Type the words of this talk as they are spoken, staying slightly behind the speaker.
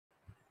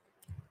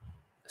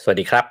สวัส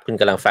ดีครับคุณ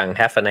กำลังฟัง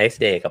Have a nice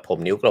day กับผม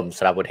นิ้วกลมส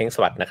ราวุธเฮงส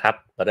วัสดิ์นะครับ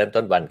มาเริ่ม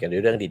ต้นวันกันด้ว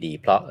ยเรื่องดีๆ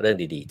เพราะเรื่อง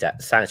ดีๆจะ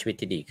สร้างชีวิต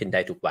ที่ดีขึ้นได้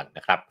ทุกวันน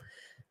ะครับ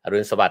อรุ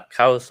ณสวัสดิ์เ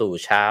ข้าสู่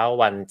เช้า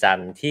วันจัน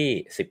ทร์ที่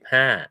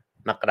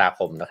15มกราค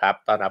มนะครับ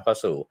ต้อนรับเข้า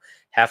สู่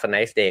Have a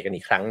nice day กัน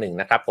อีกครั้งหนึ่ง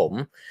นะครับผม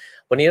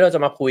วันนี้เราจะ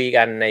มาคุย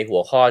กันในหั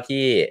วข้อ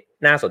ที่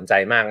น่าสนใจ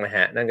มากนะฮ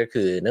ะนั่นก็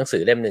คือหนังสื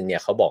อเล่มหนึ่งเนี่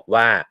ยเขาบอก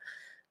ว่า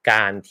ก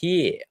ารที่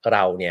เร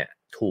าเนี่ย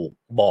ถูก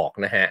บอก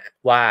นะฮะ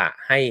ว่า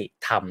ให้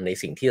ทำใน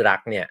สิ่งที่รั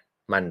กเนี่ย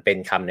มันเป็น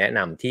คำแนะน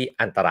ำที่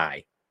อันตราย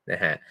น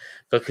ะฮะ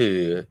ก็คือ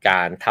ก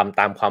ารทำ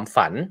ตามความ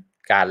ฝัน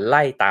การไ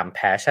ล่ตาม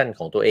passion ข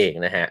องตัวเอง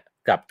นะฮะ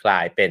กลับกล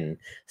ายเป็น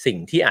สิ่ง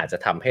ที่อาจจะ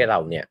ทำให้เรา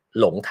เนี่ย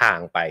หลงทาง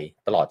ไป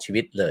ตลอดชี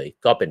วิตเลย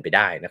ก็เป็นไปไ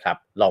ด้นะครับ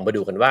ลองมา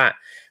ดูกันว่า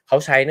เขา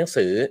ใช้หนัง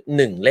สือ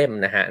1เล่ม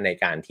นะฮะใน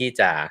การที่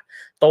จะ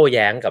โต้แ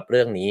ย้งกับเ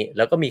รื่องนี้แ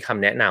ล้วก็มีค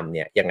ำแนะนำเ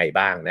นี่ยยังไง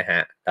บ้างนะฮ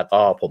ะแล้วก็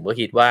ผมก็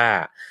คิดว่า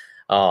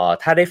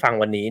ถ้าได้ฟัง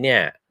วันนี้เนี่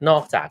ยนอ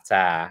กจากจ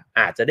ะ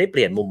อาจจะได้เป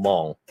ลี่ยนมุมมอ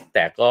งแ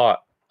ต่ก็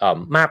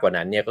มากกว่า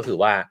นั้นเนี่ยก็คือ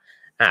ว่า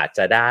อาจจ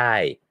ะได้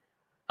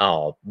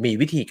มี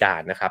วิธีการ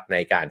นะครับใน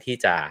การที่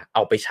จะเอ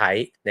าไปใช้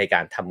ในก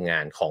ารทำงา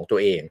นของตัว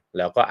เองแ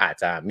ล้วก็อาจ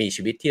จะมี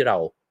ชีวิตที่เรา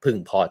พึง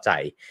พอใจ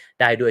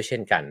ได้ด้วยเช่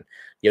นกัน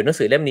เดี๋ยวหนัง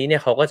สือเล่มนี้เนี่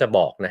ยเขาก็จะบ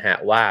อกนะฮะ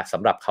ว่าส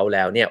ำหรับเขาแ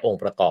ล้วเนี่ยอง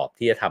ค์ประกอบ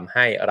ที่จะทำใ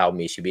ห้เรา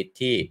มีชีวิต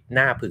ที่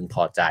น่าพึงพ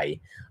อใจ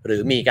หรื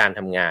อมีการท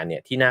ำงานเนี่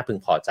ยที่น่าพึง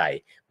พอใจ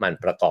มัน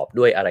ประกอบ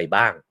ด้วยอะไร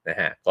บ้างนะ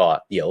ฮะก็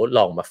เดี๋ยวล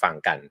องมาฟัง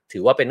กันถื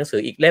อว่าเป็นหนังสื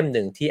ออีกเล่มห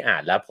นึ่งที่อ่า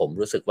นแล้วผม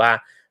รู้สึกว่า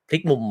พ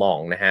ลิกมุมมอง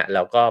นะฮะแ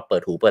ล้วก็เปิ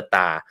ดหูเปิดต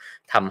า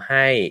ทำใ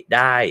ห้ไ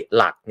ด้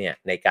หลักเนี่ย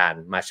ในการ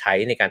มาใช้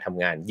ในการท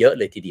ำงานเยอะ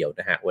เลยทีเดียว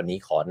นะฮะวันนี้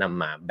ขอน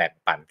ำมาแบ่ง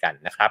ปันกัน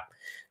นะครับ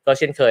ก็เ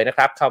ช่นเคยนะค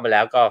รับเข้ามาแ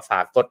ล้วก็ฝ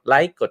ากกดไล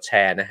ค์กดแช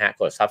ร์นะฮะ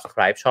กด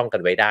Subscribe ช่องกั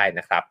นไว้ได้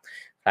นะครับ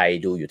ใคร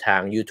ดูอยู่ทา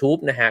ง YouTube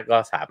นะฮะก็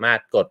สามารถ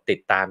กดติด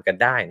ตามกัน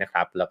ได้นะค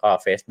รับแล้วก็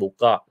Facebook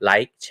ก็ไล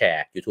ค์แช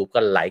ร์ YouTube ก็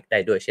ไลค์ได้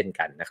ด้วยเช่น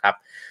กันนะครับ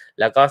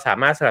แล้วก็สา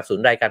มารถสนับสนุ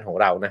นรายการของ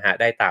เรานะฮะ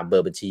ได้ตามเบอ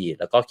ร์บัญชี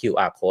แล้วก็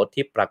QR Code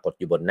ที่ปรากฏ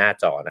อยู่บนหน้า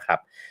จอนะครั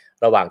บ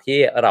ระหว่างที่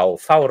เรา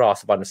เฝ้ารอ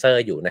สปอนเซอ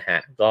ร์อยู่นะฮะ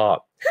ก็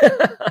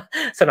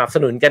สนับส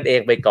นุนกันเอ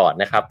งไปก่อน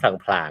นะครับ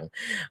พลาง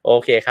ๆโอ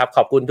เคครับข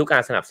อบคุณทุกกา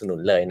รสนับสนุน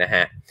เลยนะฮ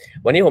ะ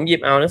วันนี้ผมหยิ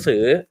บเอาหนังสื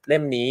อเล่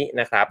มนี้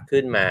นะครับ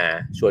ขึ้นมา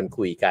ชวน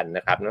คุยกันน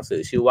ะครับหนังสื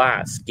อชื่อว่า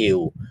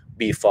Skill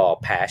Before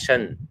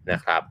Passion นะ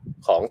ครับ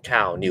ของช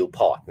าวนิวพ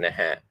อร์ตนะ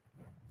ฮะ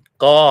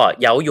ก็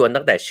เย้ายวน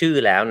ตั้งแต่ชื่อ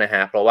แล้วนะฮ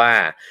ะเพราะว่า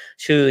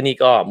ชื่อนี่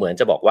ก็เหมือน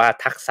จะบอกว่า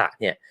ทักษะ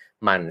เนี่ย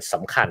มันส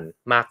ำคัญ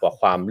มากกว่า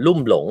ความลุ่ม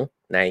หลง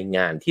ในง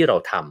านที่เรา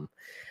ทำ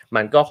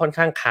มันก็ค่อน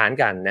ข้างค้าน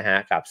กันนะฮะ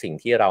กับสิ่ง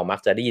ที่เรามัก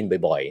จะได้ยิน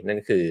บ่อยๆนั่น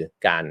คือ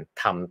การ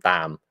ทำต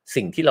าม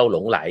สิ่งที่เราหล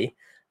งไหล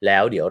แล้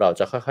วเดี๋ยวเรา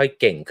จะค่อยๆ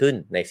เก่งขึ้น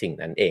ในสิ่ง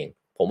นั้นเอง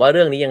ผมว่าเ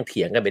รื่องนี้ยังเ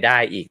ถียงกันไปได้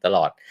อีกตล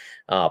อด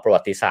ประวั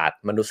ติศาสตร์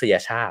มนุษย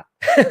ชาติ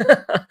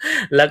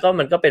แล้วก็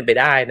มันก็เป็นไป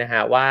ได้นะฮ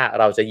ะว่า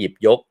เราจะหยิบ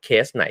ยกเค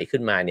สไหนขึ้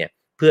นมาเนี่ย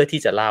เพื่อที่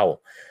จะเล่า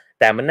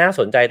แต่มันน่า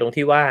สนใจตรง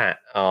ที่ว่า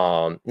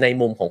ใน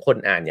มุมของคน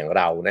อ่านอย่างเ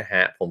รานะฮ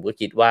ะผมก็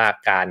คิดว่า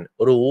การ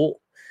รู้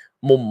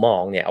มุมมอ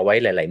งเนี่ยเอาไว้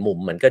หลายๆมุม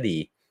มันก็ดี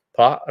เพ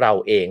ราะเรา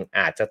เองอ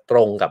าจจะตร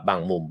งกับบา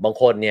งมุมบาง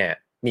คนเนี่ย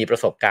มีประ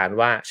สบการณ์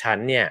ว่าฉัน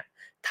เนี่ย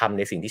ทำใ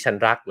นสิ่งที่ฉัน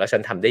รักแล้วฉั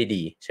นทำได้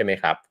ดีใช่ไหม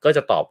ครับก็จ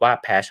ะตอบว่า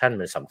passion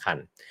มันสำคัญ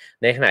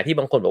ในขณะที่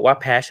บางคนบอกว่า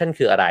passion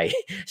คืออะไร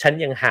ฉัน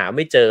ยังหาไ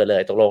ม่เจอเล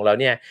ยตกลงแล้ว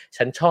เนี่ย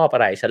ฉันชอบอะ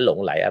ไรฉันหลง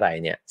ไหลอะไร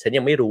เนี่ยฉัน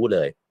ยังไม่รู้เล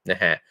ยน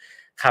ะฮะ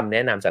คำแน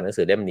ะนำจากหนัง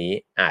สือเล่มนี้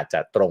อาจจะ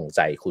ตรงใจ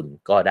คุณ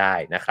ก็ได้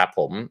นะครับผ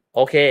มโอ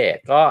เค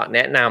ก็แน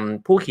ะน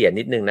ำผู้เขียน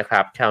นิดนึงนะค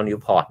รับชาวนิว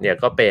พอร์ตเนี่ย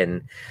ก็เป็น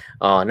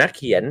นักเ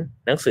ขียน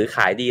หนังสือข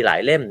ายดีหลา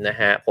ยเล่มนะ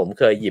ฮะผม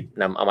เคยหยิบ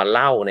นำเอามาเ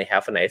ล่าใน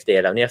Have a nice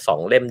day แล้วเนี่ย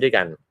2เล่มด้วย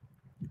กัน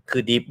คื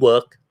อ Deep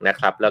Work นะ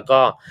ครับแล้วก็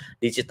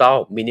Digital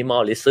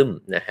Minimalism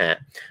นะฮะ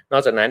นอ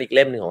กจากนั้นอีกเ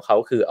ล่มหนึ่งของเขา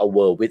คือ A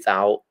World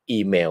Without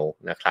Email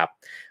นะครับ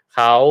เ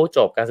ขาจ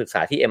บการศึกษ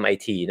าที่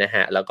MIT นะฮ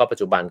ะแล้วก็ปัจ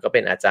จุบันก็เ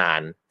ป็นอาจาร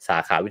ย์สา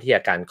ขาวิทย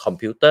าการคอม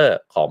พิวเตอร์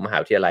ของมหา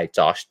วิทยาลัยจ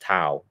อร์จท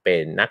าวน์เป็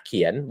นนักเ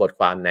ขียนบท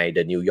ความใน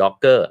The New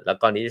Yorker แล้ว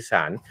ก็นิตยส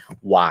าร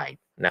Wired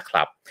นะค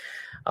รับ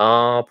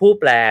ผู้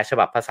แปลฉ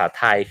บับภาษา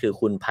ไทยคือ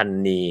คุณพัน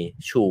นี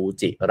ชู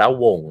จิระ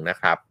วงศ์นะ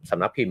ครับส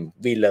ำนักพิมพ์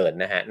วีเลน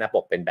นะฮะหน้าป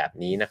กเป็นแบบ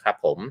นี้นะครับ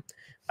ผม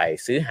ไป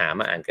ซื้อหา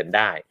มาอ่านกันไ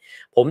ด้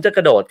ผมจะก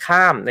ระโดด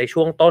ข้ามใน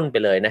ช่วงต้นไป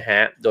เลยนะฮะ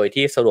โดย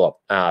ที่ส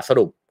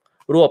รุป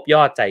รวบย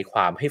อดใจค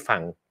วามให้ฟั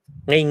ง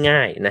ง่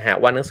ายๆนะฮะ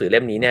ว่าหนังสือเ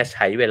ล่มนี้เนี่ยใ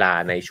ช้เวลา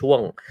ใน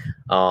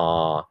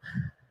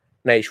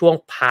ช่วง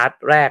พาร์ท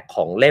แรกข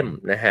องเล่ม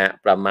นะฮะ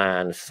ประมา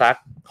ณสัก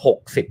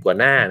60กว่า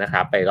หน้านะค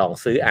รับไปลอง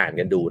ซื้ออ่าน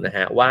กันดูนะฮ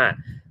ะว่า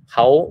เข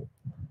า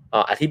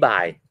อธิบา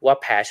ยว่า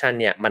passion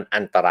เนี่ยมัน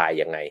อันตราย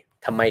ยังไง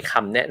ทำไมค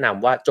ำแนะน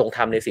ำว่าจงท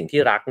ำในสิ่ง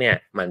ที่รักเนี่ย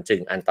มันจึ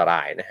งอันตร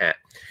ายนะฮะ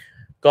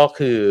ก็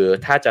คือ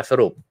ถ้าจะส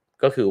รุป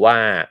ก็คือว่า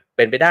เ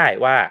ป็นไปได้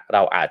ว่าเร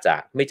าอาจจะ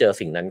ไม่เจอ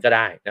สิ่งนั้นก็ไ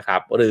ด้นะครั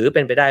บหรือเ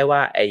ป็นไปได้ว่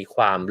าไอ้ค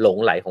วามหลง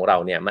ไหลของเรา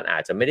เนี่ยมันอา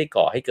จจะไม่ได้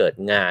ก่อให้เกิด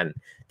งาน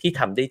ที่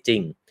ทำได้จริ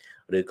ง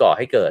หรือก่อใ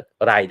ห้เกิด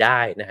รายได้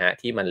นะฮะ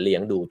ที่มันเลี้ย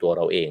งดูตัวเ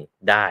ราเอง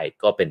ได้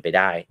ก็เป็นไปไ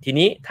ด้ที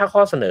นี้ถ้าข้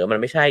อเสนอมัน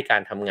ไม่ใช่กา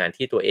รทำงาน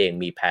ที่ตัวเอง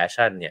มี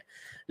passion เนี่ย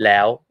แล้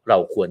วเรา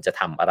ควรจะ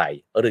ทำอะไร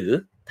หรือ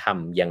ท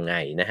ำยังไง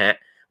นะฮะ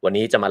วัน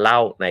นี้จะมาเล่า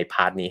ในพ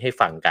าร์ทนี้ให้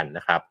ฟังกันน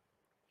ะครับ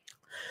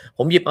ผ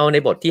มหยิบเอาใน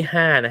บทที่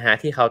5นะฮะ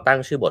ที่เขาตั้ง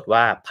ชื่อบท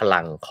ว่าพ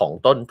ลังของ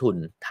ต้นทุน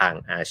ทาง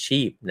อา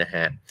ชีพนะฮ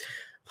ะ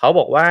เขาบ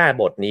อกว่า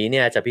บทนี้เ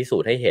นี่ยจะพิสู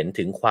จน์ให้เห็น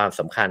ถึงความ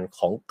สำคัญข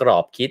องกรอ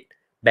บคิด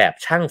แบบ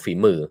ช่างฝี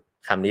มือ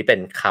คำนี้เป็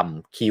นค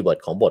ำคีย์เวิร์ด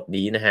ของบท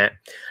นี้นะฮะ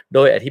โด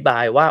ยอธิบา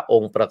ยว่าอ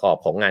งค์ประกอบ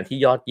ของงานที่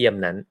ยอดเยี่ยม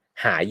นั้น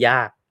หาย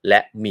ากและ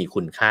มี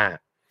คุณค่า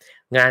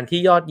งานที่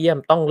ยอดเยี่ยม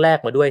ต้องแลก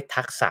มาด้วย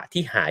ทักษะ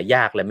ที่หาย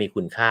ากและมี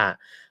คุณค่า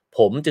ผ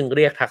มจึงเ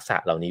รียกทักษะ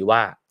เหล่านี้ว่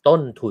าต้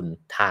นทุน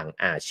ทาง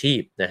อาชี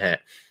พนะฮะ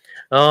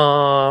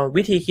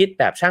วิธีคิด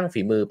แบบช่าง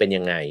ฝีมือเป็น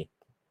ยังไง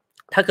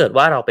ถ้าเกิด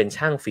ว่าเราเป็น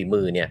ช่างฝี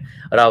มือเนี่ย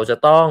เราจะ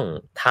ต้อง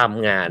ท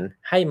ำงาน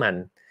ให้มัน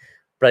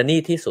ประณี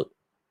ตที่สุด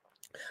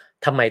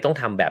ทำไมต้อง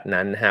ทำแบบ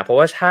นั้นฮะเพราะ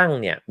ว่าช่าง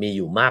เนี่ยมีอ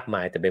ยู่มากม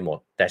ายแต่ไปหมด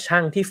แต่ช่า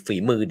งที่ฝี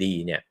มือดี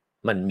เนี่ย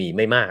มันมีไ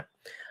ม่มาก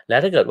และ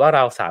ถ้าเกิดว่าเร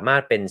าสามาร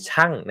ถเป็น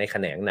ช่างในแข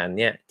นงนั้น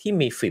เนี่ยที่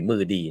มีฝีมื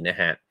อดีนะ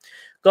ฮะ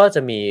ก็จ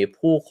ะมี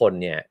ผู้คน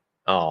เนี่ย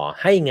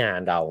ให้งาน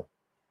เรา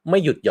ไม่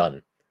หยุดหย่อน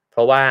เพ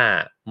ราะว่า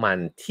มัน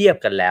เทียบ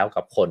กันแล้ว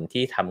กับคน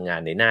ที่ทำงา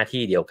นในหน้า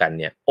ที่เดียวกัน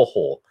เนี่ยโอ้โห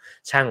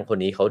ช่างคน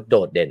นี้เขาโด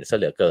ดเด่นซะ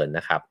เหลือเกินน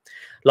ะครับ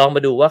ลองม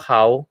าดูว่าเข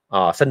า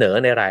เสนอ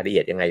ในรายละเอี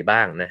ยดยังไงบ้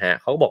างนะฮะ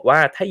เขาบอกว่า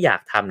ถ้าอยา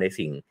ก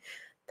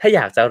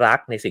จะรัก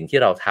ในสิ่งที่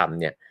เราทำ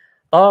เนี่ย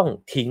ต้อง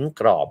ทิ้ง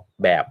กรอบ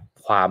แบบ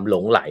ความหล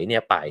งไหลเนี่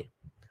ยไป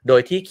โด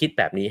ยที่คิด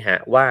แบบนี้ฮะ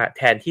ว่าแ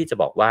ทนที่จะ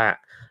บอกว่า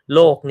โล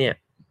กเนี่ย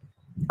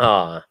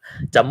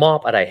จะมอบ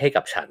อะไรให้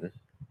กับฉัน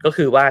ก็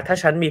คือว่าถ้า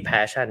ฉันมี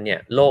passion เนี่ย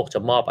โลกจะ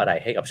มอบอะไร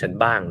ให้กับฉัน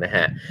บ้างนะฮ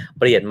ะ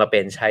เปลี่ยนมาเป็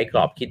นใช้กร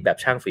อบคิดแบบ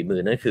ช่างฝีมื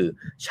อนั่นคือ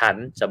ฉัน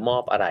จะมอ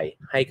บอะไร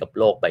ให้กับ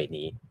โลกใบ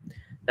นี้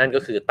นั่นก็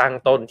คือตั้ง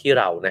ต้นที่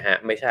เรานะฮะ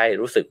ไม่ใช่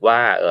รู้สึกว่า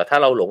ถ้า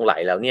เราหลงไหล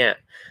แล้วเนี่ย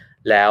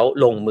แล้ว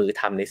ลงมือ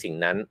ทำในสิ่ง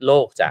นั้นโล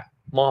กจะ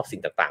มอบสิ่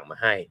งต่างๆมา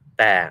ให้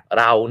แต่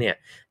เราเนี่ย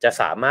จะ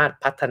สามารถ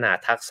พัฒนา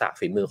ทักษะ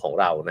ฝีมือของ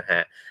เรานะฮ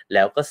ะแ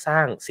ล้วก็สร้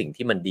างสิ่ง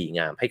ที่มันดีง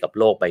ามให้กับ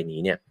โลกใบนี้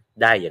เนี่ย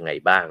ได้ยังไง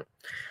บ้าง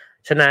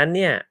ฉะนั้นเ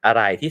นี่ยอะไ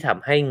รที่ท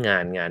ำให้งา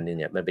นหนึ่ง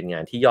เนี่ยมันเป็นงา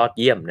นที่ยอด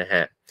เยี่ยมนะฮ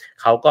ะ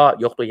เขาก็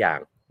ยกตัวอย่าง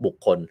บุค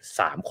คล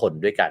3คน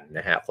ด้วยกันน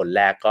ะฮะคนแ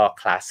รกก็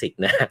คลาสสิก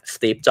นะส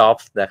ตีฟจ็อบ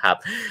ส์นะครับ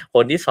ค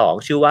นที่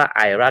2ชื่อว่าไ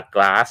อราก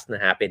ลาสน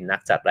ะฮะเป็นนัก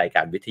จัดรายก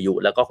ารวิทยุ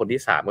แล้วก็คน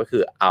ที่3ก็คื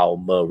ออัล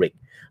เมอริก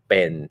เ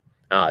ป็น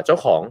เจ้า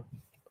ของ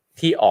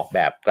ที่ออกแบ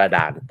บกระด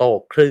านโต้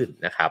คลื่น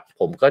นะครับ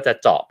ผมก็จะ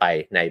เจาะไป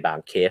ในบาง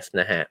เคส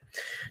นะฮะ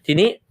ที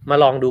นี้มา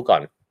ลองดูก่อ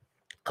น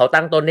เขา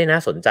ตั้งต้นได้น่า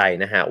สนใจ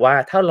นะฮะว่า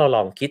ถ้าเราล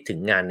องคิดถึง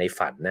งานใน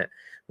ฝันนะ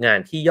งาน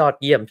ที่ยอด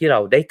เยี่ยมที่เรา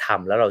ได้ท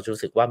ำแล้วเรารู้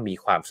สึกว่ามี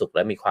ความสุขแล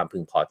ะมีความพึ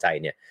งพอใจ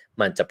เนี่ย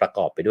มันจะประก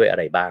อบไปด้วยอะ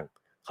ไรบ้าง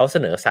เขาเส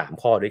นอ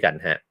3ข้อด้วยกัน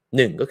ฮะ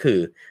1ก็คือ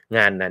ง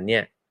านนั้นเนี่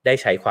ยได้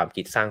ใช้ความ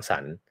คิดสร้างสร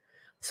รค์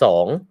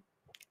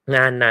2ง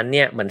านนั้นเ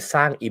นี่ยมันส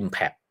ร้าง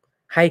impact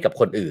ให้กับ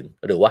คนอื่น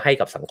หรือว่าให้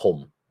กับสังคม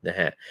นะ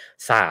ฮะ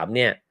3เ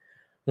นี่ย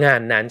งา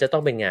นนั้นจะต้อ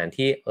งเป็นงาน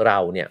ที่เรา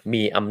เนี่ย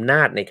มีอำน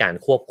าจในการ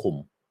ควบคุม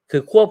คื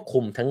อควบคุ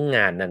มทั้งง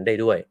านนั้นได้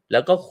ด้วยแล้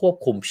วก็ควบ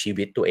คุมชี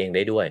วิตตัวเองไ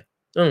ด้ด้วย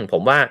ผ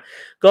มว่า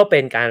ก็เป็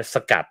นการส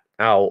กัด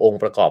เอาอง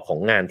ค์ประกอบของ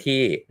งาน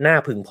ที่น่า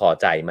พึงพอ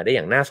ใจมาได้อ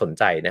ย่างน่าสน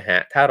ใจนะฮะ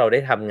ถ้าเราได้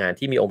ทำงาน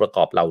ที่มีองค์ประก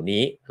อบเหล่า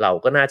นี้เรา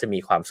ก็น่าจะมี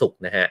ความสุข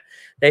นะฮะ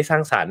ได้สร้า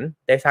งสรรค์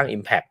ได้สร้าง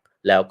impact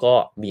แล้วก็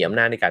มีอำน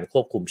าจในการค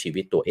วบคุมชี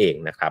วิตตัวเอง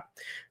นะครับ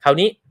คราว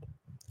นี้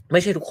ไ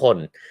ม่ใช่ทุกคน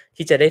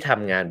ที่จะได้ท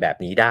ำงานแบบ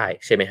นี้ได้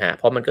ใช่ไหมฮะเ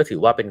พราะมันก็ถือ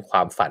ว่าเป็นคว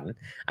ามฝัน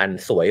อัน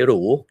สวยหรู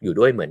อยู่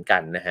ด้วยเหมือนกั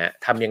นนะฮะ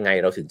ทำยังไง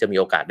เราถึงจะมี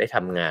โอกาสได้ท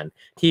ำงาน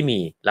ที่มี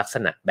ลักษ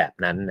ณะแบบ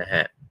นั้นนะฮ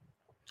ะ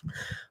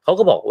เขา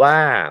ก็บอกว่า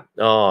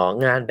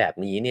งานแบบ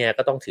นี้เนี่ย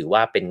ก็ต้องถือว่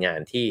าเป็นงาน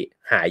ที่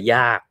หาย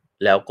าก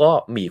แล้วก็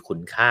มีคุ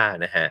ณค่า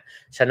นะฮะ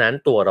ฉะนั้น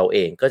ตัวเราเอ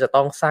งก็จะ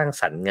ต้องสร้าง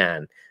สรรค์งาน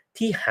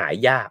ที่หา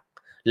ยาก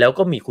แล้ว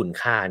ก็มีคุณ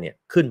ค่าเนี่ย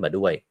ขึ้นมา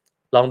ด้วย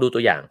ลองดูตั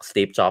วอย่างส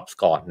ตีฟจ็อบส์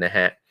ก่อนนะฮ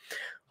ะ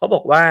เขาบ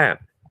อกว่า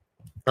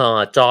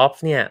จ็อบ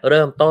ส์เนี่ยเ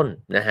ริ่มต้น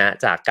นะฮะ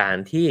จากการ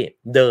ที่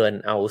เดิน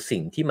เอาสิ่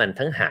งที่มัน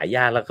ทั้งหาย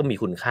ากแล้วก็มี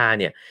คุณค่า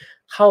เนี่ย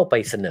เข้าไป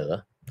เสนอ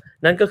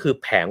นั่นก็คือ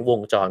แผงว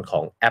งจรขอ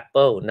ง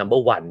Apple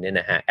Number 1เนี่ย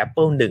นะฮะ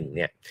Apple 1เ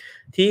นี่ย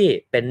ที่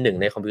เป็นหนึ่ง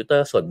ในคอมพิวเตอ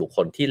ร์ส่วนบุคค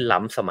ลที่ล้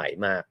ำสมัย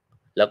มาก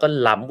แล้วก็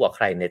ล้ำกว่าใค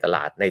รในตล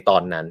าดในตอ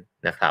นนั้น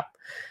นะครับ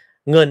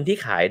เงินที่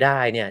ขายได้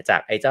เนี่ยจา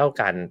กไอ้เจ้า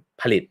การ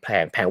ผลิต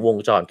แผงวง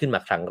จรขึ้นมา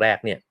ครั้งแรก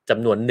เนี่ยจ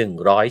ำนวน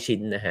100ชิ้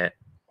นนะฮะ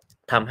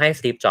ทำให้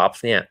สตีฟจ็อบ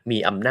ส์เนี่ยมี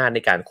อำนาจใน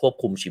การควบ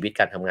คุมชีวิต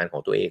การทำงานขอ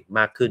งตัวเองม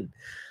ากขึ้น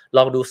ล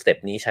องดูสเต็ป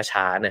นี้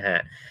ช้าๆนะฮะ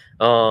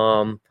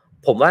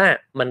ผมว่า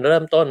มันเริ่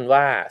มต้น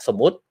ว่าสม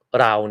มุติ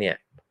เราเนี่ย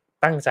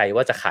ตั้งใจ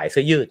ว่าจะขายเ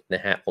สื้อยืดน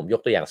ะฮะผมย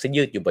กตัวอย่างเสื้อ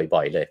ยืดอยู่บ่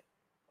อยๆเลย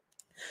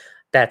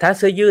แต่ถ้าเ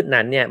สื้อยืด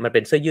นั้นเนี่ยมันเ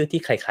ป็นเสื้อยืด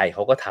ที่ใครๆเข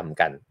าก็ทำ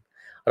กัน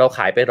เราข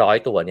ายไป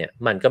100ตัวเนี่ย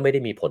มันก็ไม่ได้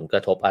มีผลกร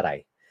ะทบอะไร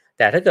แ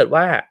ต่ถ้าเกิด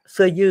ว่าเ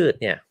สื้อยืด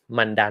เนี่ย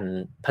มันดัน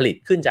ผลิต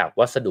ขึ้นจาก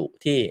วัสดุ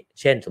ที่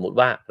เช่นสมมุติ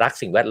ว่ารัก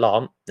สิ่งแวดล้อ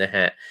มนะฮ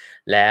ะ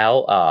แล้ว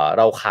เ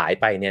ราขาย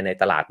ไปเนี่ยใน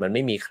ตลาดมันไ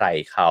ม่มีใคร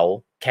เขา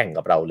แข่ง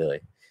กับเราเลย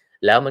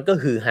แล้วมันก็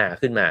ฮือฮา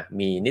ขึ้นมา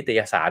มีนิตย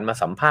สารมา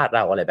สัมภาษณ์เร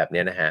าอะไรแบบ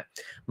นี้นะฮะ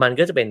มัน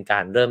ก็จะเป็นกา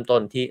รเริ่มต้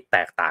นที่แต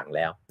กต่างแ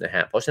ล้วนะฮ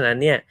ะเพราะฉะนั้น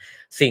เนี่ย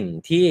สิ่ง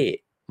ที่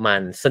มั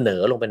นเสน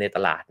อลงไปในต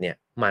ลาดเนี่ย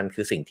มัน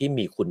คือสิ่งที่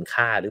มีคุณ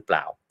ค่าหรือเป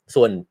ล่า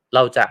ส่วนเร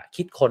าจะ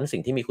คิดค้นสิ่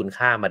งที่มีคุณ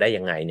ค่ามาได้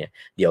ยังไงเนี่ย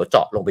เดี๋ยวเจ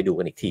าะลงไปดู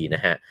กันอีกทีน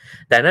ะฮะ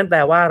แต่นั่นแปล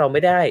ว่าเราไ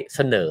ม่ได้เ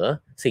สนอ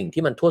สิ่ง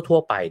ที่มันทั่ว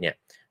ๆไปเนี่ย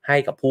ให้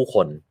กับผู้ค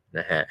น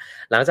นะฮะ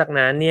หลังจาก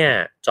นั้นเนี่ย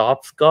จ็อบ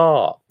ส์ก็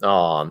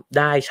ไ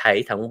ด้ใช้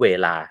ทั้งเว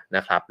ลาน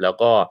ะครับแล้ว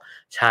ก็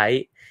ใช้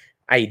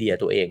ไอเดีย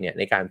ตัวเองเนี่ย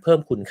ในการเพิ่ม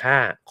คุณค่า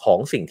ของ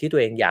สิ่งที่ตั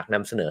วเองอยากน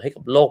ำเสนอให้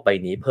กับโลกใบ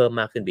นี้เพิ่ม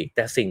มากขึ้นอีกแ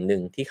ต่สิ่งหนึ่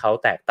งที่เขา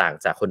แตกต่าง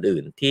จากคนอื่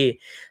นที่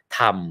ท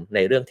ำใน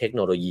เรื่องเทคโน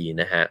โลยี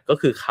นะฮะก็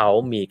คือเขา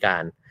มีกา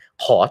ร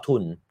ขอทุ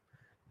น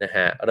นะฮ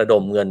ะระด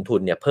มเงินทุ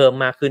นเนี่ยเพิ่ม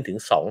มากขึ้นถึง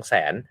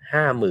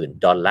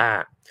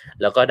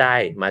 $250,000 แล้วก็ได้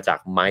มาจาก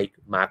ไมค์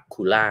มาร์ค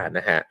คูล่าน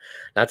ะฮะ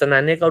หลังจากนั้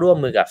นเนี่ยก็ร่วม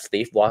มือกับสตี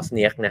ฟวอซเ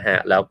นียกนะฮะ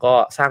แล้วก็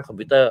สร้างคอม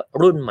พิวเตอร์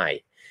รุ่นใหม่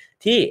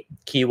ที่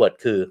คีย์เวิร์ด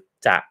คือ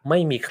จะไม่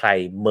มีใคร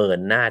เมิน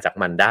หน้าจาก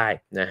มันได้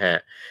นะฮะ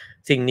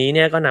สิ่งนี้เ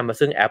นี่ยก็นำมา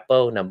ซึ่ง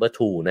Apple No.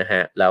 2นะฮ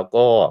ะแล้ว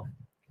ก็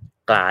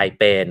กลาย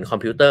เป็นคอม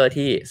พิวเตอร์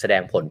ที่แสด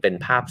งผลเป็น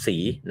ภาพสี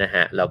นะฮ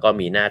ะแล้วก็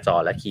มีหน้าจอ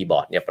และคีย์บอ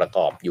ร์ดเนี่ยประก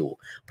อบอยู่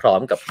พร้อ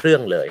มกับเครื่อ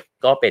งเลย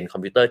ก็เป็นคอม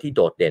พิวเตอร์ที่โ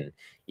ดดเด่น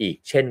อีก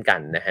เช่นกัน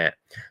นะฮะ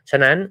ฉะ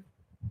นั้น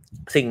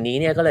สิ่งนี้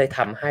เนี่ยก็เลยท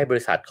ำให้บ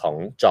ริษัทของ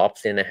Jobs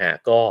เนี่ยนะฮะ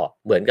ก็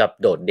เหมือนกับ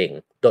โดดเ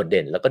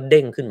ด่นแล้วก็เ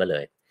ด้งขึ้นมาเล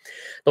ย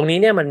ตรงนี้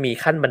เนี่ยมันมี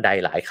ขั้นบันได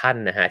หลายขั้น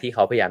นะฮะที่เข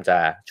าพยายามจะ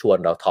ชวน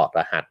เราถอดร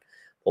หัส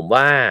ผม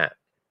ว่า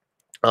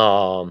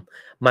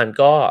มัน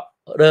ก็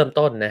เริ่ม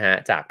ต้นนะฮะ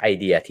จากไอ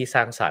เดียที่ส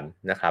ร้างสรรค์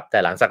นะครับแต่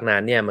หลังจากนั้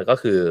นเนี่ยมันก็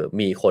คือ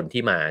มีคน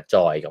ที่มาจ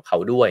อยกับเขา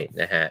ด้วย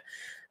นะฮะ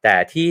แต่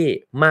ที่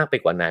มากไป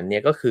กว่านั้นเนี่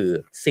ยก็คือ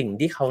สิ่ง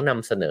ที่เขาน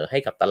ำเสนอให้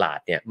กับตลาด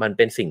เนี่ยมันเ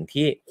ป็นสิ่ง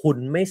ที่คุณ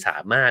ไม่สา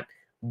มารถ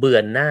เบือ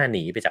นหน้าห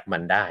นีไปจากมั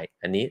นได้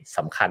อันนี้ส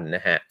ำคัญน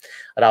ะฮะ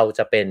เราจ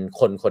ะเป็น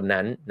คน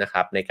นั้นนะค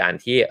รับในการ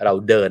ที่เรา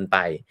เดินไป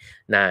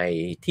ใน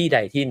ที่ใด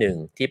ที่หนึ่ง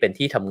ที่เป็น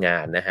ที่ทำงา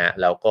นนะฮะ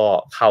แล้วก็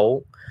เขา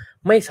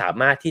ไม่สา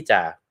มารถที่จ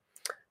ะ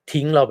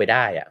ทิ้งเราไปไ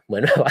ด้อะเหมือ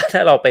นแบบว่าถ้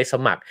าเราไปส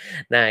มัคร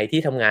ในที่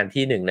ทำงาน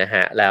ที่หนึ่งนะฮ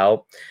ะแล้ว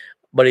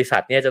บริษั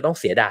ทเนี่ยจะต้อง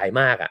เสียดาย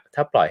มากอะถ้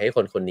าปล่อยให้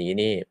คนนี้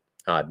นี่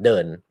เดิ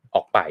นอ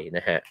อกไปน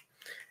ะฮะ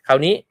คราว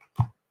นี้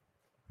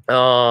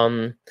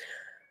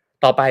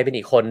ต่อไปเป็น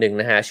อีกคนหนึ่ง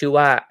นะฮะชื่อ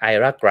ว่าไอ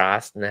รา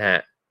Glass นะฮะ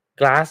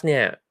Glass เนี่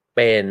ยเ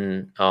ป็น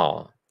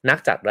นัก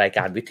จัดรายก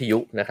ารวิทยุ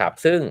นะครับ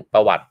ซึ่งปร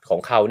ะวัติของ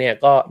เขาเนี่ย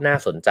ก็น่า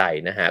สนใจ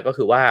นะฮะก็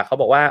คือว่าเขา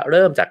บอกว่าเ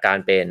ริ่มจากการ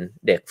เป็น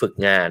เด็กฝึก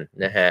งาน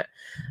นะฮะ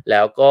แ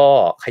ล้วก็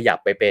ขยับ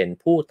ไปเป็น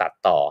ผู้ตัด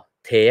ต่อ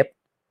เทป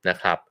นะ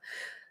ครับ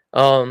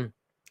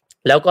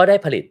แล้วก็ไ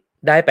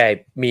ด้ไป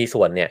มี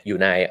ส่วนเนี่ยอยู่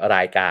ในร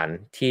ายการ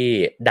ที่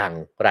ดัง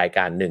รายก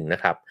ารหนึ่งน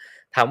ะครับ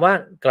ถามว่า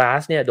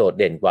Glass เนี่ยโดด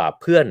เด่นกว่า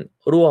เพื่อน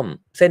ร่วม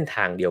เส้นท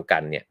างเดียวกั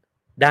นเนี่ย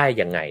ได้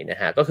ยังไงนะ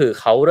ฮะก็คือ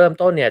เขาเริ่ม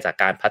ต้นเนี่ยจาก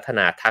การพัฒน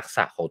าทักษ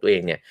ะของตัวเอ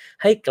งเนี่ย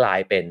ให้กลาย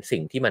เป็นสิ่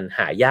งที่มันห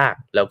ายาก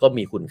แล้วก็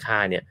มีคุณค่า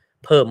เนี่ย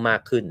เพิ่มมา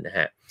กขึ้นนะฮ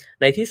ะ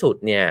ในที่สุด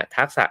เนี่ย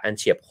ทักษะอัน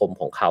เฉียบคม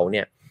ของเขาเ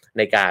นี่ยใ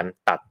นการ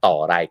ตัดต่อ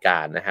รายกา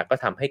รนะฮะก็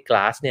ทำให้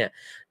Glass เนี่ย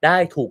ได้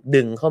ถูก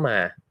ดึงเข้ามา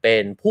เป็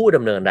นผู้ด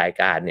ำเนินราย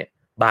การเนี่ย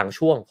บาง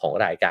ช่วงของ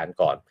รายการ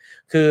ก่อน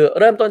คือ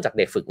เริ่มต้นจาก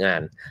เด็กฝึกงา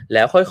นแ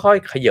ล้วค่อย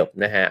ๆขยับ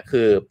นะฮะ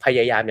คือพย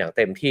ายามอย่างเ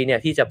ต็มที่เนี่ย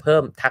ที่จะเพิ่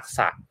มทักษ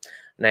ะ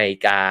ใน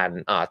การ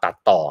ตัด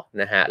ต่อ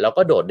นะฮะแล้ว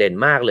ก็โดดเด่น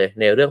มากเลย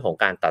ในเรื่องของ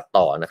การตัด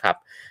ต่อนะครับ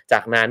จา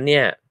กนั้นเ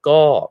นี่ย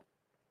ก็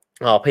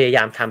พยาย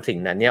ามทำสิ่ง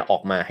นั้นเนี่ยออ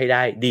กมาให้ไ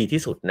ด้ดีที่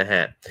สุดนะฮ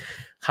ะ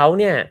เขา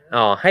เนี่ย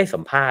ให้สั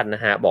มภาษณ์น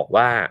ะฮะบอก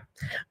ว่า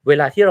เว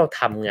ลาที่เรา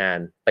ทำงาน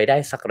ไปได้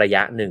สักระย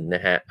ะหนึ่งน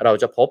ะฮะเรา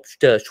จะ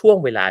เจอช่วง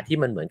เวลาที่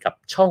มันเหมือนกับ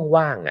ช่อง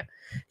ว่างอ่ะ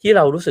ที่เ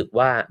รารู้สึก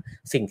ว่า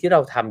สิ่งที่เร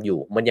าทำอยู่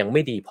มันยังไ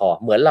ม่ดีพอ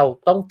เหมือนเรา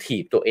ต้องถี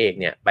บตัวเอง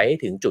เนี่ยไปให้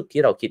ถึงจุด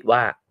ที่เราคิดว่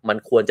ามัน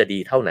ควรจะดี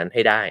เท่านั้นใ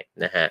ห้ได้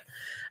นะฮะ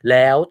แ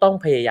ล้วต้อง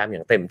พยายามอย่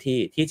างเต็มที่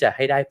ที่จะใ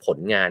ห้ได้ผล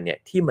งานเนี่ย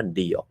ที่มัน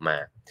ดีออกมา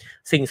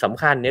สิ่งส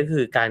ำคัญเนี่ย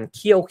คือการเ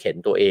คี่ยวเข็น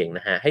ตัวเองน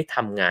ะฮะให้ท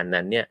ำงาน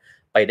นั้นเนี่ย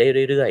ไปได้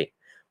เรื่อย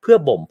ๆเพื่อ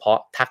บ่มเพา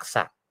ะทักษ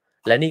ะ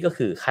และนี่ก็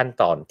คือขั้น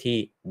ตอนที่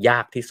ยา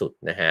กที่สุด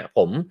นะฮะผ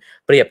ม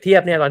เปรียบเทีย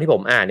บเนี่ยตอนที่ผ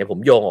มอ่านเนี่ยผม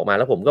โยงออกมาแ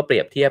ล้วผมก็เปรี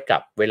ยบเทียบกั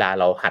บเวลา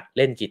เราหัดเ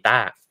ล่นกีตา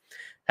ร์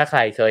ถ้าใคร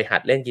เคยหั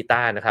ดเล่นกีต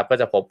าร์นะครับก็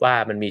จะพบว่า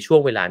มันมีช่ว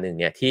งเวลาหนึ่ง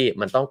เนี่ยที่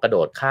มันต้องกระโด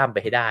ดข้ามไป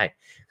ให้ได้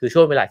คือช่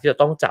วงเวลาที่เรา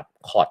ต้องจับ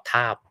คอร์ดท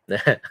าบน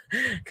ะ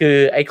คือ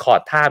ไอ้คอร์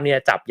ดทาบเนี่ย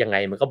จับยังไง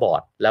มันก็บอ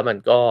ดแล้วมัน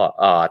ก็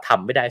ท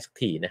ำไม่ได้สัก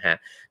ทีนะฮะ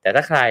แต่ถ้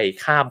าใคร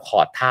ข้ามค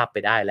อร์ดทาบไป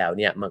ได้แล้ว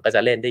เนี่ยมันก็จ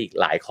ะเล่นได้อีก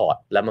หลายคอร์ด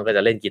แล้วมันก็จ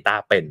ะเล่นกีตา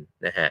ร์เป็น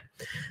นะฮะ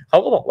เขา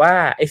ก็บอกว่า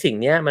ไอ้สิ่ง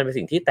เนี้ยมันเป็น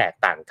สิ่งที่แตก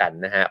ต่างกัน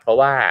นะฮะเพราะ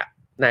ว่า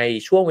ใน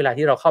ช่วงเวลา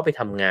ที่เราเข้าไป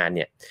ทำงานเ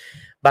นี่ย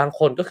บาง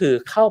คนก็คือ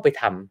เข้าไป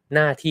ทำห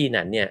น้าที่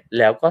นั้นเนี่ย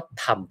แล้วก็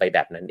ทำไปแบ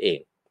บนั้นเอง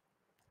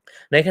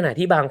ในขณะ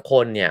ที่บางค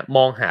นเนี่ยม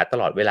องหาต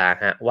ลอดเวลา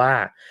ฮะว่า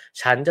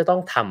ฉันจะต้อ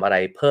งทำอะไร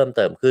เพิ่มเ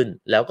ติมขึ้น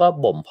แล้วก็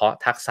บ่มเพาะ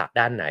ทักษะ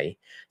ด้านไหน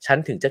ฉัน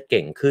ถึงจะเ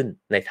ก่งขึ้น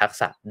ในทัก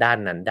ษะด้าน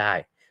นั้นได้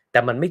แต่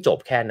มันไม่จบ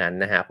แค่นั้น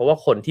นะฮะเพราะว่า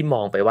คนที่ม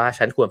องไปว่า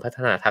ฉันควรพัฒ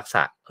นาทักษ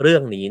ะเรื่อ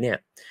งนี้เนี่ย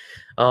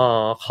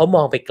เขาม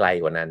องไปไกล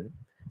กว่านั้น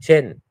เช่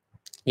น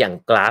อย่าง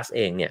Glass เ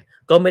องเนี่ย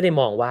ก็ไม่ได้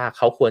มองว่าเ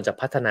ขาควรจะ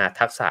พัฒนา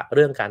ทักษะเ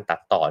รื่องการตัด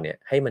ต่อเนี่ย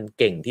ให้มัน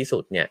เก่งที่สุ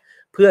ดเนี่ย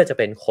เพื่อจะ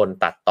เป็นคน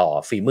ตัดต่อ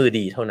ฝีมือ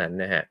ดีเท่านั้น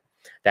นะฮะ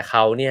แต่เข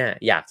าเนี่ย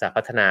อยากจะ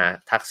พัฒนา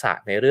ทักษะ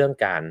ในเรื่อง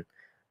การ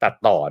ตัด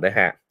ต่อนะ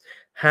ฮะ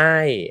ให้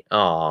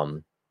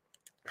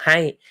ให้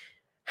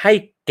ให้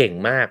เก่ง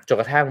มากจน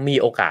กระทั่งมี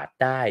โอกาส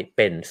ได้เ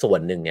ป็นส่วน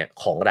หนึ่งเนี่ย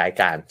ของราย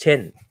การเช่น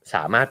ส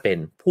ามารถเป็น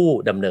ผู้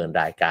ดำเนิน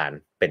รายการ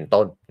เป็น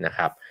ต้นนะค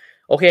รับ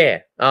โอเค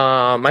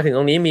มาถึงต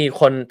รงนี้มี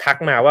คนทัก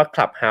มาว่า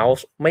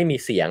Clubhouse ไม่มี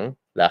เสียง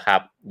เหรอครั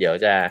บเดี๋ยว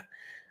จะ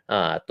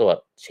ตรวจ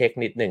เช็ค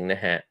นิดหนึ่งน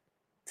ะฮะ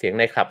เสียง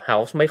ใน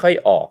Clubhouse ไม่ค่อย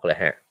ออกเลย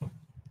ฮะ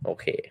โอ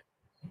เค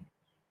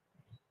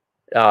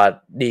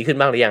ดีขึ้น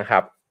บ้างหรือยังครั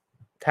บ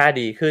ถ้า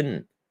ดีขึ้น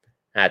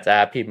อาจจะ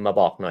พิมพ์มา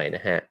บอกหน่อยน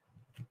ะฮะ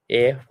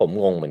ผม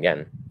งงเหมือนกัน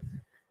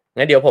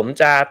งั้นเดี๋ยวผม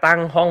จะตั้ง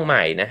ห้องให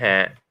ม่นะฮะ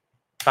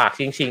ฝาก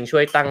ชิงช่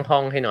วยตั้งห้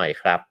องให้หน่อย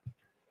ครับ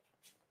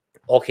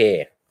โอเค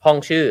ห้อง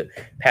ชื่อ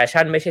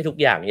Passion ไม่ใช่ทุก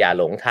อย่างอย่า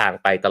หลงทาง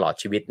ไปตลอด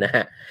ชีวิตนะฮ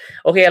ะ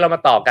โอเคเรามา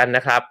ต่อกันน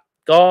ะครับ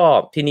ก็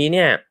ทีนี้เ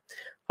นี่ย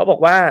เขาบอก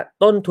ว่า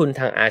ต้นทุน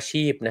ทางอา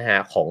ชีพนะฮะ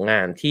ของง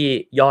านที่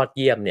ยอดเ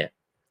ยี่ยมเนี่ย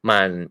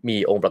มันมี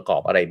องค์ประกอ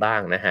บอะไรบ้า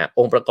งนะฮะ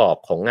องค์ประกอบ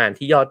ของงาน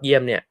ที่ยอดเยี่ย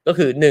มเนี่ยก็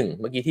คือ1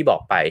เมื่อกี้ที่บอ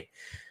กไป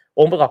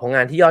องค์ประกอบของง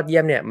านที่ยอดเยี่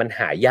ยมเนี่ยมันห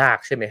ายาก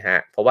ใช่ไหมฮะ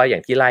เพราะว่าอย่า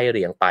งที่ไล่เ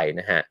รียงไป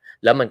นะฮะ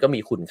แล้วมันก็มี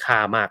คุณค่า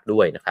มากด้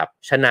วยนะครับ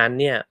ฉะนั้น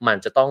เนี่ยมัน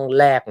จะต้อง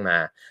แลกมา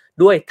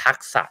ด้วยทัก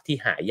ษะที่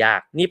หายา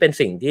กนี่เป็น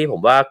สิ่งที่ผ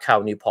มว่าคาว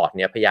นิวพอร์ตเ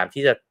นี่ยพยายาม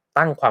ที่จะ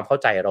ตั้งความเข้า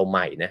ใจเราให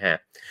ม่นะฮะ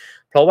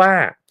เพราะว่า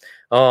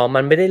มั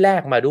นไม่ได้แล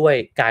กมาด้วย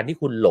การที่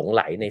คุณหลงไห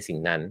ลในสิ่ง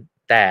นั้น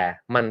แต่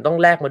มันต้อง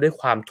แลกมาด้วย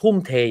ความทุ่ม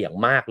เทอย่าง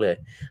มากเลย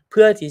เ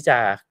พื่อที่จะ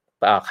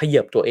ข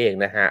ยับตัวเอง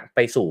นะฮะไป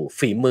สู่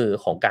ฝีมือ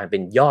ของการเป็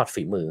นยอด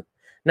ฝีมือ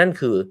นั่น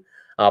คือ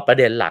ประ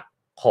เด็นหลัก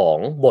ของ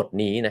บท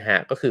นี้นะฮะ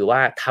ก็คือว่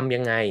าทำ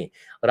ยังไง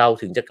เรา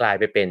ถึงจะกลาย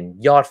ไปเป็น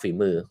ยอดฝี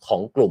มือขอ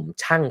งกลุ่ม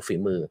ช่างฝี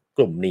มือก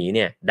ลุ่มนี้เ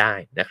นี่ยได้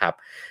นะครับ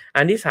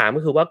อันที่3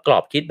ก็คือว่ากรอ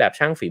บคิดแบบ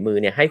ช่างฝีมือ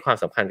เนี่ยให้ความ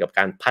สำคัญกับก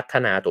ารพัฒ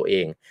นาตัวเอ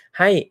ง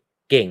ให้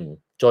เก่ง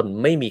จน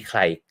ไม่มีใคร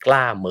ก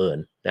ล้าเมิน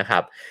นะครั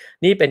บ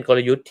นี่เป็นกล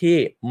ยุทธ์ที่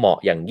เหมาะ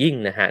อย่างยิ่ง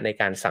นะฮะใน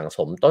การสั่งส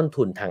มต้น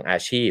ทุนทางอา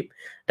ชีพ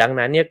ดัง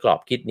นั้นเนี่ยกรอ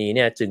บคิดนี้เ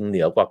นี่ยจึงเห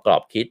นือกว่ากรอ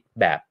บคิด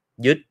แบบ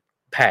ยึด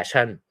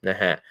passion น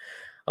ะฮะ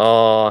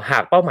หา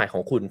กเป้าหมายข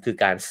องคุณคือ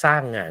การสร้า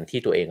งงานที่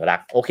ตัวเองรัก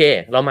โอเค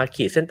เรามา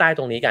ขีดเส้นใต้ต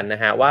รงนี้กันน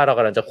ะฮะว่าเราก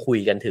ำลังจะคุย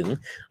กันถึง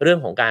เรื่อง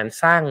ของการ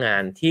สร้างงา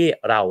นที่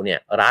เราเนี่ย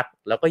รัก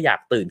แล้วก็อยาก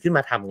ตื่นขึ้นม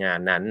าทำงาน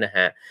นั้นนะฮ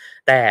ะ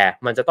แต่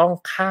มันจะต้อง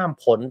ข้าม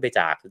พ้นไป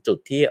จากจุด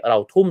ที่เรา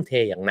ทุ่มเท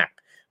อย่างหนัก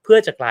เพื่อ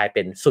จะกลายเ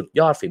ป็นสุด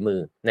ยอดฝีมือ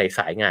ในส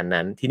ายงาน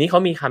นั้นทีนี้เขา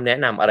มีคำแนะ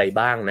นำอะไร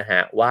บ้างนะฮ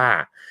ะว่า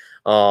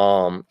เอ่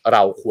อเร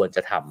าควรจ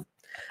ะท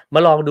ำมา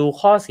ลองดู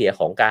ข้อเสีย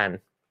ของการ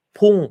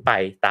พุ่งไป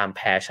ตาม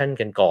passion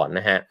กันก่อนน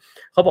ะฮะ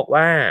เขาบอก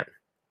ว่า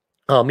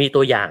มี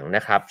ตัวอย่างน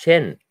ะครับเช่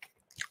น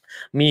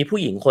มีผู้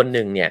หญิงคนห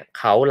นึ่งเนี่ย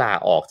เขาลา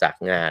ออกจาก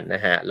งานน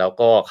ะฮะแล้ว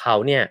ก็เขา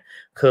เนี่ย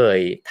เคย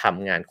ท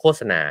ำงานโฆ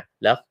ษณา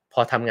แล้วพ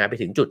อทำงานไป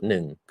ถึงจุดห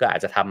นึ่งก็อาจ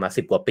จะทำมา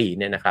10 กว่าปี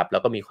เนี่ยนะครับแล้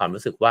วก็มีความ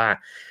รู้สึกว่า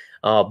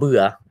เบื่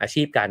ออา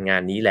ชีพการงา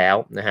นนี้แล้ว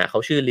นะฮะเขา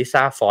ชื่อลิ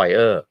ซ่าฟอยเอ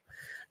อร์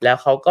แล้ว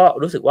เขาก็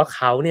รู้สึกว่าเ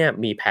ขาเนี่ย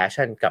มี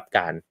passion กับก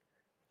าร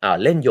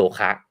เล่นโย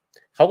คะ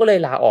เขาก็เลย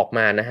ลาออกม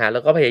านะฮะแล้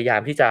วก็พยายา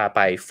มที่จะไ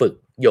ปฝึก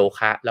โยค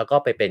ะแล้วก็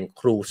ไปเป็น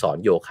ครูสอน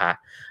โยคะ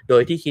โด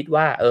ยที่คิด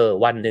ว่า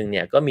วันหนึ่งเ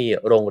นี่ยก็มี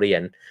โรงเรีย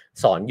น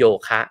สอนโย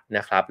คะน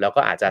ะครับแล้ว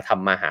ก็อาจจะท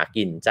ำมาหา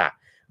กินจาก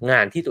งา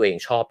นที่ตัวเอง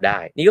ชอบได้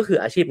นี่ก็คือ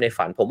อาชีพใน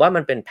ฝันผมว่า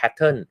มันเป็นแพทเ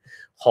ทิร์น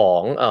ขอ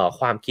ง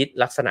ความคิด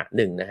ลักษณะห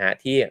นึ่งนะฮะ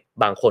ที่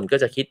บางคนก็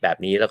จะคิดแบบ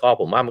นี้แล้วก็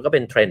ผมว่ามันก็เ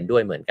ป็นเทรนด์ด้ว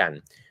ยเหมือนกัน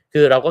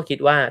คือเราก็คิด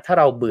ว่าถ้า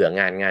เราเบื่อ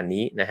งาน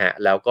นี้นะฮะ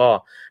แล้วก็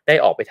ได้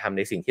ออกไปทำใ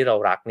นสิ่งที่เรา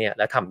รักเนี่ยแ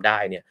ละทำได้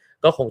เนี่ย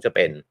ก็คงจะเ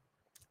ป็น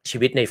ชี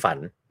วิตในฝัน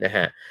นะฮ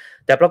ะ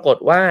แต่ปรากฏ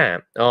ว่า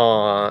เอ่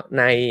อ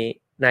ใน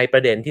ในปร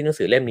ะเด็นที่หนัง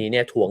สือเล่มนี้เ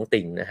นี่ยท้วง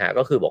ติงนะฮะ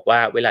ก็คือบอกว่า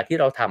เวลาที่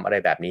เราทำอะไร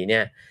แบบนี้เนี่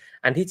ย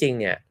อันที่จริง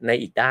เนี่ยใน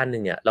อีกด้านหนึ่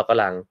งเนี่ยเราก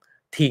ำลัง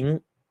ทิ้ง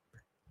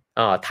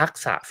ทัก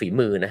ษะฝี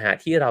มือนะฮะ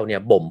ที่เราเนี่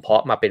ยบ่มเพา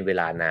ะมาเป็นเว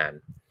ลานาน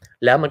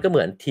แล้วมันก็เห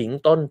มือนทิ้ง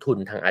ต้นทุน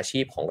ทางอาชี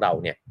พของเรา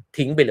เนี่ย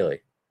ทิ้งไปเลย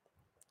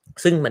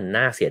ซึ่งมัน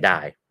น่าเสียดา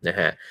ยนะ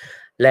ฮะ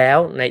แล้ว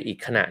ในอีก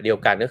ขณะเดียว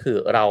กันก็คือ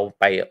เรา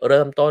ไปเ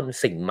ริ่มต้น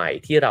สิ่งใหม่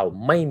ที่เรา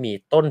ไม่มี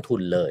ต้นทุ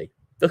นเลย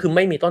ก็คือไ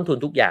ม่มีต้นทุน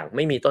ทุกอย่างไ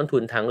ม่มีต้นทุ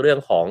นทั้งเรื่อง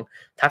ของ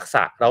ทักษ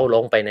ะเราล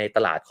งไปในต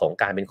ลาดของ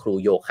การเป็นครู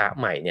โยคะ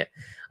ใหม่เนี่ย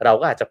เรา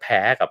ก็อาจจะแ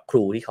พ้กับค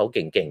รูที่เขาเ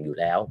ก่งๆอยู่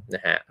แล้วน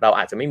ะฮะเรา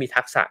อาจจะไม่มี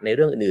ทักษะในเ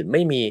รื่องอื่นๆไ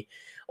ม่มี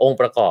องค์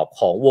ประกอบ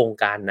ของวง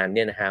การนั้นเ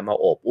นี่ยนะฮะมา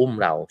โอบอุ้ม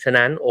เราฉะ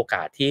นั้นโอก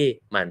าสที่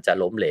มันจะ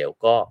ล้มเหลว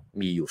ก็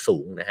มีอยู่สู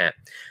งนะฮะ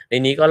ใน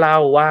นี้ก็เล่า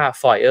ว่า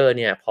ฟอยเออร์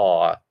เนี่ยพอ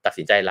ตัด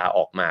สินใจลาอ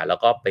อกมาแล้ว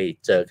ก็ไป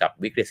เจอกับ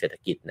วิกฤตเศรษฐ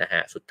กิจนะฮ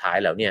ะสุดท้าย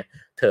แล้วเนี่ย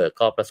เธอ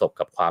ก็ประสบ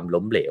กับความ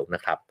ล้มเหลวน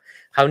ะครับ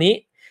คราวนี้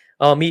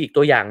มีอีก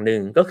ตัวอย่างหนึ่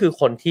งก็คือ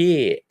คนที่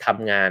ท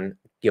ำงาน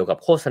เกี่ยวกับ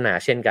โฆษณา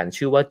เช่นกัน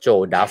ชื่อว่าโจ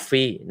ดัฟ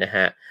ฟี่นะฮ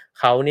ะ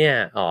เขาเนี่ย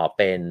เ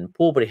ป็น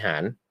ผู้บริหา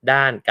ร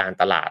ด้านการ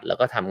ตลาดแล้ว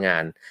ก็ทำงา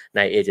นใน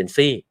เอเจน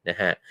ซี่นะ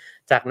ฮะ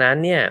จากนั้น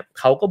เนี่ย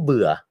เขาก็เ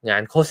บื่องา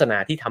นโฆษณา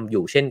ที่ทำอ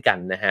ยู่เช่นกัน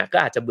นะฮะก็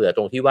อาจจะเบื่อต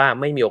รงที่ว่า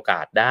ไม่มีโอก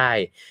าสได้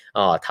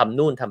ทำ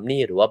นู่นทำ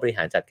นี่หรือว่าบริห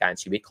ารจัดการ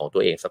ชีวิตของตั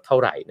วเองสักเท่า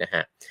ไหร่นะฮ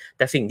ะแ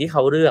ต่สิ่งที่เข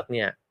าเลือกเ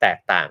นี่ยแตก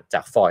ต่างจ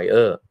ากฟอยเอ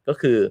อร์ก็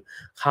คือ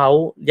เขา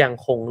ยัง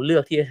คงเลื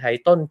อกที่จะใช้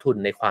ต้นทุน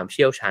ในความเ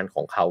ชี่ยวชาญข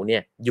องเขาเนี่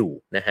ยอยู่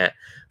นะฮะ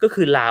ก็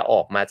คือลาอ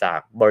อกมาจาก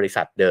บริ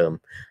ษัทเดิม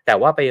แต่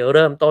ว่าไปเ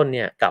ริ่มต้นเ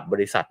นี่ยกับบ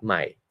ริษัทให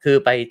ม่คือ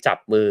ไปจับ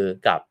มือ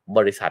กับบ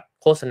ริษัท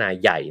โฆษณา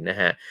ใหญ่นะ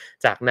ฮะ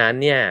จากนั้น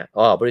เนี่ย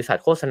บริษัท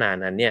โฆษณา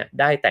นั้นเนี่ย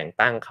ได้แต่ง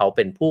ตั้งเขาเ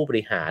ป็นผู้บ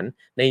ริหาร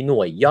ในหน่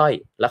วยย่อย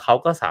แล้วเขา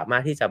ก็สามาร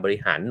ถที่จะบริ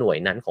หารหน่วย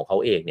นั้นของเขา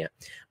เองเนี่ย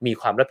มี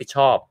ความรับผิดช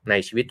อบใน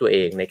ชีวิตตัวเอ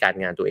งในการ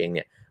งานตัวเองเ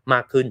นี่ย ม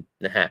ากขึ้น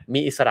นะฮะมี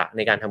อิสระใ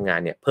นการทำงาน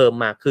เนี่ยเพิ่ม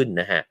มากขึ้น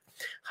นะฮะ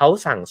เขา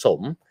สั่งส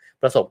ม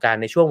ประสบการ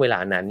ณ์ในช่วงเวลา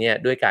นั้นเนี่ย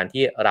ด้วยการ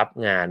ที่รับ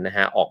งานนะฮ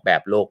ะออกแบ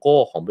บโลโก้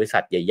ของบริษั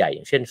ทใหญ่ๆอ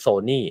ย่างเช่น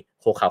Sony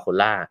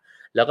Coca-Cola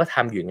แล้วก็ท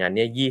ำอยู่งานเ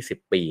นี้ย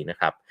20 ปีนะ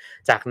ครับ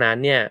จากนั้น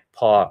เนี่ยพ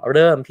อเ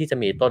ริ่มที่จะ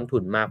มีต้นทุ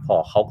นมากพอ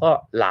เขาก็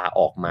ลา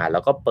ออกมาแล้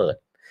วก็เปิด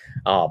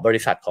บ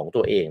ริษัทของ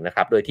ตัวเองนะค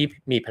รับโดยที่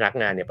มีพนัก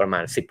งานเนี่ยประมา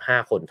ณ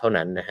15คนเท่า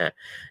นั้นนะฮะ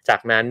จา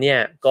กนั้นเนี่ย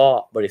ก็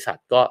บริษัท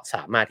ก็ส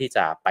ามารถที่จ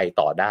ะไป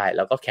ต่อได้แ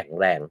ล้วก็แข็ง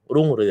แรง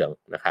รุ่งเรือง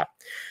นะครับ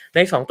ใน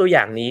2ตัวอ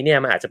ย่างนี้เนี่ย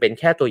มันอาจจะเป็น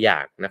แค่ตัวอย่า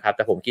งนะครับแ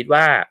ต่ผมคิด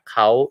ว่าเข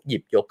าหยิ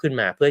บยกขึ้น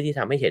มาเพื่อที่ท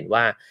ำให้เห็น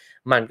ว่า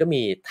มันก็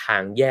มีทา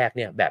งแยกเ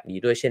นี่ยแบบนี้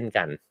ด้วยเช่น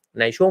กัน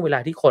ในช่วงเวลา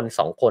ที่คน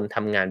2คนท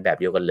ำงานแบบ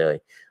เดียวกันเลย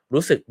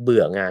รู้สึกเ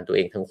บื่องานตัวเ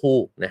องทั้งคู่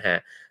นะฮะ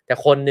แต่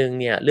คนหนึ่ง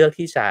เนี่ยเลือก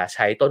ที่จะใ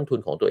ช้ต้นทุน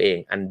ของตัวเอง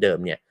อันเดิม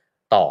เนี่ย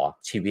ต่อ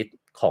ชีวิต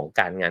ของ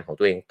การงานของ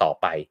ตัวเองต่อ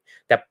ไป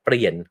แต่เป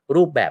ลี่ยน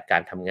รูปแบบกา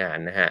รทำงาน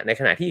นะฮะใน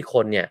ขณะที่อีกค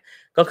นเนี่ย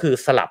ก็คือ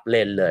สลับเล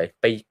นเลย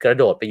ไปกระ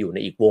โดดไปอยู่ใน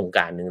อีกวงก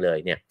ารหนึ่งเลย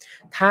เนี่ย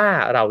ถ้า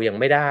เรายัง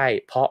ไม่ได้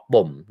เพาะ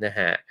บ่มนะฮ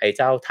ะไอ้เ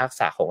จ้าทัก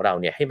ษะของเรา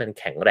เนี่ยให้มัน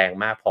แข็งแรง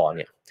มากพอเ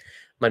นี่ย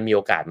มันมีโอ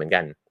กาสเหมือน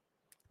กัน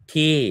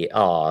ที่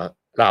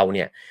เราเ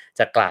นี่ย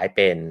จะกลายเ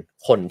ป็น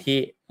คนที่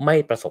ไม่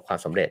ประสบความ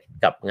สำเร็จ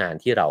กับงาน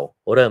ที่เรา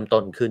เริ่ม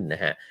ต้นขึ้นน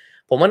ะฮะ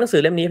ผมว่าหนังสื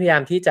อเล่มนี้พยายา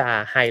มที่จะ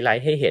ไฮไล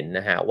ท์ให้เห็นน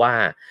ะฮะว่า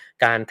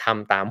การท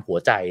ำตามหัว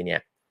ใจเนี่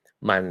ย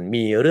มัน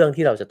มีเรื่อง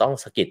ที่เราจะต้อง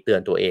สะกิดเตือ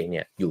นตัวเองเ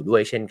นี่ยอยู่ด้ว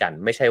ยเช่นกัน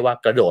ไม่ใช่ว่า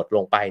กระโดดล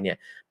งไปเนี่ย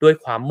ด้วย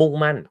ความมุ่ง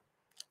มั่น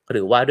ห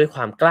รือว่าด้วยค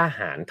วามกล้า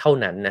หาญเท่า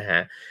นั้นนะฮะ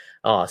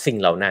สิ่ง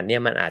เหล่านั้นเนี่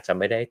ยมันอาจจะ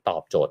ไม่ได้ตอ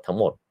บโจทย์ทั้ง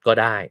หมดก็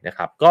ได้นะค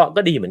รับ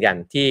ก็ดีเหมือนกัน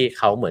ที่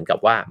เขาเหมือนกับ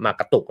ว่ามา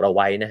กระตุกเราไ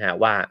ว้นะฮะ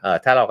ว่า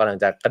ถ้าเรากำลัง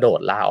จะกระโดด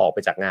ลาออกไป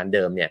จากงานเ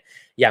ดิมเนี่ย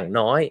อย่าง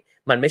น้อย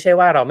มันไม่ใช่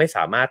ว่าเราไม่ส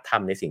ามารถท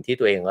ำในสิ่งที่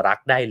ตัวเองรัก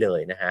ได้เลย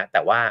นะฮะแ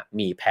ต่ว่า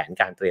มีแผน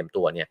การเตรียม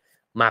ตัวเนี่ย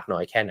มากน้อ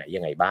ยแค่ไหน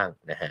ยังไงบ้าง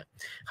นะฮะ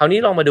คราวนี้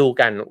ลองมาดู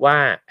กันว่า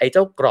ไอ้เ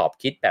จ้ากรอบ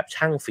คิดแบบ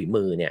ช่างฝี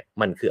มือเนี่ย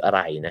มันคืออะไร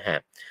นะฮะ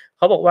เ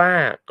ขาบอกว่า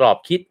กรอบ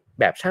คิด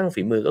แบบช่าง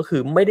ฝีมือก็คื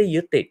อไม่ได้ยึ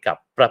ดติดกับ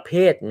ประเภ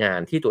ทงา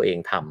นที่ตัวเอง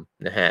ท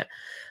ำนะฮะ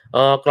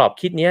กรอบ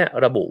คิดนี้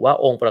ระบุว่า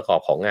องค์ประกอบ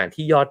ของงาน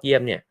ที่ยอดเยี่ย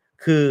มเนี่ย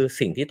คือ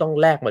สิ่งที่ต้อง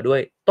แลกมาด้ว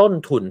ยต้น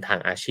ทุนทาง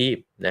อาชีพ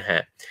นะฮะ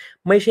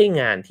ไม่ใช่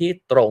งานที่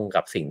ตรง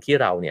กับสิ่งที่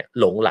เราเนี่ย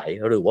หลงไหล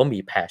หรือว่ามี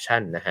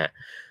passion นะฮะ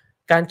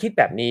การคิด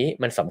แบบนี้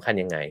มันสำคัญ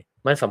ยังไง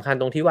มันสำคัญ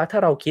ตรงที่ว่าถ้า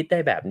เราคิดได้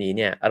แบบนี้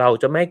เนี่ยเรา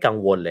จะไม่กัง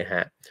วลเลยฮ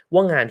ะว่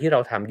างานที่เรา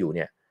ทำอยู่เ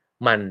นี่ย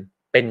มัน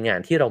เป็นงาน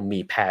ที่เรามี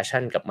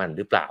passion กับมัน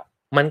หรือเปล่า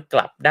มันก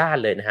ลับด้าน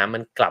เลยนะฮะมั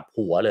นกลับ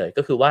หัวเลย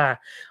ก็คือว่า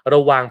เรา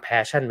วาง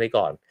passion ไว้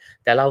ก่อน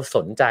แต่เราส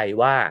นใจ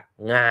ว่า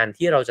งาน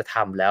ที่เราจะท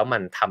ำแล้วมั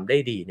นทำได้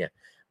ดีเนี่ย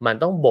มัน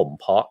ต้องบ่ม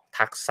เพาะ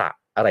ทักษะ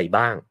อะไร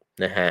บ้าง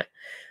นะฮะ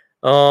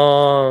เอ่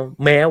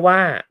แม้ว่า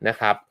นะ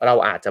ครับเรา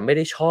อาจจะไม่ไ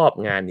ด้ชอบ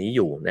งานนี้อ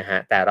ยู่นะฮะ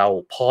แต่เรา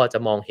พอจะ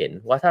มองเห็น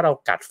ว่าถ้าเรา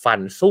กัดฟัน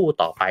สู้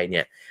ต่อไปเ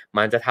นี่ย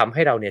มันจะทำใ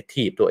ห้เราเนี่ย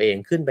ถีบตัวเอง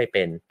ขึ้นไปเ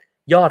ป็น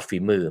ยอดฝี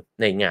มือ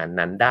ในงาน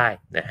นั้นได้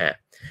นะฮะ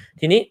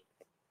ทีนี้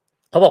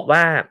เขาบอกว่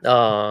า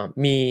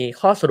มี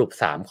ข้อสรุป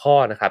3ข้อ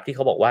นะครับที่เข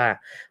าบอกว่า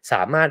ส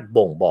ามารถ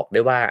บ่งบอกไ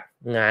ด้ว่า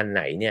งานไห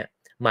นเนี่ย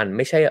มันไ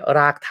ม่ใช่ร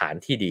ากฐาน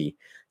ที่ดี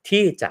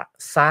ที่จะ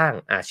สร้าง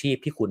อาชีพ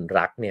ที่คุณ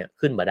รักเนี่ย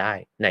ขึ้นมาได้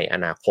ในอ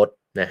นาคต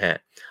นะฮะ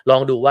ลอ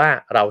งดูว่า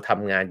เราท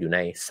ำงานอยู่ใน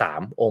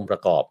3องค์ปร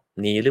ะกอบ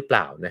นี้หรือเป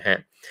ล่านะฮะ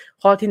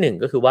ข้อที่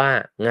1ก็คือว่า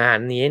งาน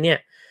นี้เนี่ย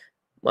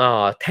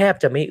แทบ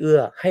จะไม่เอื้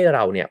อให้เร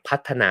าเนี่ยพั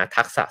ฒนา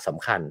ทักษะส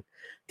ำคัญ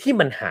ที่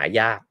มันหา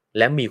ยากแ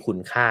ละมีคุ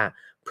ณค่า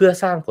เพื่อ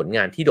สร้างผลง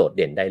านที่โดดเ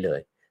ด่นได้เล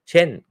ยเ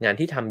ช่นงาน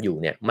ที่ทำอยู่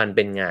เนี่ยมันเ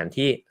ป็นงาน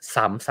ที่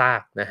ซ้ำซา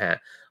กนะฮะ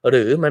ห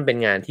รือมันเป็น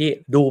งานที่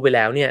ดูไปแ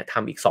ล้วเนี่ยท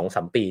ำอีก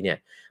 2-3 ปีเนี่ย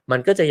มัน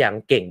ก็จะยัง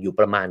เก่งอยู่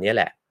ประมาณนี้แ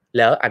หละแ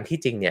ล้วอันที่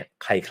จริงเนี่ย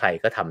ใคร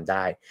ๆก็ทำไ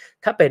ด้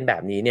ถ้าเป็นแบ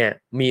บนี้เนี่ย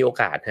มีโอ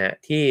กาสฮะ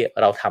ที่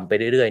เราทำไป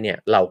เรื่อยๆเนี่ย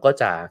เราก็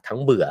จะทั้ง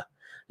เบื่อ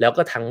แล้ว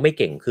ก็ทั้งไม่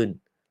เก่งขึ้น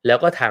แล้ว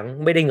ก็ทั้ง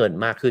ไม่ได้เงิน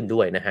มากขึ้นด้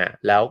วยนะฮะ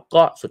แล้ว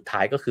ก็สุดท้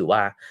ายก็คือว่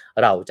า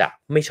เราจะ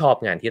ไม่ชอบ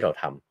งานที่เรา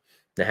ท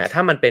ำนะฮะถ้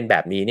ามันเป็นแบ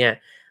บนี้เนี่ย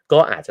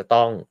ก็อาจจะ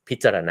ต้องพิ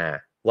จารณา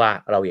ว่า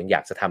เรายังอย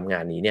ากจะทำงา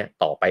นนี้เนี่ย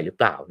ต่อไปหรือเ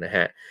ปล่านะฮ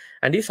ะ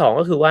อันที่2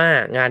ก็คือว่า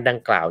งานดัง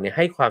กล่าวเนี่ยใ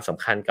ห้ความส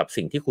ำคัญกับ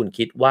สิ่งที่คุณ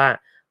คิดว่า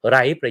ไ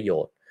ร้ประโย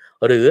ชน์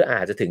หรืออ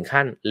าจจะถึง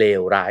ขั้นเล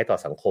วร้ายต่อ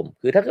สังคม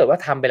คือถ้าเกิดว่า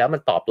ทำไปแล้วมั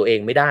นตอบตัวเอง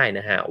ไม่ได้น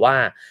ะฮะว่า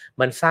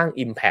มันสร้าง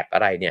impact อ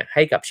ะไรเนี่ยใ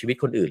ห้กับชีวิต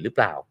คนอื่นหรือเป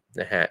ล่า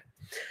นะฮะ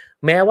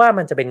แม้ว่า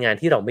มันจะเป็นงาน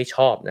ที่เราไม่ช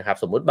อบนะครับ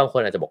สมมุติบางค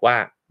นอาจจะบอกว่า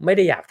ไม่ไ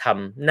ด้อยากท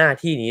ำหน้า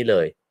ที่นี้เล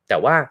ยแต่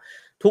ว่า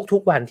ทุ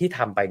กๆวันที่ท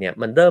ำไปเนี่ย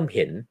มันเริ่มเ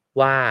ห็น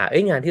ว่า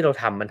งานที่เรา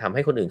ทำมันทำใ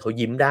ห้คนอื่นเขา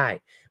ยิ้มได้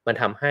มัน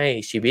ทำให้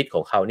ชีวิตข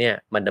องเขาเนี่ย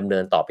มันดำเนิ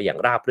นต่อไปอย่าง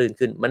ราบรื่น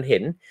ขึ้นมันเห็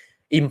น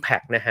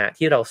impact นะฮะ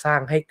ที่เราสร้า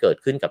งให้เกิด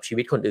ขึ้นกับชี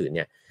วิตคนอื่นเ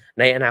นี่ย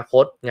ในอนาค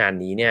ตงาน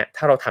นี้เนี่ย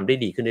ถ้าเราทำได้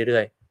ดีขึ้นเรื่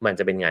อยๆมัน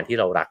จะเป็นงานที่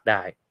เรารักไ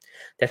ด้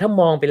แต่ถ้า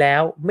มองไปแล้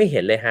วไม่เ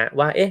ห็นเลยฮะ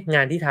ว่าง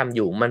านที่ทำอ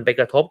ยู่มันไป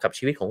กระทบกับ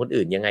ชีวิตของคน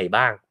อื่นยังไง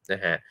บ้างน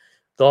ะฮะ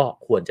ก็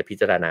ควรจะพิ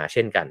จารณาเ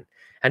ช่นกัน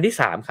อันที่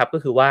3ครับก็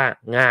คือว่า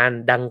งาน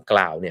ดังก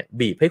ล่าวเนี่ย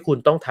บีบให้คุณ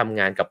ต้องทำ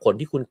งานกับคน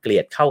ที่คุณเกลี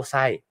ยดเข้าไ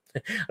ส้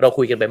เรา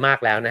คุยกันไปมาก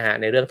แล้วนะฮะ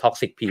ในเรื่อง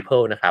toxic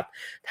people นะครับ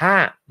ถ้า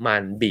มั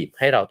นบีบ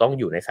ให้เราต้อง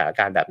อยู่ในสถาน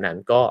การณ์แบบนั้น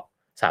ก็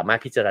สามารถ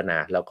พิจารณา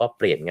แล้วก็เ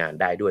ปลี่ยนงาน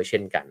ได้ด้วยเช่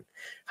นกัน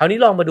คราวนี้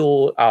ลองมาดู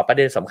ประเ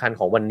ด็นสำคัญ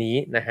ของวันนี้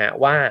นะฮะ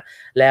ว่า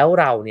แล้ว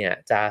เราเนี่ย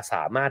จะส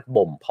ามารถ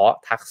บ่มเพาะ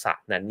ทักษะ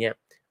นั้นเนี่ย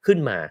ขึ้น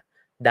มา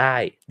ได้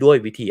ด้วย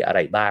วิธีอะไร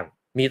บ้าง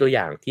มีตัวอ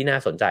ย่างที่น่า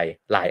สนใจ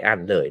หลายอัน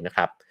เลยนะค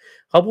รับ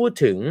เขาพูด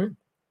ถึง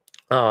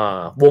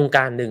วงก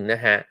ารหนึ่งน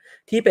ะฮะ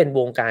ที่เป็นว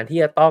งการที่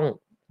จะต้อง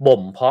บ่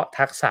มเพาะ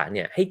ทักษะเ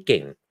นี่ยให้เ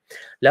ก่ง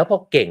แล้วพอ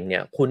เก่งเนี่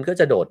ยคุณก็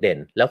จะโดดเด่น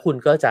แล้วคุณ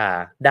ก็จะ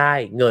ได้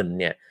เงิน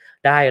เนี่ย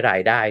ได้รา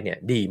ยได้เนี่ย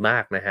ดีมา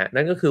กนะฮะ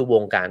นั่นก็คือว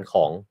งการข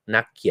อง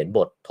นักเขียนบ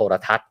ทโทร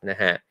ทัศน์นะ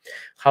ฮะ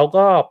เขา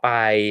ก็ไป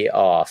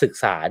ศึก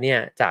ษาเนี่ย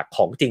จากข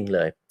องจริงเล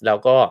ยแล้ว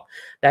ก็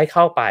ได้เ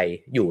ข้าไป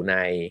อยู่ใน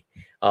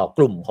ก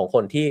ลุ่มของค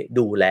นที่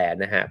ดูแล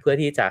นะฮะเพื่อ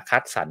ที่จะคั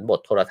ดสรรบท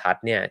โทรทัศ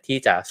น์เนี่ยที่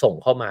จะส่ง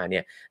เข้ามาเนี่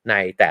ยใน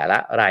แต่ละ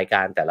รายก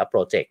ารแต่ละโปร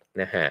เจกต์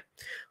นะฮะ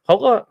เขา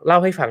ก็เล่า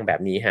ให้ฟังแบ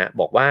บนี้ฮะ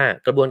บอกว่า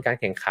กระบวนการ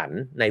แข่งขัน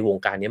ในวง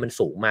การนี้มัน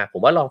สูงมากผ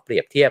มว่าลองเปรี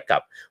ยบเทียบกั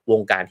บว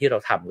งการที่เรา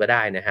ทำก็ไ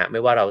ด้นะฮะไม่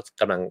ว่าเรา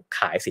กำลังข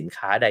ายสิน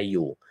ค้าใดอ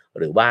ยู่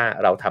หรือว่า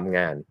เราทำง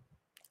าน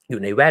อ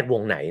ยู่ในแวดว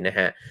งไหนนะ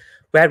ฮะ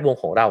แวดวง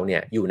ของเราเนี่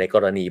ยอยู่ในก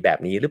รณีแบบ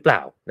นี้หรือเปล่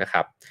านะค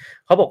รับ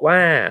เขาบอกว่า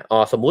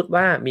สมมุติ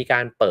ว่ามีก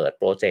ารเปิด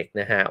โปรเจกต์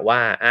นะฮะว่า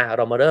เ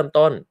รามาเริ่ม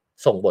ต้น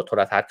ส่งบทโท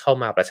รทัศน์เข้า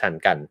มาประชัน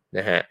กันน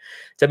ะฮะ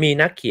จะมี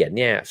นักเขียน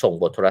เนี่ยส่ง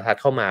บทโทรทัศ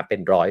น์เข้ามาเป็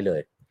นร้อยเล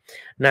ย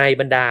ใน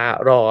บรรดา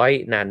ร้อย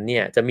นั้นเนี่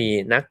ยจะมี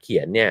นักเขี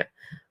ยนเนี่ย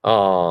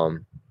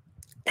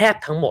แทบ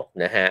ทั้งหมด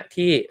นะฮะ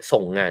ที่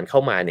ส่งงานเข้า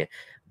มาเนี่ย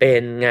เป็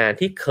นงาน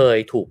ที่เคย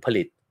ถูกผ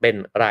ลิตเป็น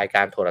รายก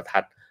ารโทรทั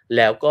ศน์แ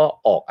ล้วก็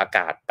ออกอาก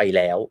าศไป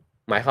แล้ว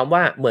หมายความ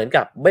ว่าเหมือน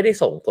กับไม่ได้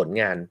ส่งผล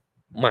งาน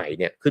ใหม่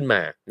เนี่ยขึ้นม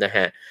านะฮ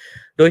ะ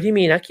โดยที่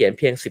มีนักเขียน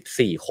เพียง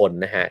14คน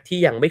นะฮะที่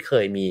ยังไม่เค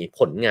ยมี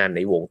ผลงานใน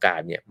วงการ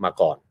เนี่ยมา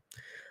ก่อน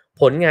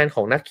ผลงานข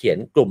องนักเขียน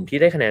กลุ่มที่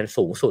ได้คะแนน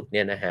สูงสุดเ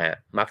นี่ยนะฮะ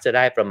มักจะไ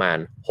ด้ประมาณ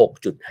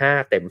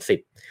 6.5 เต็ม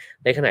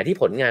 10ในขณะที่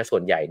ผลงานส่ว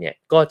นใหญ่เนี่ย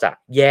ก็จะ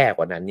แย่ก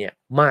ว่านั้นเนี่ย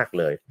มาก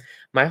เลย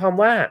หมายความ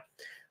ว่า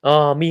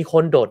มีค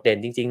นโดดเด่น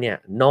จริงๆเนี่ย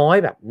น้อย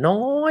แบบ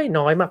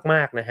น้อยม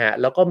ากๆนะฮะ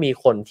แล้วก็มี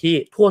คนที่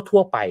ทั่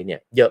วไปเนี่ย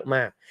เยอะม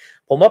าก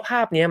ผมว่าภ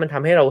าพนี้มันท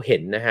ำให้เราเห็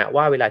นนะฮะ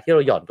ว่าเวลาที่เร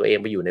าหย่อนตัวเอง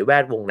ไปอยู่ในแว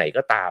ดวงไหน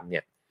ก็ตามเนี่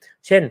ย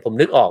เช่นผม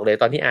นึกออกเลย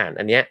ตอนที่อ่าน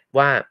อันเนี้ย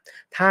ว่า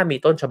ถ้ามี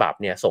ต้นฉบับ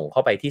เนี่ยส่งเข้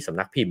าไปที่สำ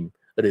นักพิมพ์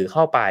หรือเ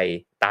ข้าไป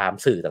ตาม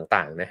สื่อ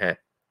ต่างๆนะฮะ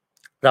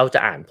เราจะ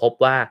อ่านพบ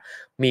ว่า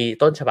มี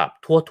ต้นฉบับ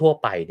ทั่ว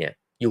ไปเนี่ย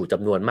อยู่จ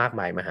ำนวนมาก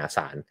มายมหาศ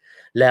าล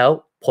แล้ว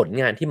ผล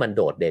งานที่มันโ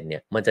ดดเด่นเนี่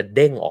ยมันจะเ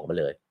ด้งออกมา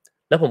เลย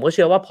แล้วผมก็เ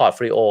ชื่อว่าพอร์ตโฟ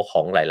ลิโอข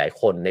องหลาย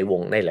ๆคนใน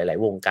หลาย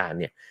ๆวงการ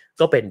เนี่ย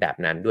ก็เป็นแบบ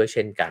นั้นด้วยเ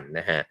ช่นกันน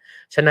ะฮะ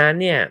ฉะนั้น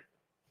เนี่ย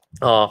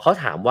เขา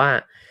ถามว่า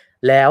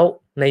แล้ว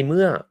ในเ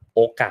มื่อโ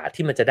อกาส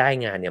ที่มันจะได้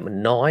งานเนี่ยมัน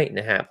น้อย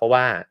นะฮะเพราะ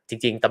ว่าจ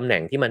ริงๆตำแหน่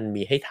งที่มัน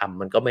มีให้ท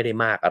ำมันก็ไม่ได้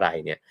มากอะไร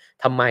เนี่ย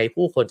ทำไม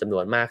ผู้คนจำน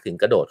วนมากถึง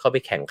กระโดดเข้าไป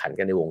แข่งขัน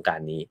กันในวงการ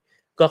นี้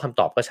ก็คำ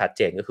ตอบก็ชัดเ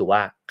จนก็คือว่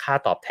าค่า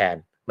ตอบแทน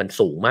มัน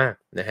สูงมาก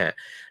นะฮะ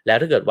แล้ว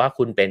ถ้าเกิดว่า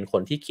คุณเป็นค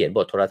นที่เขียนบ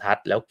ทโทรทัศ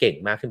น์แล้วเก่ง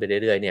มากขึ้นไปเ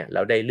รื่อยๆเนี่ยแล้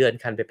วได้เลื่อน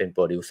ขั้นไปเป็นโป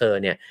รดิวเซอร์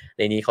เนี่ยใ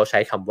นนี้เขาใช้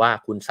คำว่า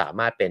คุณสา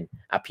มารถเป็น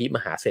อภิม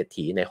หาเศรษ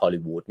ฐีในฮอล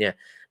ลีวูดเนี่ย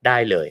ได้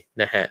เลย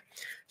นะฮะ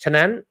ฉะ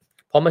นั้น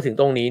พอมาถึง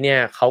ตรงนี้เนี่ย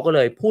เขาก็เล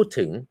ยพูด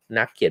ถึง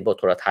นักเขียนบท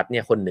โทรทัศน์เ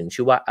นี่ยคนหนึ่ง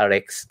ชื่อว่าอเ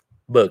ล็กซ์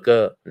เบอร์เกอ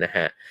ร์นะฮ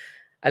ะ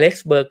อเล็ก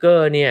ซ์เบอร์เกอ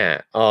ร์เนี่ย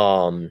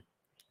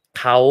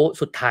เขา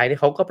สุดท้ายเนี่ย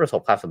เขาก็ประส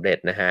บความสำเร็จ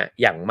นะฮะ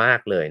อย่างมาก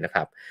เลยนะค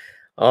รับ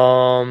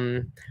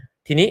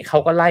ทีนี้เขา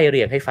ก็ไล่เ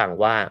รียงให้ฟัง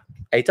ว่า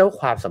ไอ้เจ้า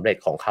ความสำเร็จ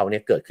ของเขาเนี่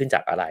ยเกิดขึ้นจ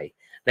ากอะไร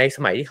ในส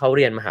มัยที่เขาเ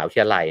รียนมหาวิท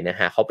ยาลัยนะ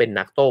ฮะเขาเป็น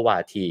นักโต้วา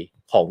ที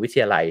ของวิท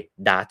ยาลัย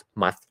ดาร์ต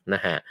มัธน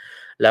ะฮะ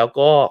แล้ว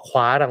ก็ค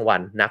ว้ารางวั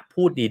ลนัก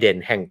พูดดีเด่น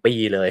แห่งปี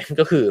เลย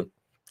ก็คือ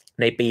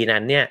ในปีนั้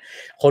นเนี่ย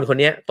คน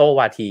นี้โต้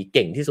วาทีเ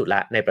ก่งที่สุดล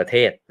ะในประเท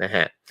ศนะฮ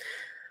ะ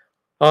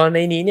ใน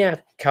นี้เนี่ย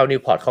แคลนิ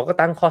วพอร์ตเขาก็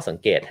ตั้งข้อสัง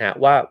เกตฮะ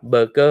ว่าเบ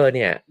อร์เกอร์เ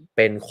นี่ยเ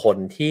ป็นคน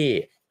ที่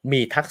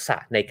มีทักษะ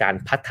ในการ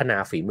พัฒนา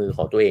ฝีมือข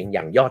องตัวเองอ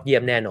ย่างยอดเยี่ย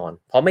มแน่นอน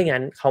เพราะไม่งั้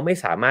นเขาไม่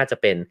สามารถจะ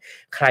เป็น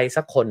ใคร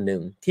สักคนหนึ่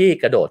งที่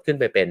กระโดดขึ้น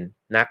ไปเป็น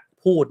นัก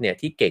พูดเนี่ย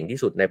ที่เก่งที่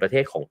สุดในประเท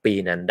ศของปี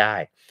นั้นได้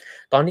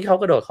ตอนที่เขา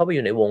กระโดดเข้าไปอ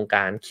ยู่ในวงก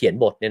ารเขียน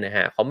บทเนี่ยนะฮ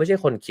ะเขาไม่ใช่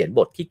คนเขียนบ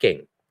ทที่เก่ง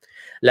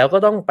แล้วก็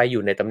ต้องไปอ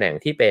ยู่ในตำแหน่ง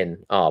ที่เป็น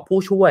ผู้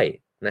ช่วย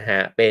นะฮะ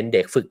เป็นเ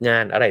ด็กฝึกงา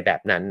นอะไรแบ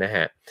บนั้นนะฮ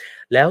ะ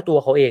แล้วตัว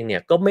เขาเองเนี่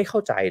ยก็ไม่เข้า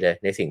ใจเลย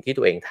ในสิ่งที่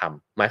ตัวเองท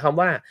ำหมายความ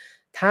ว่า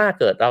ถ้า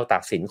เกิดเราตั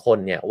ดสินคน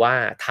เนี่ยว่า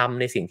ทำ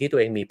ในสิ่งที่ตัว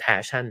เองมี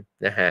passion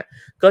นะฮะ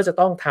ก็จะ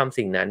ต้องทำ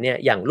สิ่งนั้นเนี่ย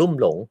อย่างลุ่ม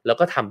หลงแล้ว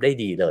ก็ทำได้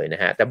ดีเลยน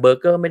ะฮะแต่เบอร์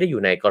เกอร์ไม่ได้อ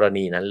ยู่ในกร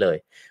ณีนั้นเลย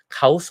เข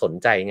าสน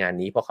ใจงาน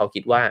นี้เพราะเขา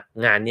คิดว่า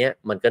งานนี้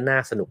มันก็น่า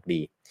สนุก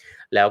ดี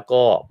แล้ว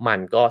ก็มัน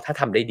ก็ถ้า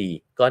ทำได้ดี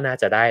ก็น่า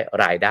จะได้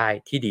รายได้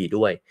ที่ดี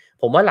ด้วย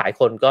ผมว่าหลาย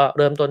คนก็เ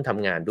ริ่มต้นท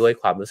ำงานด้วย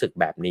ความรู้สึก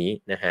แบบนี้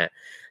นะฮะ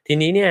ที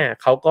นี้เนี่ย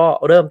เขาก็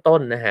เริ่มต้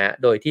นนะฮะ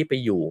โดยที่ไป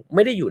อยู่ไ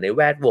ม่ได้อยู่ในแ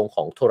วดวงข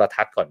องโทร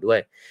ทัศน์ก่อนด้วย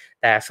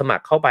แต่สมัค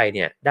รเข้าไปเ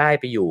นี่ยได้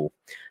ไปอยู่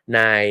ใ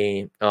น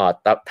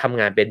ทำ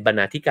งานเป็นบรร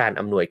ณาธิการ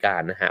อำนวยกา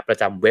รนะฮะประ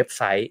จำเว็บไ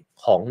ซต์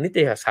ของนิต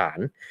ยสาร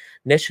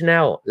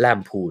National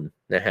Lampoon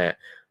นะฮะ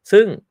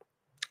ซึ่ง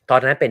ตอ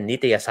นนั้นเป็นนิ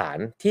ตยสาร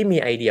ที่มี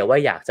ไอเดียว่า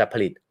อยากจะผ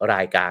ลิตร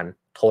ายการ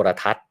โทร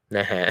ทัศน์น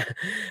ะฮะ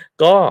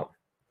ก็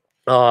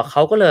เข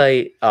าก็เลย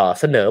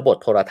เสนอบท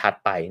โทรทัศ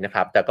น์ไปนะค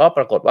รับแต่ก็ป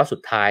รากฏว่าสุ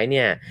ดท้ายเ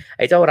นี่ยไ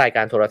อ้เจ้ารายก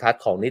ารโทรทัศ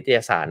น์ของนิตย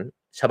สาร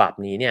ฉบับ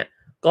นี้เนี่ย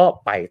ก็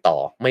ไปต่อ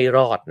ไม่ร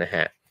อดนะฮ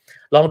ะ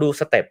ลองดู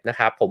สเต็ปนะ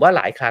ครับผมว่าห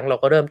ลายครั้งเรา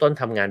ก็เริ่มต้น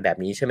ทำงานแบบ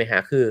นี้ใช่ไหมฮะ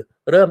คือ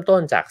เริ่มต้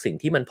นจากสิ่ง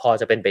ที่มันพอ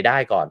จะเป็นไปได้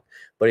ก่อน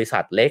บริษั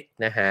ทเล็ก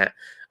นะฮะ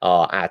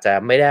อาจจะ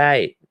ไม่ได้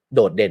โด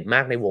ดเด่นม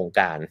ากในวง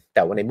การแ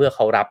ต่ว่าในเมื่อเข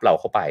ารับเรา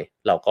เข้าไป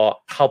เราก็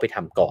เข้าไปท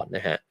ำก่อนน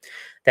ะฮะ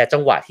แต่จั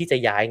งหวะที่จะ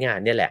ย้ายงาน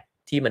เนี่ยแหละ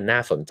ที่มันน่า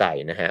สนใจ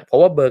นะฮะเพราะ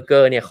ว่าเบอร์เกอ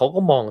ร์เนี่ยเขาก็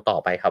มองต่อ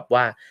ไปครับ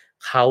ว่า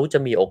เขาจะ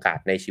มีโอกาส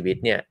ในชีวิต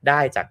เนี่ยได้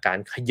จากการ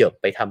ขยับ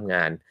ไปทำง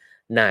าน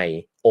ใน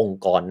อง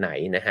ค์กรไหน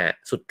นะฮะ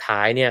สุดท้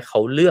ายเนี่ยเขา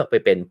เลือกไป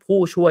เป็นผู้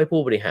ช่วย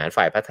ผู้บริหาร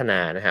ฝ่ายพัฒนา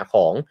นะฮะข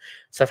อง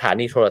สถา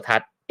นีโทรทั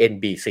ศน์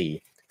NBC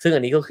ซึ่งอั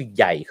นนี้ก็คือใ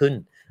หญ่ขึ้น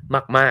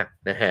มาก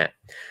ๆนะฮะ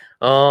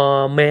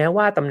แม้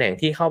ว่าตำแหน่ง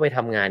ที่เข้าไปท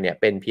ำงานเนี่ย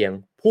เป็นเพียง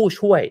ผู้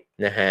ช่วย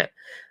นะฮะ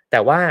แต่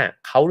ว่า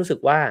เขารู้สึก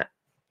ว่า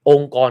อ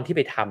งค์กรที่ไ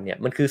ปทำเนี่ย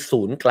มันคือ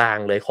ศูนย์กลาง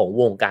เลยของ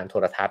วงการโท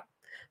รทัศน์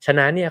ฉะ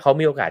นั้นเนี่ยเขา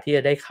มีโอกาสที่จ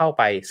ะได้เข้า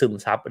ไปซึม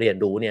ซับเรียน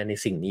รู้เนี่ยใน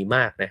สิ่งนี้ม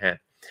ากนะฮะ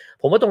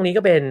ผมว่าตรงนี้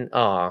ก็เป็น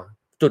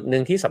จุดหนึ่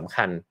งที่สำ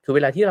คัญคือเว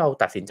ลาที่เรา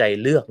ตัดสินใจ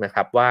เลือกนะค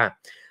รับว่า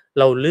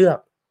เราเลือก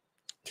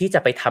ที่จะ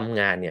ไปทำ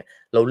งานเนี่ย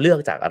เราเลือก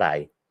จากอะไร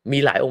มี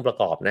หลายองค์ประ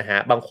กอบนะฮะ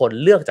บางคน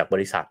เลือกจากบ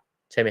ริษัท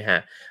ใช่ไหมฮะ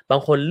บา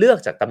งคนเลือก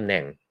จากตำแห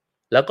น่ง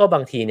แล้วก็บา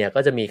งทีเนี่ยก็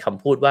จะมีค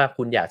ำพูดว่า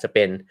คุณอยากจะเ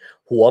ป็น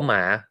หัวหม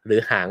าหรือ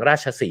หางรา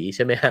ชสีห์ใ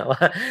ช่ไหมฮะว่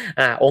า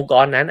องค์ก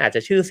รนั้นอาจจ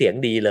ะชื่อเสียง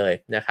ดีเลย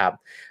นะครับ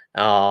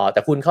แต่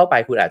คุณเข้าไป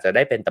คุณอาจจะไ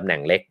ด้เป็นตำแหน่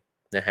งเล็ก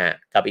นะฮะ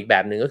กับอีกแบ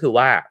บหนึ่งก็คือ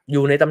ว่าอ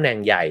ยู่ในตำแหน่ง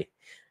ใหญ่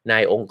ใน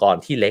องค์กร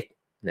ที่เล็ก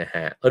นะฮ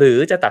ะหรือ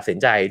จะตัดสิน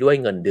ใจด้วย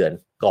เงินเดือน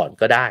ก่อน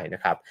ก็ได้น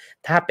ะครับ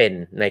ถ้าเป็น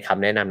ในค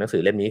ำแนะนำหนังสื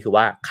อเล่มนี้คือ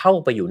ว่าเข้า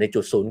ไปอยู่ใน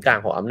จุดศูนย์กลาง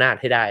ของอำนาจ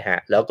ให้ได้ฮะ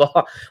แล้วก็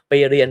ไป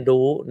เรียน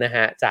รู้นะฮ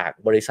ะจาก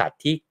บริษัท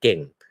ที่เก่ง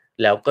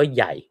แล้วก็ใ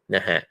หญ่น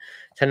ะฮะ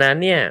ฉะนั้น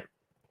เนี่ย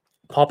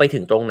พอไปถึ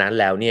งตรงนั้น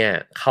แล้วเนี่ย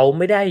เขาไ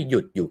ม่ได้หยุ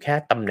ดอยู่แค่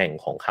ตำแหน่ง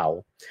ของเขา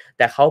แ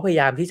ต่เขาพยา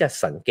ยามที่จะ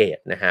สังเกต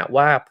นะฮะ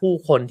ว่าผู้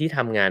คนที่ท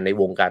ำงานใน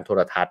วงการโท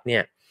รทัศน์เนี่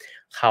ย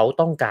เขา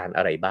ต้องการอ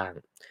ะไรบ้าง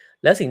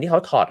แล้วสิ่งที่เขา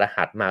ถอดร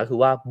หัสมาก็คือ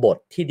ว่าบท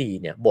ที่ดี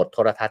เนี่ยบทโท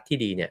รทัศน์ที่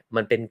ดีเนี่ย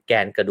มันเป็นแก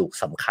นกระดูก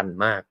สำคัญ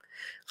มาก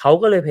เขา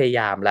ก็เลยพยาย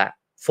ามละ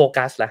โฟ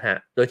กัสละฮะ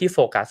โดยที่โฟ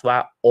กัสว่า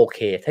โอเค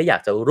ถ้าอยา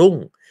กจะรุ่ง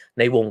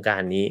ในวงกา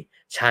รนี้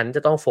ฉันจ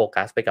ะต้องโฟ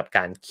กัสไปกับก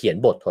ารเขียน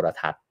บทโทร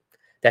ทัศน์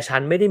แต่ฉั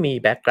นไม่ได้มี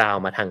แบ็กกราว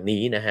ด์มาทาง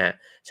นี้นะฮะ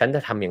ฉันจะ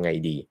ทำยังไง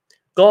ดี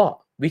ก็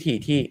วิธี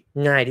ที่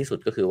ง่ายที่สุด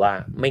ก็คือว่า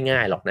ไม่ง่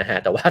ายหรอกนะฮะ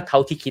แต่ว่าเท่า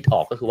ที่คิดอ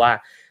อกก็คือว่า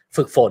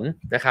ฝึกฝน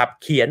นะครับ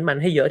เขียนมัน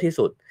ให้เยอะที่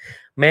สุด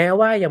แม้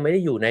ว่ายังไม่ได้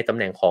อยู่ในตำแ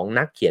หน่งของ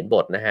นักเขียนบ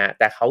ทนะฮะ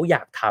แต่เขาอย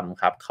ากท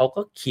ำครับเขา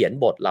ก็เขียน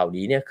บทเหล่า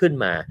นี้เนี่ยขึ้น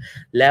มา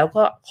แล้ว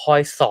ก็คอ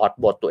ยสอด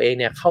บทตัวเอง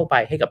เนี่ยเข้าไป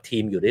ให้กับที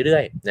มอยู่เรื่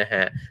อยๆนะฮ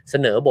ะเส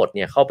นอบทเ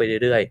นี่ยเข้าไป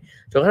เรื่อย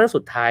ๆจนกระทั่งสุ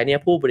ดท้ายเนี่ย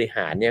ผู้บริห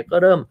ารเนี่ยก็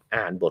เริ่ม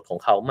อ่านบทของ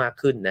เขามาก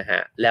ขึ้นนะฮะ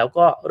แล้ว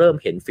ก็เริ่ม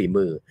เห็นฝี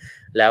มือ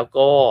แล้ว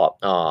ก็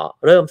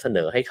เริ่มเสน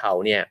อให้เขา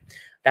เนี่ย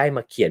ได้ม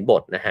าเขียนบ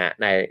ทนะฮะ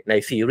ใน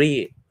ซีรี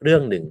ส์เรื่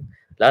องหนึ่ง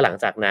แล้วหลัง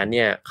จากนั้นเ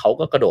นี่ยเขา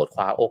ก็กระโดดค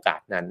ว้าโอกา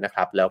สนั้นนะค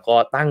รับแล้วก็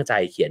ตั้งใจ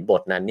เขียนบ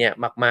ทนั้นเนี่ย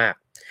มาก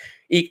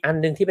ๆอีกอัน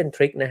นึงที่เป็นท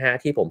ริคนะฮะ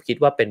ที่ผมคิด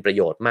ว่าเป็นประโ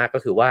ยชน์มากก็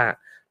คือว่า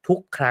ทุก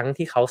ครั้ง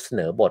ที่เขาเส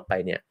นอบทไป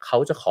เนี่ยเขา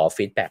จะขอ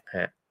ฟีดแบ็กฮ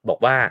ะบอก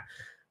ว่า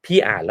พี่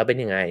อ่านแล้วเป็น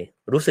ยังไง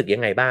รู้สึกยั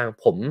งไงบ้าง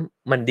ผม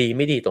มันดีไ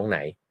ม่ดีตรงไหน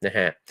นะฮ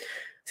ะ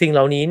สิ่งเห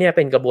ล่านี้เนี่ยเ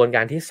ป็นกระบวนก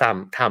ารที่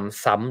ท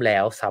ำซ้ำแล้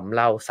วซ้ำเ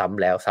ล่าซ้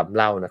ำแล้วซ้ำ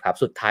เล่านะครับ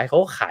สุดท้ายเขา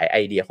ก็ขายไอ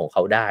เดียของเข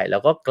าได้แล้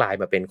วก็กลาย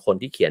มาเป็นคน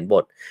ที่เขียนบ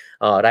ท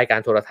รายการ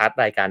โทรทัศน์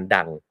รายการ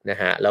ดังนะ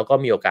ฮะแล้วก็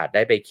มีโอกาสไ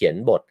ด้ไปเขียน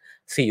บท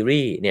ซี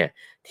รีส์เนี่ย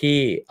ที่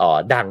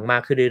ดังมา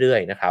กขึ้นเรื่อ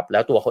ยๆนะครับแล้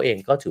วตัวเขาเอง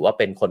ก็ถือว่า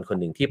เป็นคนคน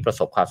หนึ่งที่ประ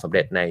สบความสำเ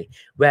ร็จใน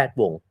แวด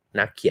วง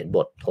นักเขียนบ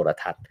ทโทร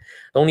ทัศน์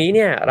ตรงนี้เ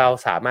นี่ยเรา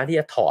สามารถที่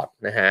จะถอด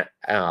นะฮะ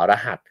ร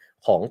หัส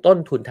ของต้น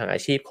ทุนทางอา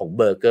ชีพของเ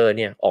บอร์เกอร์เ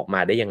นี่ยออกมา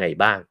ได้ยังไง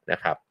บ้างน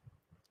ะครับ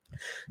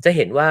จะเ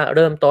ห็นว่าเ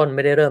ริ่มต้นไ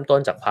ม่ได้เริ่มต้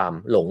นจากความ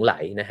หลงไหล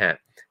นะฮะ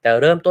แต่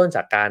เริ่มต้นจ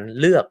ากการ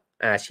เลือก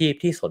อาชีพ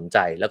ที่สนใจ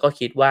แล้วก็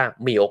คิดว่า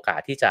มีโอกาส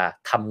ที่จะ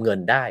ทำเงิน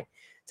ได้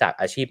จาก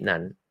อาชีพนั้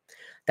น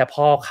แต่พ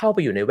อเข้าไป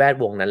อยู่ในแวด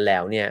วงนั้นแล้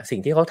วเนี่ยสิ่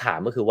งที่เขาถาม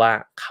ก็คือว่า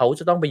เขาจ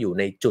ะต้องไปอยู่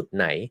ในจุด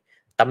ไหน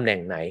ตำแหน่ง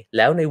ไหนแ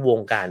ล้วในวง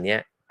การนี้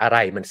อะไร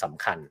มันส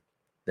ำคัญ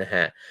นะฮ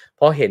ะ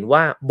พอเห็นว่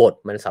าบท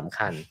มันสำ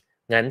คัญ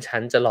งั้นฉั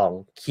นจะลอง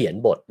เขียน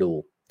บทดู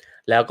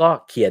แล้วก็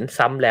เขียน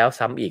ซ้ำแล้ว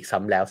ซ้ำอีกซ้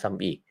ำแล้วซ้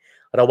ำอีก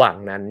ระหว่าง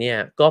นั้นเนี่ย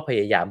ก็พ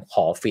ยายามข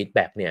อฟีดแ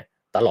บ็กเนี่ย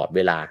ตลอดเว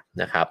ลา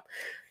นะครับ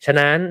ฉะ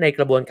นั้นในก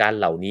ระบวนการ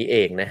เหล่านี้เอ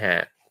งนะฮะ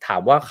ถา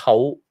มว่าเขา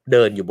เ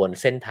ดินอยู่บน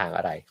เส้นทางอ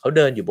ะไรเขาเ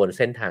ดินอยู่บนเ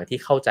ส้นทางที่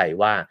เข้าใจ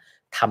ว่า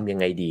ทำยัง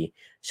ไงดี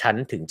ฉัน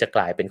ถึงจะก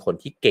ลายเป็นคน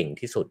ที่เก่ง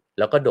ที่สุด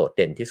แล้วก็โดดเ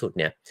ด่นที่สุด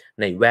เนี่ย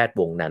ในแวด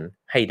วงนั้น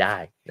ให้ได้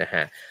นะฮ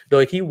ะโด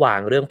ยที่วา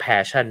งเรื่อง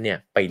passion เนี่ย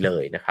ไปเล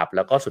ยนะครับแ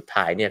ล้วก็สุด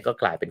ท้ายเนี่ยก็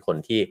กลายเป็นคน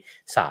ที่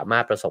สามา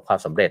รถประสบความ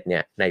สำเร็จเนี่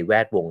ยในแว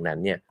ดวงนั้น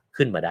เนี่ย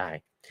ขึ้นมาได้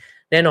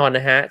แน่นอนน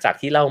ะฮะจาก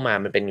ที่เล่ามา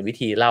มันเป็นวิ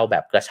ธีเล่าแบ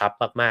บกระชับ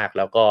มากๆแ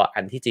ล้วก็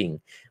อันที่จริง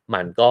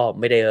มันก็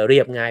ไม่ได้เรี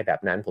ยบง่ายแบ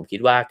บนั้นผมคิด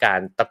ว่าการ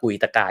ตะกุย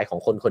ตะกายของ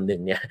คนคนหนึ่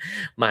งเนี่ย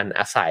มัน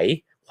อาศัย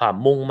ความ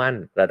มุ่งมั่น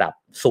ระดับ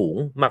สูง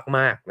ม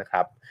ากๆนะค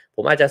รับผ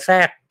มอาจจะแทร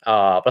ก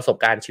ประสบ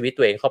การณ์ชีวิต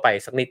ตัวเองเข้าไป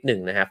สักนิดหนึ่ง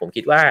นะฮะผม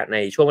คิดว่าใน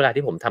ช่วงเวลา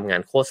ที่ผมทำงา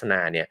นโฆษณา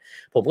เนี่ย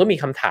ผมก็มี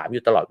คำถามอ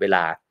ยู่ตลอดเวล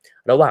า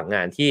ระหว่างง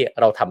านที่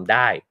เราทำไ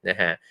ด้นะ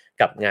ฮะ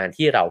กับงาน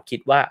ที่เราคิด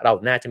ว่าเรา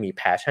น่าจะมี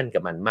passion กั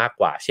บมันมาก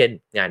กว่าเช่น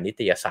งานนิ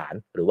ตยสาร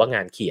หรือว่าง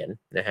านเขียน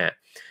นะฮะ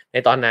ใน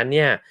ตอนนั้นเ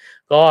นี่ย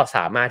ก็ส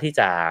ามารถที่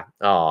จะ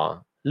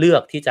เลือ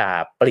กที่จะ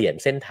เปลี่ยน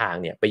เส้นทาง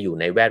เนี่ยไปอยู่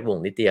ในแวดวง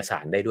นิตยสา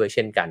รได้ด้วยเ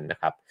ช่นกันนะ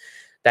ครับ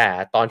แต่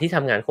ตอนที่ท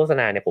ำงานโฆษ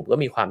ณาเนี่ยผมก็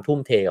มีความทุ่ม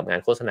เทกับงา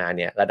นโฆษณาเ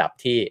นี่ยระดับ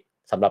ที่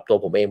สำหรับตัว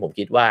ผมเองผม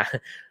คิดว่า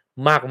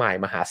มากมาย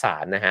มหาศา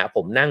ลนะฮะผ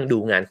มนั่งดู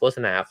งานโฆษ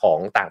ณาของ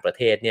ต่างประเ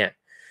ทศเนี่ย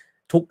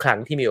ทุกครั้ง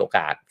ที่มีโอก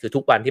าสคือทุ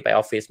กวันที่ไปอ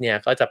อฟฟิศเนี่ย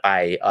ก็จะไป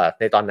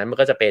ในตอนนั้นมัน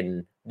ก็จะเป็น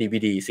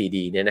DVD CD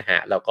เนี่ยนะฮะ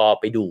แล้วก็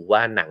ไปดูว่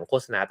าหนังโฆ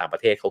ษณาต่างปร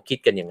ะเทศเขาคิด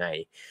กันยังไง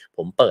ผ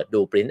มเปิดดู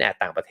print ad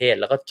ต่างประเทศ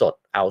แล้วก็จด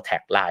เอาแท็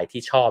กไลน์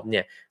ที่ชอบเ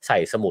นี่ยใส่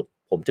สมุด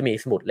ผมจะมี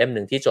สมุดเล่ม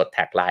นึงที่จดแ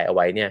ท็กไลน์เอาไ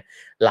ว้เนี่ย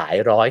หลาย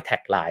ร้อยแท็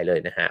กไลน์เลย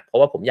นะฮะเพราะ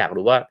ว่าผมอยาก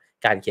รู้ว่า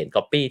การเขียน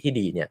copy ที่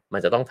ดีเนี่ยมัน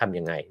จะต้องทำ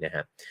ยังไงนะฮ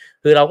ะ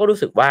คือเราก็รู้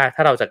สึกว่าถ้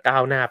าเราจะก้า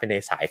วหน้าไปใน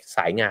ส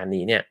ายงาน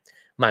นี้เนี่ย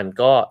มัน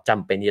ก็จ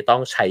ำเป็นที่จะต้อ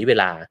งใช้เว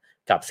ลา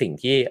กับสิ่ง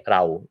ที่เร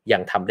ายั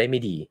งทำได้ไม่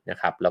ดีนะ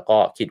ครับแล้วก็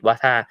คิดว่า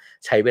ถ้า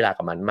ใช้เวลา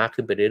กับมันมาก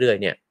ขึ้นไปเรื่อย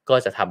ๆเนี่ยก็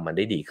จะทำมันไ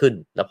ด้ดีขึ้น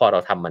แล้วพอเรา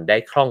ทำมันได้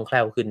คล่องแค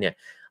ล่วขึ้นเนี่ย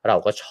เรา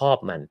ก็ชอบ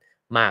มัน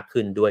มาก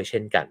ขึ้นด้วยเช่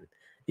นกัน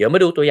เดี๋ยวมา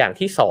ดูตัวอย่าง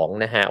ที่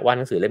2นะฮะว่าห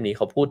นังสือเล่มนี้เ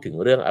ขาพูดถึง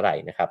เรื่องอะไร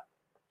นะครับ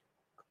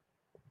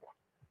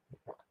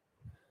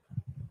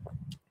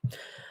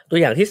ตัว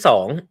อย่างที่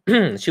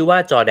2 ชื่อว่า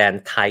จอร์แดน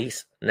ไท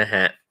ส์นะฮ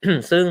ะ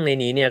ซึ่งใน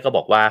นี้เนี่ยก็บ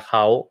อกว่าเข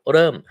าเ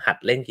ริ่มหัด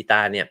เล่นกีต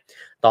าร์เนี่ย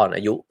ตอนอ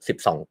ายุ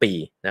12ปี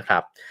นะครั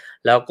บ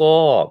แล้วก็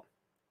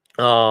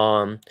เอ่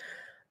อ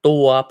ตั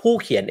วผู้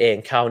เขียนเอง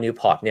คาร์ลนิว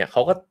พอร์ตเนี่ยเข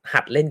าก็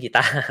หัดเล่นกีต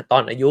าร์ตอ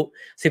นอายุ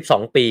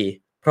12ปี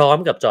พร้อม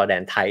กับจอร์แด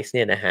นไทส์เ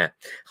นี่ยนะฮะ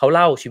เขาเ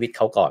ล่าชีวิตเ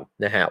ขาก่อน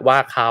นะฮะว่า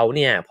เขาเ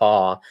นี่ยพอ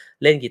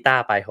เล่นกีตา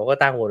ร์ไปเขาก็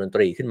ตั้งวงดนต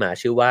รีขึ้นมา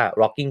ชื่อว่า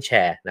Rocking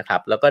Chair นะครั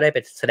บแล้วก็ได้ไป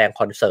แสดง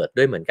คอนเสิร์ต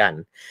ด้วยเหมือนกัน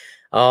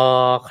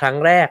ครั้ง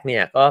แรกเนี่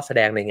ยก็แส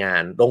ดงในงา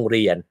นโรงเ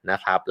รียนนะ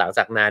ครับหลังจ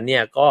ากนั้นเนี่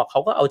ยก็เขา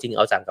ก็เอาจริงเ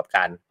อาจังกับก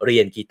ารเรี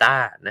ยนกีตา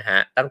ร์นะฮะ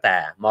ตั้งแต่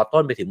ม.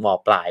ต้นไปถึงม.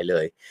ปลายเล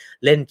ย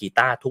เล่นกีต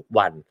าร์ทุก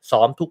วันซ้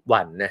อมทุก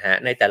วันนะฮะ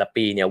ในแต่ละ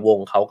ปีเนี่ยวง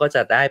เขาก็จ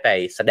ะได้ไป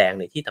แสดง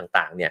ในที่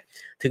ต่างๆเนี่ย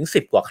ถึง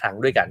10กว่าครั้ง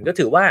ด้วยกันก็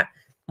ถือว่า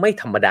ไม่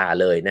ธรรมดา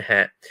เลยนะฮ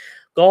ะ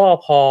ก็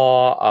พอ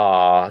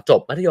จ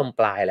บมัธยม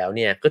ปลายแล้วเ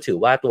นี่ยก็ถือ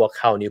ว่าตัวค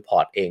าร์ลนิวพอ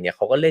ร์ตเองเนี่ยเข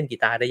าก็เล่นกี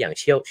ตาร์ได้อย่าง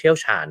เชี่ยว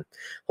ชาญ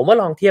ผมว่า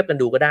ลองเทียบกัน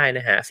ดูก็ได้น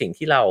ะฮะสิ่ง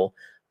ที่เรา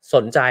ส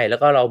นใจแล้ว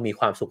ก็เรามี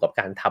ความสุขกับ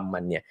การทำมั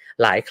นเนี่ย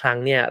หลายครั้ง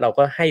เนี่ยเรา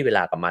ก็ให้เวล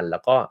ากับมันแล้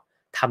วก็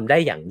ทำได้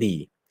อย่างดี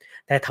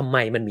แต่ทำไม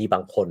มันมีบา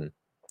งคน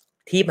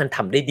ที่มันท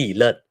ำได้ดี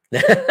เลิศ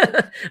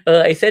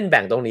ไอ้เส้นแ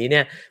บ่งตรงนี้เ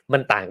นี่ยมั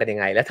นต่างกันยัง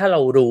ไงและถ้าเร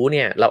ารู้เ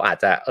นี่ยเราอาจ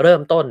จะเริ่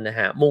มต้นนะ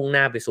ฮะมุ่งห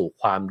น้าไปสู่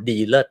ความดี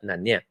เลิศนั้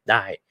นเนี่ยไ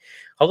ด้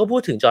เขาก็พู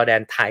ดถึงจอร์แด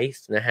นไท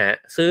ส์นะฮะ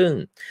ซึ่ง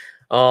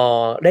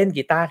เล่น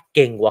กีตาร์เ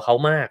ก่งกว่าเขา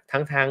มาก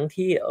ทั้ง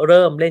ที่เ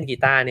ริ่มเล่นกี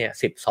ตาร์เนี่ย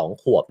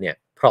12ขวบเนี่ย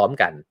พร้อม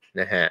กัน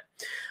นะฮะ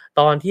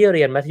ตอนที่เ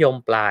รียนมัธยม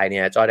ปลายเ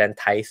นี่ยจอร์แดน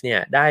ไทส์เนี่ย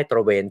ได้ตร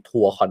ะเวน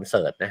ทัวร์คอนเ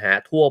สิร์ตนะฮะ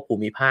ทั่วภู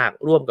มิภาค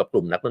ร่วมกับก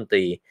ลุ่มนักดนต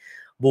รี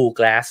บูแก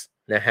ลส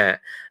นะฮะ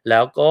แล้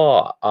วก็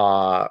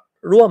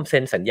ร่วมเซ็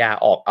นสัญญา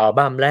ออกอัล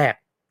บั้มแรก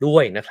ด้ว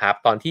ยนะครับ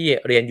ตอนที่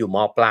เรียนอยู่ม.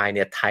ปลายเ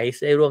นี่ยไท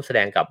ส์ได้ร่วมแสด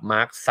งกับม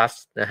าร์คซัส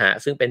นะฮะ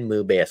ซึ่งเป็นมื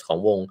อเบสของ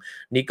วง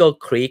Nickel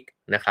Creek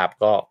นะครับ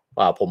ก็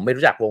ผมไม่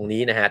รู้จักวง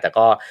นี้นะฮะแต่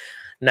ก็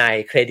ใน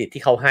เครดิต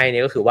ที่เขาให้เนี่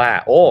ยก็คือว่า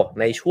โอ้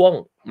ในช่วง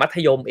มัธ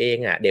ยมเอง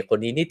อ่ะเด็กคน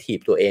นี้นี่ถีบ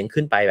ตัวเอง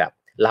ขึ้นไปแบบ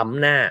ล้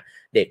ำหน้า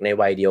เด็กใน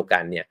วัยเดียวกั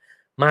นเนี่ย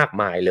มาก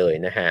มายเลย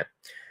นะฮะ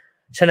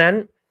ฉะนั้น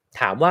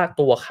ถามว่า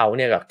ตัวเขาเ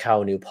นี่ยกับคาร์ล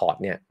นิวพอร์ต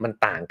เนี่ยมัน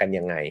ต่างกัน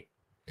ยังไง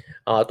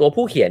ตัว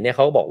ผู้เขียนเนี่ยเข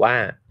าบอกว่า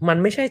มัน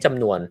ไม่ใช่จ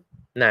ำนวน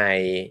ใน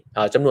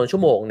จำนวนชั่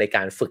วโมงในก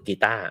ารฝึกกี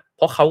ตาร์เพ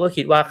ราะเขาก็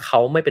คิดว่าเขา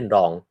ไม่เป็นร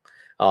อง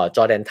จ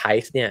อร์แดนไท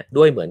ส์เนี่ย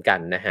ด้วยเหมือนกัน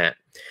นะฮะ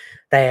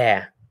แต่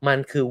มัน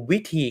คือวิ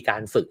ธีกา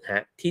รฝึกฮ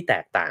ะที่แต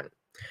กต่าง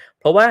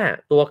เพราะว่า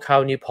ตัวคาร์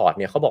ลนิวพอร์ต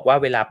เนี่ยเขาบอกว่า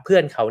เวลาเพื่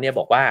อนเขาเนี่ย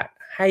บอกว่า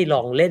ให้ล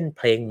องเล่นเ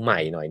พลงใหม่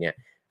หน่อยเนี่ย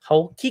เขา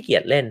ขี้เกี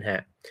ยจเล่นฮ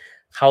ะ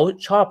เขา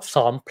ชอบ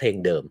ซ้อมเพลง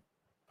เดิม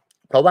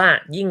เพราะว่า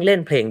ยิ่งเล่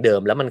นเพลงเดิ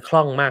มแล้วมันคล่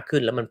องมากขึ้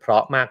นแล้วมันเพรา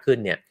ะมากขึ้น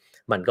เนี่ย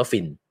มันก็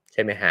ฟินใ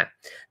ช่ไหมฮะ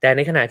แต่ใน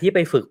ขณะที่ไป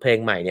ฝึกเพลง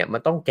ใหม่เนี่ยมั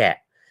นต้องแกะ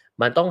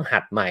มันต้องหั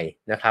ดใหม่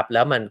นะครับแ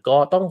ล้วมันก็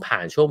ต้องผ่า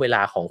นช่วงเวล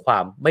าของควา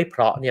มไม่เพ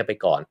ราะเนี่ยไป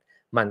ก่อน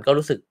มันก็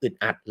รู้สึกอึด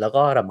อัดแล้ว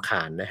ก็รำค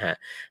าญนะฮะ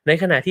ใน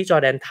ขณะที่จอ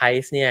ร์แดนไท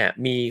ส์เนี่ย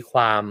มีคว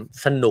าม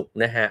สนุก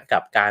นะฮะกั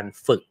บการ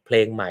ฝึกเพล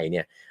งใหม่เ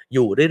นี่ยอ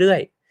ยู่เรื่อ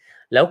ย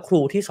ๆแล้วค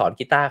รูที่สอน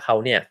กีตาร์เขา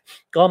เนี่ย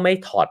ก็ไม่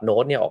ถอดโน้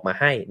ตเนี่ยออกมา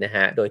ให้นะฮ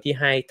ะโดยที่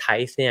ให้ไท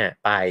ส์เนี่ย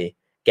ไป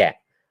แกะ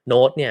โ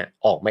น้ตเนี่ย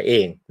ออกมาเอ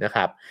งนะค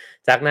รับ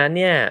จากนั้น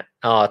เนี่ย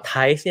ไท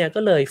ส์เนี่ยก็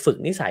เลยฝึก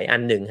นิสัยอั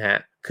นหนึ่งฮะ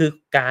คือ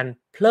การ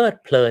เพลิด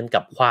เพลิน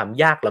กับความ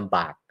ยากลำบ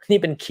ากนี่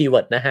เป็นคีย์เวิ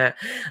ร์ดนะฮะ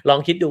ลอง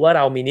คิดดูว่าเ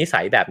รามีนิ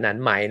สัยแบบนั้น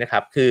ไหมนะครั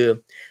บคือ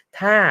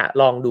ถ้า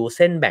ลองดูเ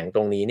ส้นแบ่งต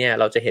รงนี้เนี่ย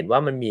เราจะเห็นว่า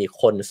มันมี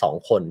คน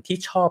2คนที่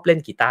ชอบเล่น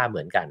กีตาร์เห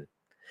มือนกัน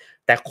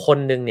แต่คน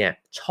นึงเนี่ย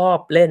ชอบ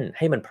เล่นใ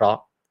ห้มันเพราะ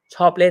ช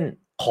อบเล่น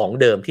ของ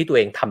เดิมที่ตัวเ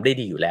องทำได้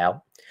ดีอยู่แล้ว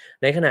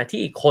ในขณะที่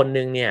อีกคน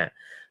นึงเนี่ย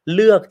เ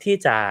ลือกที่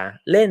จะ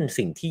เล่น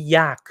สิ่งที่ย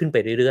ากขึ้นไป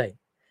เรื่อย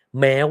ๆ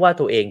แม้ว่า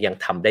ตัวเองยัง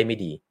ทำได้ไม่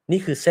ดีนี่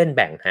คือเส้นแ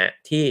บ่งฮะ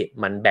ที่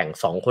มันแบ่ง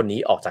2คนนี้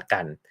ออกจาก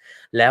กัน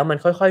แล้วมัน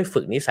ค่อยๆฝึ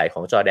กนิสัยข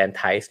องจอร์แดนไ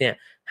ทส์เนี่ย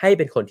ให้เ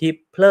ป็นคนที่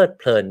เพลิด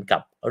เพลินกั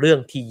บเรื่อง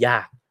ที่ย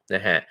าก น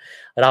ะฮะ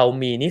เรา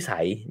มีนิสั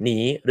ย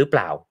นี้หรือเป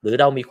ล่าหรือ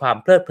เรามีความ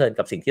เพลิดเพลิน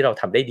กับสิ่งที่เรา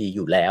ทำได้ดีอ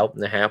ยู่แล้ว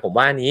นะฮะผม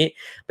ว่าอันนี้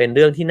เป็นเ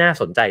รื่องที่น่า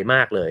สนใจม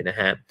ากเลยนะ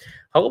ฮะ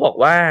เขาก็บอก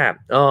ว่า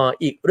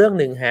อีกเรื่อง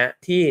หนึ่งฮะ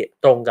ที่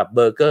ตรงกับเบ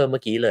อร์เกอร์เมื่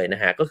อกี้เลยน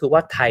ะฮะก็คือว่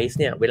าไทส์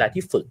เนี่ยเวลา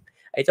ที่ฝึก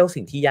ไอ้เจ้า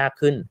สิ่งที่ยาก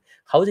ขึ้น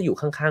เขาจะอยู่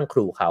ข้างๆค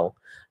รูเขา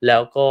แล้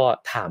วก็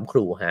ถามค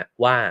รูฮะ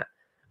ว่า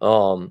เอ่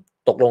อ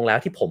ตกลงแล้ว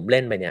ที่ผมเ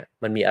ล่นไปเนี่ย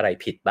มันมีอะไร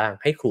ผิดบ้าง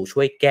ให้ครูช่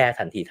วยแก้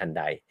ทันทีทันใ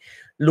ด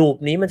ลูป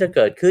นี้มันจะเ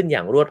กิดขึ้นอย่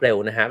างรวดเร็ว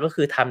นะฮะก็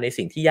คือทำใน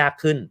สิ่งที่ยาก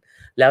ขึ้น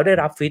แล้วได้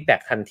รับฟีดแบ็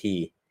กทันที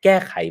แก้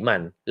ไขมั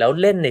นแล้ว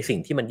เล่นในสิ่ง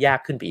ที่มันยาก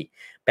ขึ้นไปอีก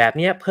แบบ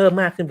นี้เพิ่ม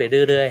มากขึ้นไป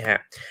เรื่อยๆฮะ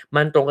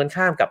มันตรงกัน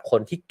ข้ามกับค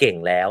นที่เก่ง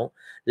แล้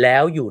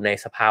วอยู่ใน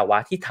สภาวะ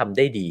ที่ทำไ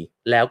ด้ดี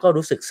แล้วก็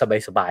รู้สึก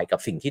สบายๆกับ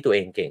สิ่งที่ตัวเอ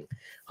งเก่ง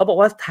เขาบอก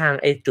ว่าทาง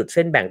ไอ้จุดเ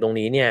ส้นแบ่งตรง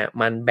นี้เนี่ย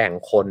มันแบ่ง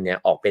คนเนี่ย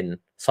ออกเป็น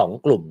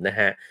2กลุ่มนะ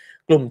ฮะ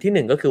กลุ่ม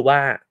ที่1ก็คือว่า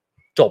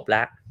จบแ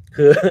ล้ว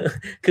คือ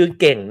คือ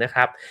เก่งนะค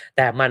รับแ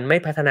ต่มันไม่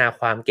พัฒนา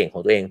ความเก่งขอ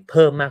งตัวเองเ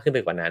พิ่มมากขึ้นไป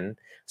กว่านั้น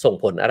ส่ง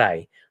ผลอะไร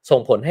ส่ง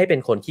ผลให้เป็น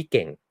คนที่เ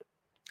ก่ง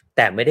แ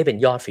ต่ไม่ได้เป็น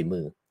ยอดฝี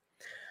มือ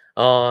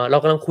เรา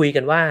กำลังคุย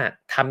กันว่า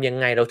ทำยัง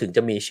ไงเราถึงจ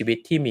ะมีชีวิต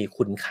ที่มี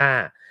คุณค่า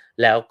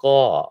แล้วก็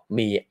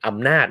มีอ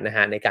ำนาจนะฮ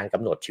ะในการก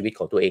ำหนดชีวิตข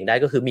องตัวเองได้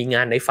ก็คือมีง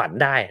านในฝัน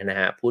ได้นะ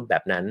ฮะพูดแบ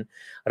บนั้น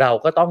เรา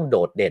ก็ต้องโด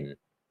ดเด่น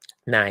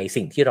ใน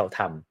สิ่งที่เราท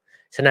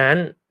ำฉะนั้น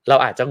เรา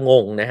อาจจะง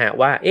งนะฮะ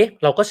ว่าเอ๊ะ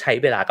เราก็ใช้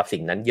เวลากับสิ่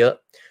งนั้นเยอะ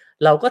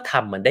เราก็ท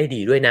ำมันได้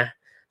ดีด้วยนะ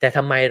แต่ท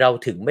ำไมเรา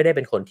ถึงไม่ได้เ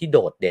ป็นคนที่โด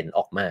ดเด่นอ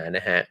อกมาน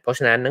ะฮะเพราะฉ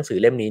ะนั้นหนังสือ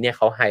เล่มนี้เนี่ยเ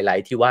ขาไฮไล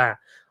ท์ที่ว่า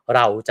เร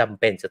าจำ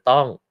เป็นจะต้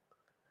อง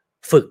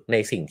ฝึกใน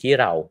สิ่งที่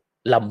เรา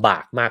ลำบา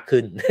กมาก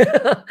ขึ้น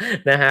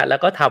นะฮะแล้ว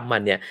ก็ทำมั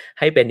นเนี่ย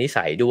ให้เป็นนิ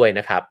สัยด้วย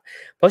นะครับ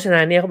เพราะฉะ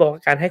นั้นเนี่ยเขาบอกว่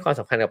าการให้ความ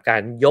สำคัญกับกา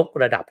รยก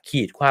ระดับ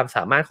ขีดความส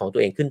ามารถของตั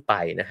วเองขึ้นไป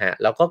นะฮะ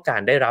แล้วก็กา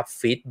รได้รับ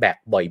ฟีดแบ็ก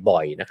บ่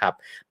อยๆนะครับ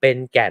เป็น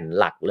แก่น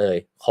หลักเลย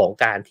ของ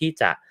การที่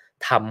จะ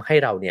ทำให้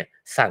เราเนี่ย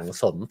สั่ง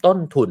สมต้น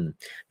ทุน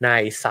ใน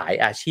สาย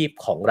อาชีพ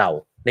ของเรา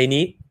ใน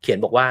นี้เขียน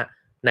บอกว่า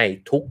ใน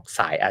ทุกส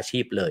ายอาชี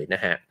พเลยน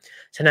ะฮะ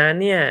ฉะนั้น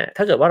เนี่ย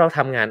ถ้าเกิดว่าเราท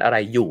ำงานอะไร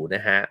อยู่น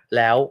ะฮะแ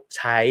ล้วใ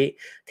ช้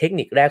เทค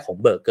นิคแรกของ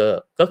เบอร์เกอ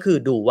ร์ก็คือ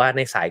ดูว่าใ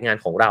นสายงาน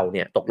ของเราเ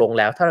นี่ยตกลง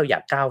แล้วถ้าเราอยา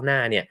กก้าวหน้า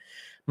เนี่ย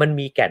มัน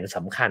มีแก่นส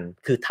ำคัญ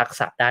คือทัก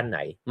ษะด้านไหน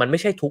มันไม่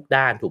ใช่ทุก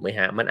ด้านถูกไหม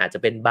ฮะมันอาจจะ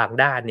เป็นบาง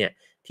ด้านเนี่ย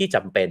ที่จ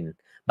ำเป็น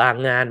บาง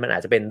งานมันอา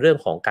จจะเป็นเรื่อง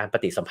ของการป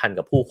ฏิสัมพันธ์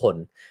กับผู้คน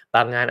บ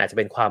างงานอาจจะ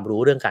เป็นความรู้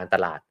เรื่องการต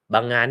ลาดบ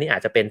างงานนี่อา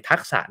จจะเป็นทั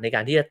กษะในก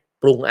ารที่จะ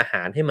ปรุงอาห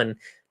ารให้มัน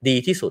ดี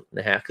ที่สุด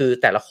นะฮะคือ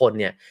แต่ละคน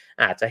เนี่ย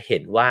อาจจะเห็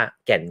นว่า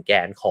แ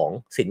ก่นของ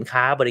สินค้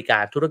าบริกา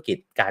รธุรกิจ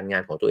การงา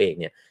นของตัวเอง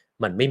เนี่ย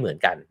มันไม่เหมือน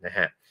กันนะฮ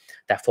ะ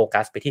แต่โฟกั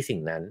สไปที่สิ่ง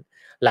นั้น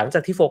หลังจา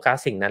กที่โฟกัส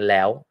สิ่งนั้นแ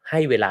ล้วให้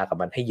เวลากับ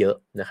มันให้เยอะ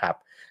นะครับ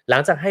หลั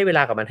งจากให้เวล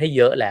ากับมันให้เ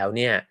ยอะแล้วเ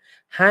นี่ย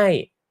ให้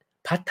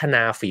พัฒน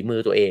าฝีมื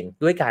อตัวเอง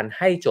ด้วยการใ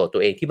ห้โจทย์ตั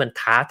วเองที่มัน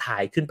ท้าทา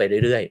ยขึ้นไป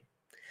เรื่อย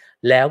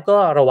ๆแล้วก็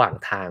ระหว่าง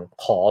ทาง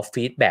ขอ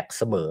ฟีดแบ็ก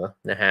เสมอ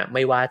นะฮะไ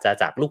ม่ว่าจะ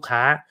จากลูกค้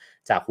า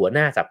จากหัวห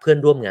น้าจากเพื่อน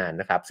ร่วมงาน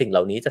นะครับสิ่งเห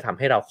ล่านี้จะทำใ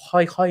ห้เรา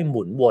ค่อยๆห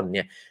มุนวนเ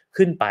นี่ย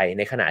ขึ้นไปใ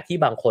นขณะที่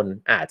บางคน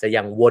อาจจะ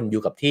ยังวนอ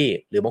ยู่กับที่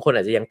หรือบางคนอ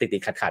าจจะยังติ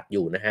ดๆขัดๆอ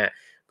ยู่นะฮะ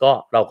ก็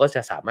เราก็จ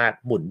ะสามารถ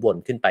หมุนวน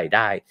ขึ้นไปไ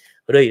ด้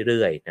เ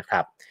รื่อยๆนะครั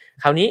บ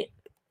คราวนี้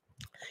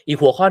อีก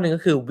หัวข้อหนึ่ง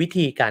ก็คือวิ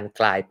ธีการ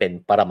กลายเป็น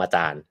ปรมาจ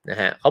ารย์นะ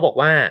ฮะเขาบอก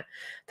ว่า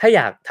ถ้าอ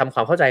ยากทำคว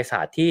ามเข้าใจศ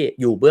าสตร์ที่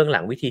อยู่เบื้องหลั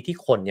งวิธีที่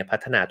คนเนี่ยพั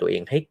ฒนาตัวเอ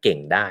งให้เก่ง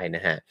ได้น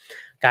ะฮะ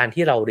การ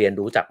ที่เราเรียน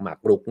รู้จากหมาก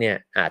รุกเนี่ย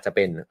อาจจะเ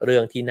ป็นเรื่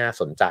องที่น่า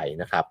สนใจ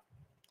นะครับ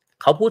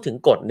เขาพูดถึง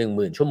กฎ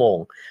 10,000 ชั่วโมง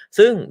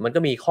ซึ่งมันก็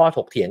มีข้อถ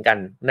กเถียงกัน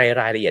ใน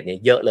รายละเอียดเนี่ย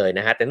เยอะเลยน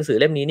ะฮะแต่หนังสือ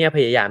เล่มนี้เนี่ยพ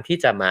ยายามที่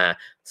จะมา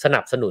ส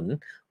นับสนุน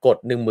กฎ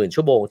 10,000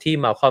 ชั่วโมงที่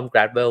Malcolm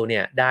Gladwell เนี่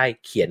ยได้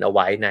เขียนเอาไ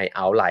ว้ใน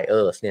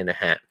Outliers เนี่ยน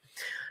ะฮะ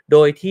โด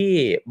ยที่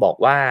บอก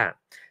ว่า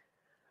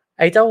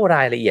ไอ้เจ้าร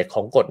ายละเอียดข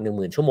องกฎ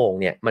 10,000 ชั่วโมง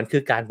เนี่ยมันคื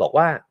อการบอก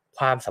ว่าค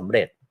วามสำเ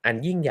ร็จอัน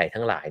ยิ่งใหญ่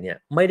ทั้งหลายเนี่ย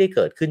ไม่ได้เ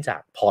กิดขึ้นจา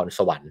กพรส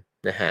วรรค์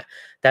นะฮะ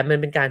แต่มัน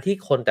เป็นการที่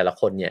คนแต่ละ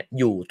คนเนี่ย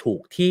อยู่ถู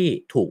กที่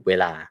ถูกเว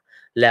ลา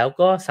แล้ว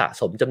ก็สะ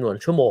สมจำนวน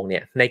ชั่วโมงเนี่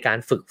ยในการ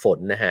ฝึกฝน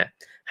นะฮะ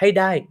ให้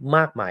ได้ม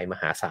ากมายม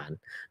หาศาล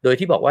โดย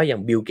ที่บอกว่าอย่า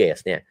งบิลเกต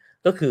ส์เนี่ย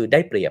ก็คือได้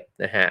เปรียบ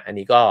นะฮะอัน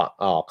นี้ก็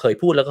เคย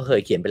พูดแล้วก็เค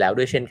ยเขียนไปแล้ว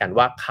ด้วยเช่นกัน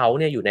ว่าเขา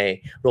เนี่ยอยู่ใน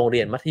โรงเรี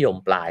ยนมัธยม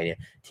ปลายเนี่ย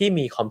ที่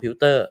มีคอมพิว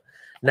เตอร์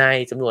ใน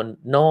จำนวน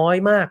น้อย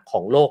มากขอ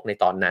งโลกใน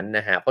ตอนนั้นน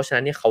ะฮะเพราะฉะ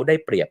นั้นเนี่ยเขาได้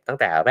เปรียบตั้ง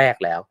แต่แรก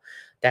แล้ว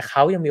แต่เข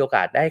ายังมีโอก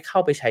าสได้เข้า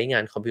ไปใช้งา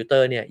นคอมพิวเตอ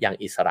ร์เนี่ยอย่าง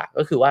อิสระ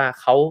ก็คือว่า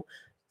เขา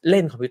เ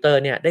ล่นคอมพิวเตอ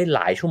ร์เนี่ยได้หล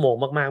ายชั่วโมง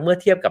มากๆเมื่อ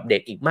เทียบกับเด็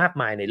กอีกมาก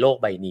มายในโลก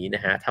ใบนี้น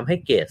ะฮะทำให้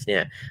เกตส์เนี่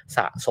ยส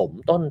ะสม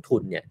ต้นทุ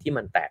นเนี่ยที่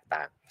มันแตก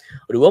ต่าง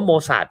หรือว่าโม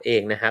ซาร์ทเอ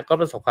งนะฮะก็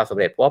ประสบความสำ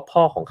เร็จเพราะว่า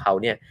พ่อของเขา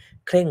เนี่ย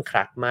เคร่งค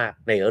รัดมาก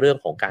ในเรื่อง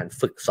ของการ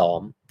ฝึกซ้อ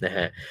มนะฮ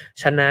ะ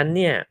ฉะนั้นเ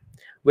นี่ย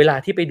เวลา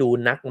ที่ไปดู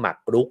นักหมาก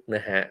รุกน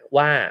ะฮะ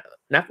ว่า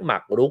นักหมา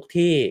กรุก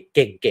ที่เ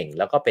ก่งๆ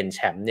แล้วก็เป็นแช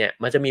มป์เนี่ย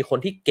มันจะมีคน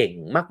ที่เก่ง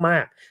มา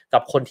กๆกั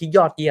บคนที่ย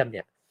อดเยี่ยมเ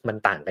นี่ยมัน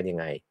ต่างกันยัง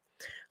ไง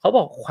เขาบ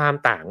อกความ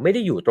ต่างไม่ไ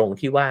ด้อยู่ตรง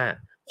ที่ว่า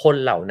คน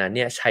เหล่านั้นเ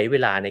นี่ยใช้เว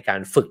ลาในกา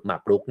รฝึกหมา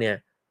กรุกเนี่ย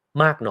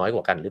มากน้อยก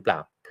ว่ากันหรือเปล่า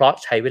เพราะ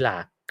ใช้เวลา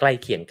ใกล้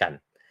เคียงกัน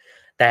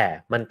แต่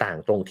มันต่าง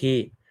ตรงที่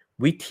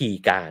วิธี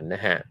การน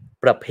ะฮะ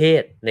ประเภ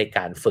ทในก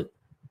ารฝึก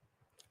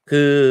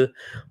คือ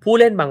ผู้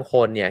เล่นบางค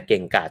นเนี่ยเก่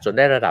งกาจจนไ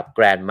ด้ระดับ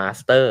Grand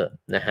Master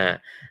นะฮะ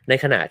ใน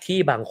ขณะที่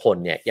บางคน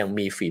เนี่ยยัง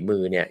มีฝีมื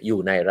อเนี่ยอยู่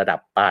ในระดับ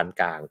ปาน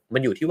กลางมั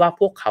นอยู่ที่ว่า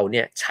พวกเขาเ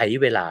นี่ยใช้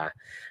เวลา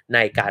ใน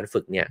การฝึ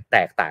กเนี่ยแต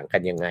กต่างกั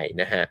นยังไง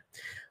นะฮะ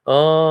เอ่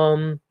อ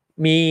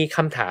มีค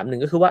ำถามหนึ่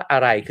งก็คือว่าอะ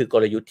ไรคือก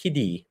ลยุทธ์ที่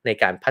ดีใน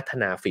การพัฒ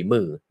นาฝี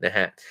มือนะฮ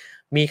ะ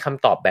มีค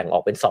ำตอบแบ่งอ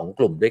อกเป็น2ก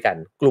ลุ่มด้วยกัน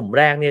กลุ่มแ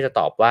รกเนี่ยจะ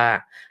ตอบว่า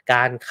ก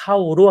ารเข้า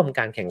ร่วม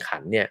การแข่งขั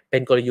นเนี่ยเป็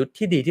นกลยุทธ์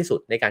ที่ดีที่สุด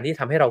ในการที่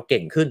ทำให้เราเ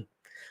ก่งขึ้น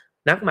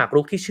นักหมาก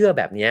รุกที่เชื่อ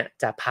แบบนี้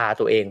จะพา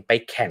ตัวเองไป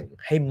แข่ง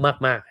ให้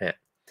มากๆฮะ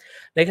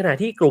ในขณะ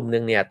ที่กลุ่มห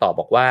นึ่งเนี่ยตอบ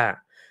บอกว่า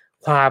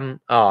ความ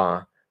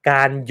ก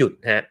ารหยุด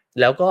ฮะ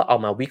แล้วก็เอา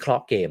มาวิเคราะ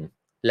ห์เกม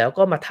แล้ว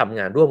ก็มาทำ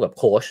งานร่วมกับ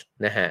โค้ช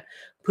นะฮะ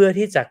เพื่อ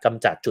ที่จะก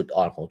ำจัดจุด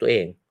อ่อนของตัวเอ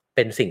งเ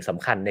ป็นสิ่งส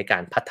ำคัญในกา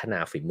รพัฒนา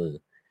ฝีมือ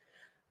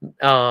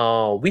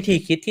วิธี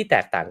คิดที่แต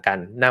กต่างกัน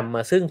นำม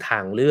าซึ่งทา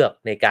งเลือก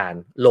ในการ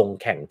ลง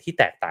แข่งที่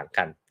แตกต่าง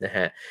กันนะฮ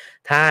ะ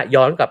ถ้า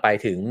ย้อนกลับไป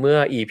ถึงเมื่อ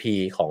EP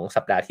ของ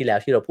สัปดาห์ที่แล้ว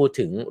ที่เราพูด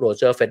ถึงโรเ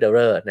จอร์เฟเด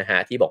อร์นะฮะ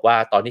ที่บอกว่า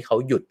ตอนที่เขา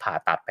หยุดผ่า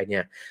ตัดไปเนี่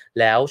ย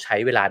แล้วใช้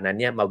เวลานั้น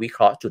เนี่ยมาวิเค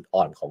ราะห์จุด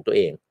อ่อนของตัวเ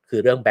องคือ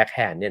เรื่องแบ็คแฮ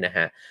นด์เนี่ยนะฮ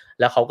ะ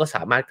แล้วเขาก็ส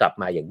ามารถกลับ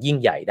มาอย่างยิ่ง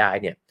ใหญ่ได้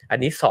เนี่ยอัน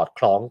นี้สอดค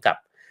ล้องกับ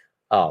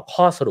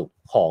ข้อสรุป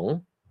ของ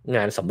ง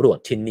านสำรวจ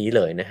ชิ้นนี้เ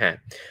ลยนะฮะ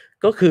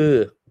ก็คือ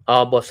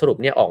บทสรุป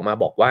เนี่ยออกมา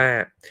บอกว่า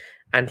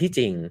อันที่จ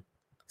ริง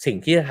สิ่ง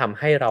ที่จะทำ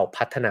ให้เรา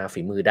พัฒนา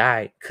ฝีมือได้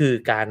คือ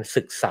การ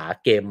ศึกษา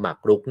เกมหมาก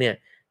รุกเนี่ย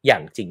อย่า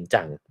งจริง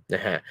จังน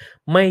ะฮะ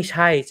ไม่ใ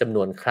ช่จำน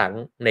วนครั้ง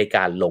ในก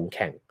ารลงแ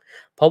ข่ง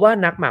เพราะว่า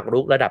นักหมากรุ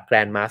กระดับแกร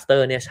นด์มาสเตอ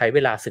ร์เนี่ยใช้เว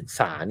ลาศึก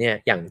ษาเนี่ย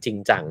อย่างจริง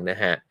จังนะ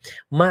ฮะ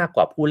มากก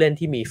ว่าผู้เล่น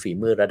ที่มีฝี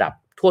มือระดับ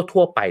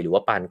ทั่วไปหรือว่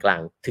าปานกลา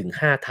งถึง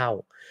5เท่า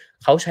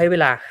เขาใช้เว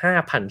ลา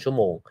 5,000 ชั่ว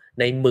โมง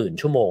ใน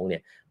10,000 ชั่วโมงเนี่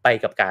ยไป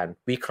กับการ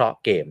วิเคราะห์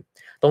เกม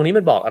ตรงนี้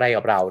มันบอกอะไร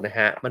กับเรานะฮ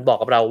ะมันบอก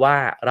กับเราว่า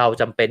เรา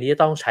จำเป็นที่จะ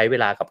ต้องใช้เว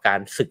ลากับการ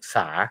ศึกษ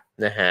า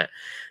นะฮะ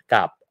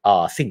กับ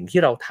สิ่งที่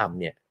เราทำ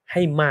เนี่ยใ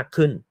ห้มาก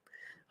ขึ้น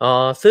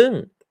ซึ่ง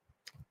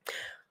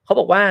เขา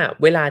บอกว่า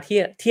เวลาที่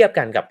เทียบ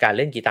กันกับการเ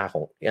ล่นกีตา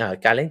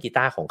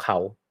ร์ของเขา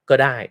ก็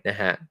ได้นะ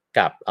ฮะ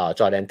กับ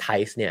จอร์แดนไท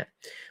ส์เนี่ย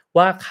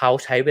ว่าเขา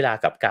ใช้เวลา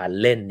กับการ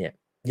เล่นเนี่ย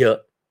เยอะ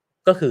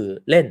ก็คือ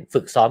เล่นฝึ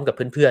กซ้อมกับ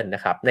เพื่อนๆน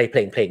ะครับในเ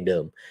พลงเดิ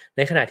มใ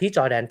นขณะที่จ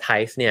อร์แดนไท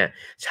ส์เนี่ย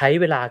ใช้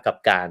เวลากับ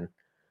การ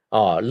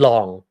ลอ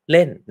งเ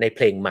ล่นในเพ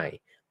ลงใหม่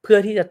เพื่อ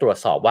ที่จะตรวจ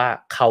สอบว่า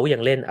เขายั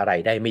งเล่นอะไร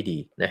ได้ไม่ดี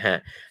นะฮะ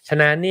ฉะ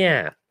นั้นเนี่ย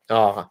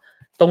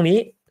ตรงนี้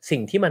สิ่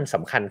งที่มันส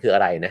ำคัญคืออ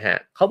ะไรนะฮะ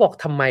เขาบอก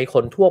ทำไมค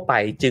นทั่วไป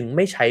จึงไ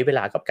ม่ใช้เวล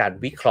ากับการ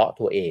วิเคราะห์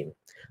ตัวเอง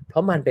เพรา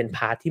ะมันเป็นพ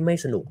าร์ทที่ไม่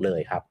สนุกเล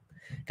ยครับ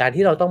การ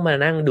ที่เราต้องมา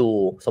นั่งดู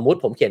สมมุติ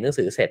ผมเขียนหนัง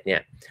สือเสร็จเนี่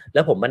ยแ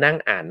ล้วผมมานั่ง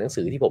อ่านหนัง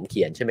สือที่ผมเ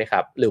ขียนใช่ไหมครั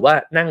บหรือว่า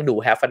นั่งดู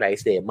Have a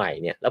nice day ใหม่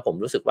เนี่ยแล้วผม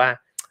รู้สึกว่า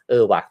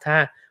ว่ะถ้า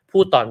พู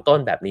ดตอนต้น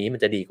แบบนี้มัน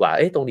จะดีกว่า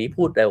ตรงนี้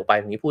พูดเร็วไป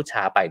ตรงนี้พูด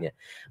ช้าไปเนี่ย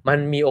มัน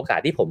มีโอกาส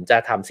ที่ผมจะ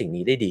ทำสิ่ง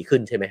นี้ได้ดีขึ้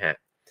นใช่ไหมฮะ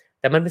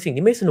แต่มันเป็นสิ่ง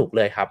ที่ไม่สนุกเ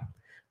ลยครับ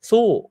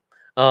สู้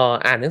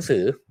อ่านหนังสื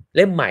อเ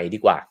ล่มใหม่ดี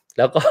กว่าแ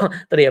ล้วก็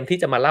เตรียมที่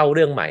จะมาเล่าเ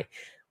รื่องใหม่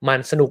มัน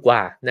สนุกกว่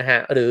านะฮะ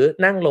หรือ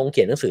นั่งลงเ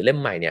ขียนหนังสือเล่ม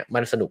ใหม่เนี่ยมั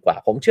นสนุกกว่า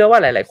ผมเชื่อว่า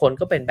หลายๆคน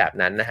ก็เป็นแบบ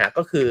นั้นนะฮะ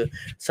ก็คือ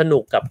สนุ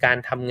กกับการ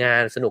ทำงา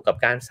นสนุกกับ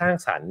การสร้าง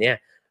สรรค์เนี่ย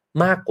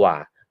มากกว่า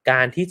ก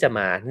ารที่จะม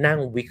านั่ง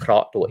วิเครา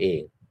ะห์ตัวเอ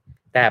ง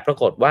แต่ปรา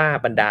กฏว่า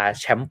บรรดา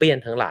แชมเปี้ยน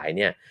ทั้งหลายเ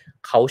นี่ย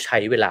เขาใช้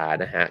เวลา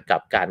นะฮะกั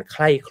บการใค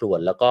ร่ครวญ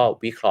แล้วก็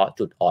วิเคราะห์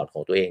จุดอ่อนขอ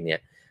งตัวเองเนี่ย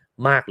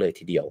มากเลย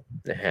ทีเดียว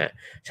นะฮะ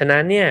ฉะนั้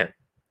นเนี่ย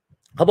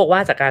เขาบอกว่า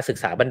จากการศึก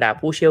ษาบรรดา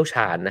ผู้เชี่ยวช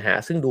าญนะฮะ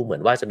ซึ่งดูเหมือ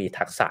นว่าจะมี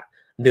ทักษะ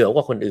เหนือก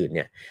ว่าคนอื่นเ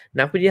นี่ย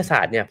นักวิทยาศา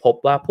สตร์เนี่ยพบ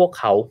ว่าพวก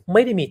เขาไ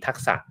ม่ได้มีทัก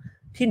ษะ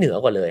ที่เหนือ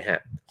กว่าเลยฮะ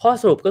ข้อ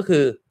สรุปก็คื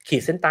อขี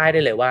ดเส้นใต้ได้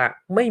เลยว่า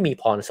ไม่มี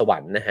พรสวร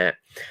รค์นะฮะ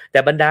แต่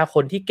บรรดาค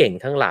นที่เก่ง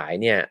ทั้งหลาย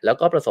เนี่ยแล้ว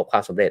ก็ประสบควา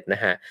มสำเร็จน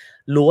ะฮะ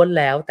ล้วน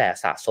แล้วแต่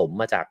สะสม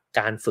มาจาก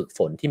การฝึกฝ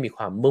นที่มีค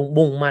วาม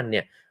มุ่งมั่นเ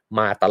นี่ย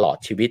มาตลอด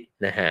ชีวิต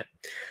นะฮะ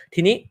ที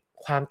นี้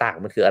ความต่าง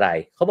มันคืออะไร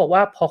เขาบอกว่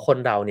าพอคน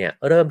เราเนี่ย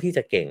เริ่มที่จ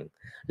ะเก่ง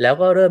แล้ว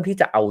ก็เริ่มที่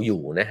จะเอาอ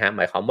ยู่นะฮะห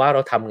มายความว่าเร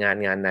าทำงาน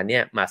นั้นเนี่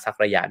ยมาสัก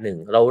ระยะหนึ่ง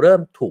เราเริ่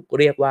มถูก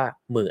เรียกว่า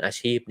มืออา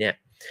ชีพเนี่ย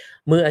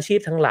มืออาชีพ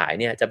ทั้งหลาย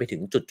เนี่ยจะไปถึ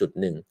งจุด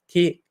หนึ่ง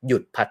ที่หยุ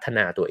ดพัฒน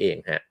าตัวเอง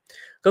ฮะ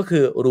ก็คื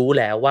อรู้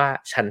แล้วว่า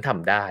ฉันท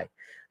ำได้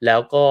แล้ว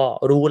ก็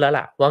รู้แล้ว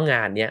ล่ะว่าง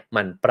านเนี้ย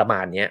มันประม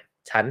าณเนี้ย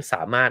ฉันส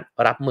ามารถ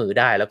รับมือ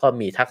ได้แล้วก็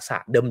มีทักษะ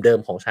เดิม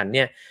ๆของฉันเ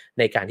นี่ย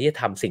ในการที่จะ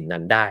ทำสิ่ง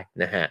นั้นได้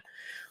นะฮะ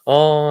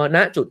ณ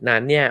จุดนั้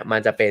นเนี่ยมั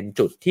นจะเป็น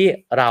จุดที่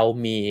เรา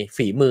มี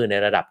ฝีมือใน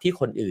ระดับที่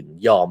คนอื่น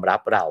ยอมรั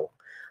บเรา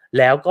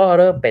แล้วก็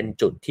เริ่มเป็น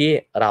จุดที่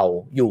เรา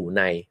อยู่ใ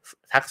น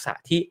ทักษะ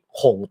ที่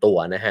คงตัว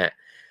นะฮะ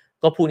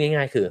ก็พูด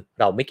ง่ายๆคือ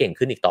เราไม่เก่ง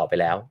ขึ้นอีกต่อไป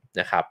แล้ว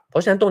นะครับเพรา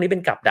ะฉะนั้นตรงนี้เป็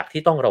นกับดัก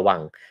ที่ต้องระวัง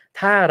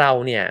ถ้าเรา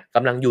เนี่ยก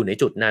ำลังอยู่ใน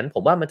จุดนั้นผ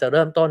มว่ามันจะเ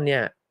ริ่มต้นเนี่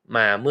ยม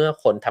าเมื่อ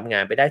คนทำงา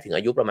นไปได้ถึงอ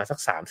ายุประมาณสัก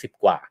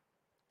30กว่า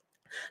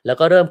แล้ว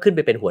ก็เริ่มขึ้นไป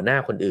เป็นหัวหน้า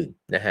คนอื่น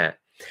นะฮะ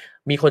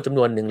มีคนจำน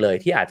วนหนึ่งเลย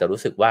ที่อาจจะ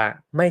รู้สึกว่า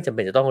ไม่จำเ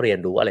ป็นจะต้องเรียน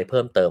รู้อะไรเ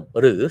พิ่มเติม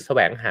หรือแสว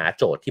งหา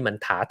โจทย์ที่มัน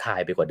ท้าทาย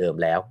ไปกว่าเดิม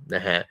แล้วน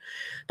ะฮะ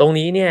ตรง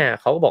นี้เนี่ย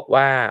เขาก็บอก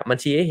ว่ามัน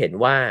ชี้ให้เห็น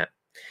ว่า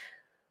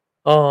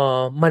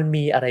มัน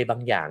มีอะไรบา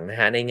งอย่างนะ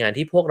ฮะในงาน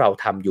ที่พวกเรา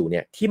ทำอยู่เ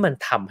นี่ยที่มัน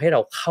ทำให้เร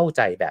าเข้าใ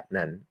จแบบ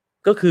นั้น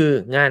ก็คือ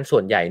งานส่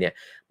วนใหญ่เนี่ย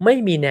ไม่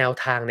มีแนว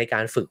ทางในกา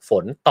รฝึกฝ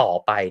นต่อ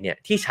ไปเนี่ย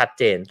ที่ชัด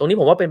เจนตรงนี้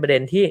ผมว่าเป็นประเด็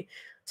นที่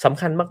สำ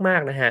คัญมา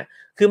กๆนะฮะ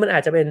คือมันอา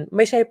จจะเป็นไ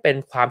ม่ใช่เป็น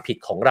ความผิด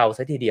ของเราเ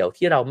สียทีเดียว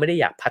ที่เราไม่ได้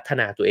อยากพัฒ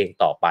นาตัวเอง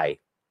ต่อไป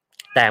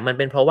แต่มันเ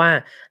ป็นเพราะว่า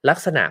ลัก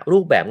ษณะรู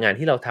ปแบบงาน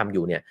ที่เราทำอ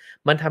ยู่เนี่ย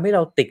มันทำให้เร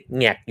าติดแ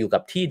หงกอยู่กั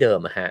บที่เดิม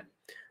อะฮะ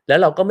แล้ว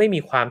เราก็ไม่มี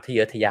ความทะเย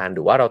อทะยานห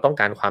รือว่าเราต้อง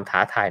การความท้า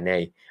ทายใน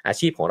อา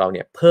ชีพของเราเ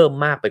นี่ยเพิ่ม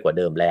มากไปกว่าเ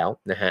ดิมแล้ว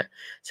นะฮะ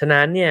ฉะ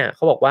นั้นเนี่ยเข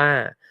าบอกว่า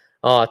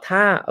ถ้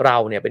าเรา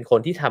เนี่ยเป็นคน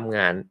ที่ทำง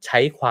านใช้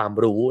ความ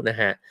รู้นะ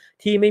ฮะ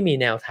ที่ไม่มี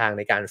แนวทางใ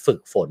นการฝึก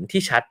ฝน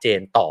ที่ชัดเจน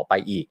ต่อไป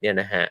อีกเนี่ย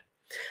นะฮะ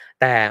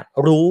แต่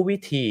รู้วิ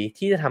ธี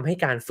ที่จะทำให้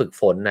การฝึก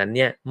ฝนนั้นเ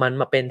นี่ยมัน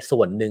มาเป็นส่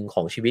วนหนึ่งข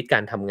องชีวิตกา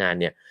รทำงาน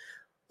เนี่ย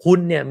คุณ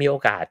เนี่ยมีโอ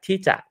กาสที่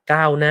จะ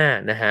ก้าวหน้า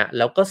นะฮะแ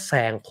ล้วก็แซ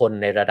งคน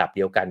ในระดับเ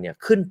ดียวกันเนี่ย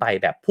ขึ้นไป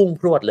แบบพุ่ง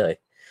พรวดเลย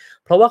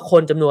เพราะว่าค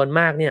นจำนวน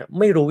มากเนี่ย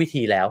ไม่รู้วิ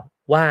ธีแล้ว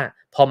ว่า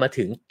พอมา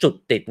ถึงจุด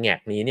ติดแงก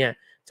นี้เนี่ย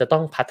จะต้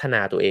องพัฒน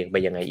าตัวเองไป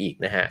ยังไงอีก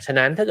นะฮะฉะ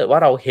นั้นถ้าเกิดว่า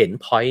เราเห็น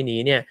พอยต์นี้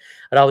เนี่ย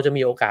เราจะ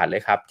มีโอกาสเล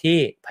ยครับที่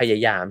พยา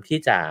ยามที่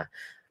จะ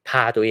พ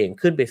าตัวเอง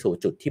ขึ้นไปสู่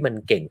จุดที่มัน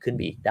เก่งขึ้นไ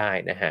ปอีกได้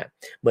นะฮะ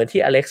เหมือน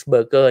ที่อเล็กซ์เบอ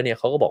ร์เกอร์เนี่ย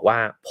เขาก็บอกว่า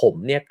ผม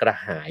เนี่ยกระ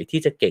หาย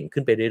ที่จะเก่ง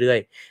ขึ้นไปเรื่อย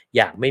ๆอ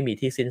ย่างไม่มี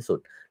ที่สิ้นสุด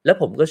และ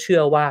ผมก็เชื่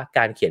อว่าก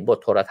ารเขียนบท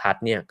โทรทัศ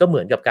น์เนี่ยก็เหมื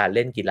อนกับการเ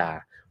ล่นกีฬา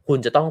คุณ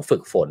จะต้องฝึ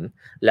กฝน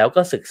แล้ว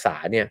ก็ศึกษา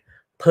เนี่ย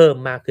เพิ่ม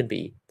มากขึ้นไป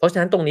อีกเพราะฉะ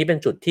นั้นตรงนี้เป็น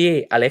จุดที่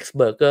อเล็กซ์เ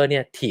บอร์เกอร์เนี่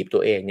ยถีบตั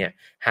วเองเนี่ย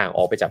ห่างอ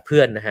อกไปจากเพื่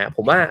อนนะฮะผ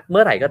มว่าเ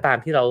มื่อไหร่ก็ตาม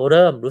ที่เราเ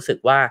ริ่มรู้สึก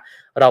ว่า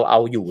เราเอา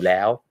อยู่แ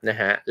ล้วนะ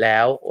ฮะแล้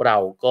วเรา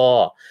ก็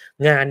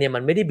งานเนี่ยมั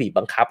นไม่ได้บีบ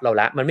บังคับเรา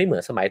ละมันไม่เหมื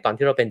อนสมัยตอน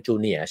ที่เราเป็นจู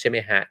เนียร์ใช่ไหม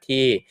ฮะ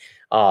ที่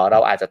เรา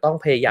อาจจะต้อง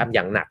พยายามอ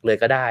ย่างหนักเลย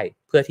ก็ได้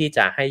เพื่อที่จ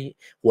ะให้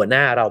หัวหน้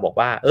าเราบอก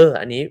ว่า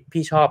อันนี้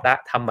พี่ชอบละ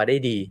ทำมาได้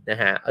ดีนะ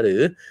ฮะหรื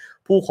อ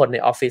ผู้คนใน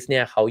ออฟฟิศเนี่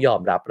ยเขายอ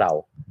มรับเรา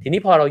ทีนี้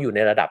พอเราอยู่ใน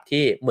ระดับ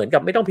ที่เหมือนกั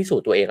บไม่ต้องพิสู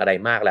จน์ตัวเองอะไร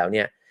มากแล้วเ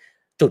นี่ย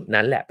จุด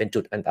นั้นแหละเป็น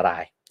จุดอันตรา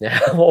ยนะ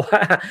เพราะว่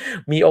า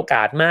มีโอก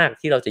าสมาก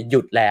ที่เราจะห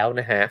ยุดแล้ว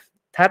นะฮะ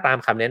ถ้าตาม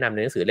คำแนะนำใน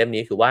หนังสือเล่ม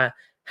นี้คือว่า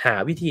หา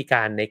วิธีก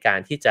ารในการ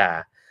ที่จะ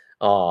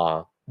เอ่อ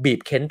บีบ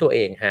เค้นตัวเอ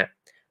งฮะ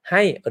ใ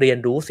ห้เรียน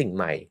รู้สิ่งใ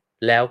หม่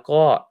แล้ว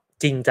ก็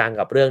จริงจัง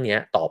กับเรื่องนี้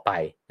ต่อไป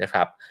นะค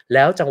รับแ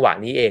ล้วจังหวะ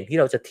นี้เองที่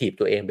เราจะถีบ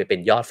ตัวเองไปเป็น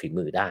ยอดฝี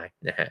มือได้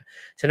นะฮะ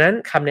ฉะนั้น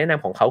คำแนะน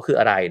ำของเขาคือ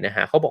อะไรนะฮ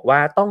ะเขาบอกว่า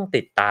ต้อง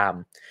ติดตาม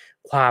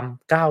ความ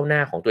ก้าวหน้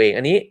าของตัวเอง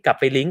อันนี้กลับ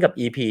ไปลิงก์กับ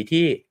EP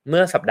ที่เ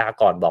มื่อสัปดาห์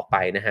ก่อนบอกไป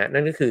นะฮะ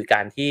นั่นก็คือก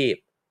ารที่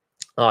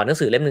หนัง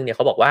สือเล่มนึงเนี่ยเ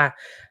ขาบอกว่า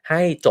ใ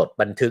ห้จด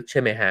บันทึกใช่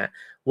ไหมฮะ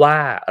ว่า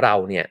เรา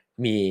เนี่ย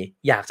มี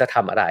อยากจะท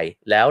ำอะไร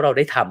แล้วเราไ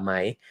ด้ทำไหม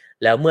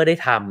แล้วเมื่อได้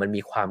ทำมัน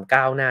มีความ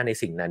ก้าวหน้าใน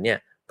สิ่งนั้นเนี่ย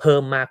เพิ่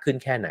มมากขึ้น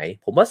แค่ไหน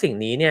ผมว่าสิ่ง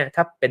นี้เนี่ยถ้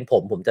าเป็น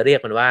ผมจะเรียก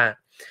มันว่า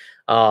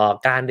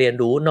การเรียน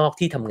รู้นอก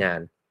ที่ทำงาน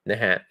น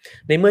ะฮะ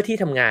ในเมื่อที่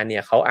ทำงานเนี่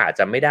ยเขาอาจ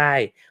จะไม่ได้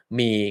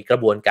มีกระ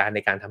บวนการใน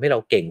การทำให้เรา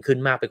เก่งขึ้น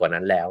มากไปกว่า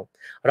นั้นแล้ว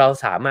เรา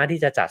สามารถ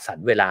ที่จะจัดสรร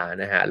เวลา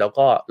นะฮะแล้ว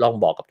ก็ลอง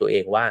บอกกับตัวเอ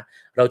งว่า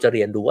เราจะเ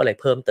รียนรู้อะไร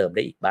เพิ่มเติมไ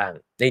ด้อีกบ้าง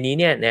ในนี้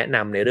เนี่ยแนะน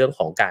ำในเรื่องข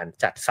องการ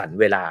จัดสรร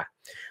เวลา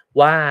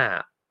ว่า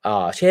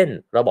เช่น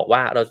เราบอกว่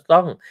าเราจะ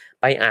ต้อง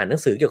ไปอ่านหนั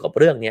งสือเกี่ยวกับ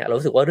เรื่องนี้เรา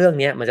รู้สึกว่าเรื่อง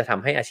นี้มันจะท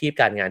ำให้อาชีพ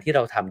การงานที่เร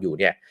าทำอยู่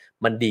เนี่ย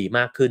มันดีม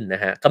ากขึ้นน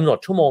ะฮะกำหนด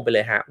ชั่วโมงไปเล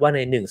ยฮะว่าใน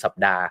1สัป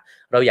ดาห์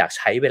เราอยากใ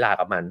ช้เวลา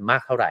กับมันมา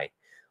กเท่าไหร่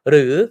ห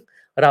รือ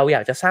เราอย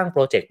ากจะสร้างโป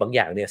รเจกต์บางอ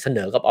ย่างเนี่ยเสน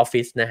อกับออฟ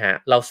ฟิศนะฮะ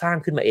เราสร้าง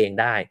ขึ้นมาเอง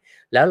ได้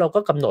แล้วเราก็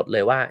กำหนดเล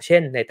ยว่าเช่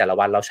นในแต่ละ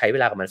วันเราใช้เว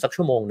ลากับมันสัก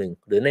ชั่วโมงหนึ่ง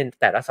หรือใน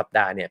แต่ละสัปด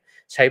าห์เนี่ย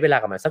ใช้เวลา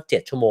กับมันสัก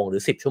7ชั่วโมงหรื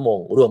อ10ชั่วโมง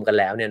รวมกัน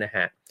แล้วเนี่ยนะฮ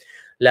ะ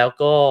แล้ว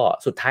ก็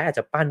สุดท้ายอาจ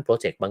จะปั้นโปร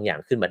เจกต์บางอย่าง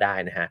ขึ้นมาได้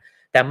นะฮะ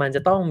แต่มันจ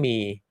ะต้องมี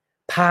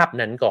ภาพ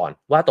นั้นก่อน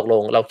ว่าตกล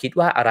งเราคิด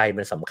ว่าอะไร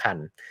มันสำคัญ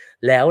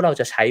แล้วเรา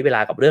จะใช้เวล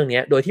ากับเรื่องนี้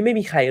โดยที่ไม่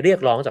มีใครเรียก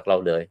ร้องจากเรา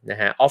เลยนะ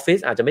ฮะออฟฟิศ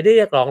อาจจะไม่ได้เ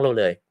รียกร้องเรา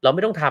เลยเราไ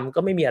ม่ต้องทำก็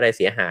ไม่มีอะไรเ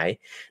สียหาย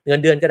เงิน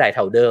เดือนก็ได้เ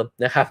ท่าเดิม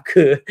นะครับ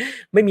คือ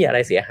ไม่มีอะไร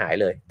เสียหาย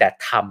เลยแต่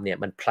ทำเนี่ย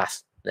มัน plus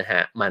นะฮ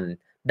ะมัน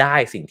ได้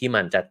สิ่งที่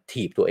มันจะ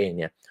ถีบตัวเอง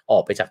เนี่ยออ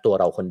กไปจากตัว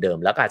เราคนเดิม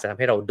แล้วก็อาจจะทำ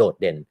ให้เราโดด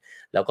เด่น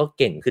แล้วก็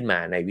เก่งขึ้นมา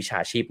ในวิชา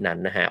ชีพนั้น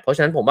นะฮะเพราะฉ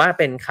ะนั้นผมว่า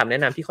เป็นคำแนะ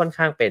นำที่ค่อน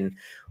ข้างเป็น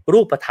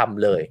รูปธรรม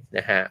เลยน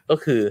ะฮะก็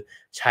คือ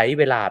ใช้เ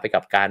วลาไป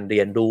กับการเ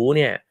รียนรู้เ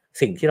นี่ย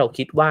สิ่งที่เรา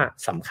คิดว่า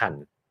สำคัญ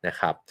นะ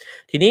ครับ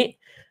ทีนี้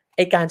ไ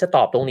อการจะต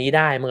อบตรงนี้ไ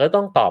ด้มันก็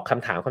ต้องตอบค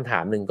ำถา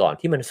มหนึ่งก่อน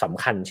ที่มันส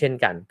ำคัญเช่น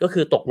กันก็คื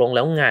อตกลงแ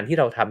ล้วงานที่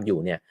เราทำอยู่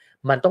เนี่ย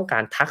มันต้องกา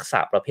รทักษะ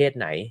ประเภท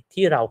ไหน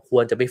ที่เราคว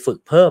รจะไปฝึก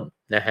เพิ่ม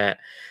นะฮะ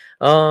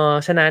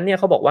ฉะนั้นเนี่ย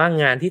เขาบอกว่า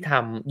งานที่ท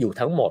ำอยู่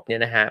ทั้งหมดเนี่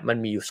ยนะฮะมัน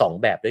มีอยู่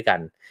2แบบด้วยกัน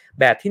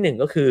แบบที่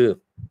1ก็คือ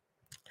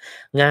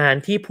งาน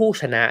ที่ผู้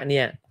ชนะเ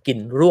นี่ยกิน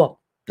รวบ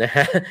นะฮ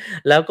ะ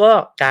แล้วก็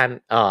การ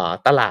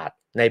ตลาด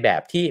ในแบ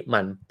บที่มั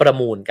นประ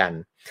มูลกัน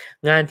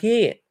งานที่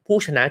ผู้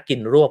ชนะกิน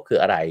รวบคือ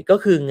อะไรก็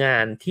คืองา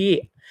นที่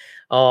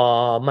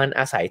มัน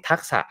อาศัยทั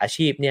กษะอา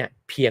ชีพเนี่ย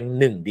เพียง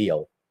หนึ่งเดียว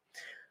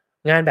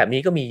งานแบบ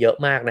นี้ก็มีเยอะ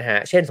มากนะฮะ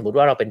เช่นสมมุติ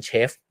ว่าเราเป็นเช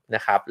ฟน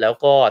ะครับแล้ว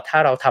ก็ถ้า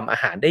เราทำอา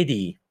หารได้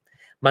ดี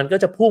มันก็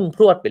จะพุ่งพ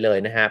รวดไปเลย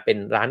นะฮะเป็น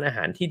ร้านอาห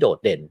ารที่โดด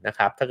เด่นนะค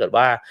รับถ้าเกิด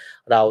ว่า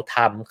เราท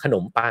ำขน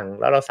มปัง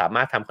แล้วเราสาม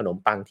ารถทำขนม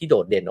ปังที่โด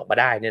ดเด่นออกมา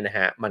ได้เนี่ยนะฮ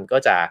ะมันก็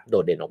จะโด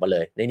ดเด่นออกมาเล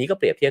ยในนี้ก็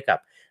เปรียบเทียบกับ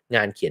ง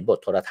านเขียนบท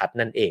โทรทัศน์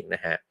นั่นเองน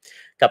ะฮะ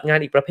กับงาน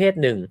อีกประเภท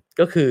หนึ่ง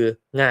ก็คือ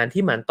งาน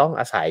ที่มันต้อง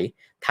อาศัย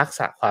ทักษ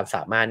ะความส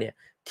ามารถเนี่ย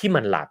ที่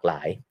มันหลากหล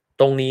าย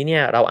ตรงนี้เนี่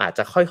ยเราอาจจ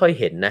ะค่อยๆ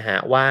เห็นนะฮะ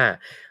ว่า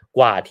ก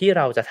ว่าที่เ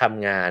ราจะท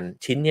ำงาน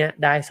ชิ้นเนี้ย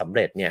ได้สำเ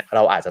ร็จเนี่ยเร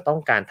าอาจจะต้อง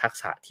การทัก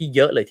ษะที่เย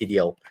อะเลยทีเดี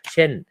ยวเ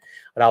ช่น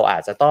เราอา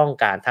จจะต้อง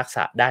การทักษ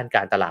ะด้านก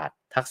ารตลาด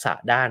ทักษะ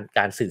ด้านก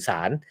ารสื่อส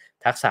าร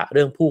ทักษะเ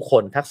รื่องผู้ค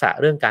นทักษะ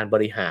เรื่องการบ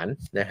ริหาร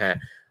นะฮะ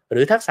ห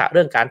รือทักษะเ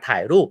รื่องการถ่า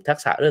ยรูปทัก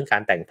ษะเรื่องกา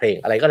รแต่งเพลง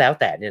อะไรก็แล้ว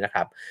แต่เนี่ยนะค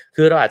รับ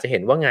คือเราอาจจะเห็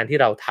นว่างานที่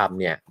เราทำ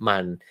เนี่ยมั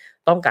น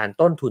ต้องการ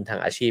ต้นทุนทาง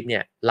อาชีพเนี่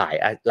ยห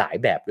ลาย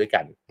แบบด้วย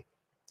กัน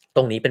ต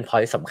รงนี้เป็น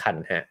point สำคัญ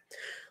ฮะ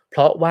เพ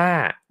ราะว่า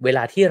เวล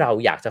าที่เรา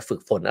อยากจะฝึ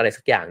กฝนอะไร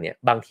สักอย่างเนี่ย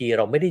บางทีเ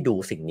ราไม่ได้ดู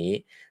สิ่งนี้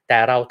แต่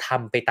เราท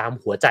ำไปตาม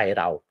หัวใจ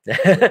เรา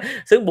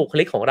ซึ่งบุค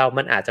ลิกของเรา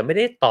มันอาจจะไม่ไ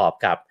ด้ตอบ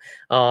กับ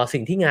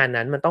สิ่งที่งาน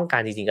นั้นมันต้องกา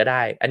รจริงๆก็ไ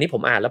ด้อันนี้ผ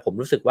มอ่านแล้วผม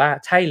รู้สึกว่า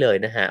ใช่เลย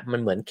นะฮะมัน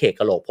เหมือนเขก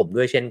กะโหลกผม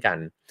ด้วยเช่นกัน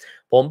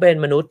ผมเป็น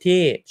มนุษย์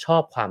ที่ชอ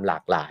บความหลา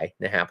กหลาย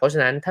นะฮะเพราะฉะ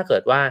นั้นถ้าเกิ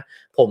ดว่า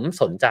ผม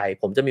สนใจ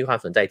ผมจะมีความ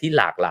สนใจที่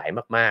หลากหลาย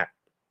มาก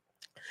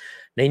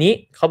ๆในนี้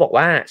เขาบอก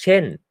ว่าเช่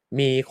น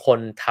มีคน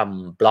ท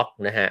ำบล็อก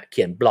นะฮะเ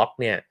ขียนบล็อก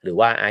เนี่ยหรือ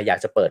ว่าอยาก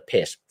จะเปิดเพ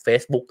จ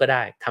Facebook ก็ไ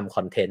ด้ทำค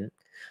อนเทนต์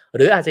ห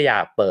รืออาจจะอยา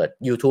กเปิด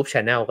YouTube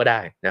Channel ก็ไ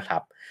ด้นะครั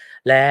บ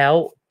แล้ว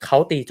เขา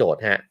ตีโจท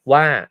ย์ฮะ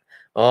ว่า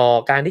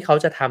การที่เขา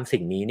จะทำ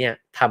สิ่งนี้เนี่ย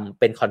ทำ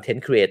เป็นคอนเทน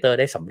ต์ครีเอเตอร์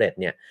ได้สำเร็จ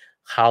เนี่ย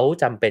เขา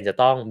จำเป็นจะ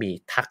ต้องมี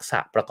ทักษะ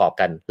ประกอบ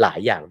กันหลาย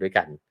อย่างด้วย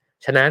กัน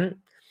ฉะนั้น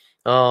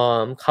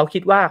เขาคิ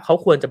ดว่าเขา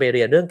ควรจะไปเ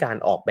รียนเรื่องการ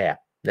ออกแบบ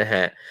นะฮ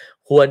ะ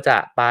ควรจะ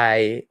ไป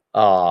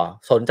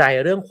สนใจ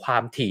เรื่องควา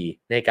มถี่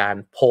ในการ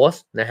โพส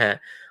ต์นะฮะ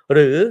ห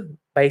รือ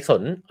ไป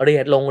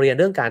ลงเรียน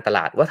เรื่องการตล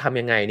าดว่าทำ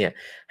ยังไงเนี่ย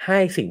ให้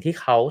สิ่งที่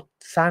เขา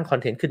สร้างคอน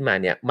เทนต์ขึ้นมา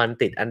เนี่ยมัน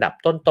ติดอันดับ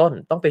ต้น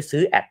ๆต้องไปซื้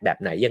อแอดแบบ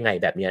ไหนยังไง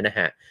แบบนี้นะฮ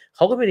ะเข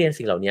าก็ไปเรียน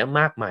สิ่งเหล่านี้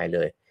มากมายเล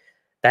ย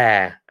แต่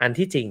อัน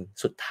ที่จริง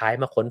สุดท้าย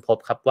มาค้นพบ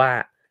ครับว่า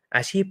อ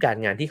าชีพการ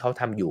งานที่เขา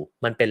ทำอยู่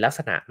มันเป็นลักษ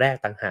ณะแรก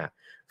ต่างหาก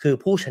คือ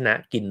ผู้ชนะ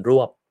กินร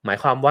วบหมาย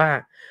ความว่า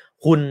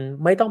คุณ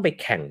ไม่ต้องไป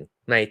แข่ง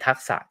ในทัก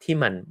ษะที่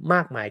มันม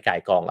ากมายก่า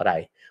ยกองอะไร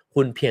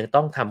คุณเพียง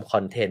ต้องทำค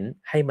อนเทนต์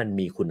ให้มัน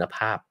มีคุณภ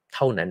าพเ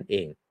ท่านั้นเอ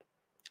ง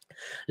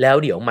แล้ว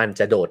เดี๋ยวมัน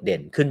จะโดดเด่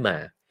นขึ้นมา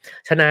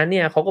ฉะนั้นเ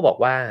นี่ยเขาก็บอก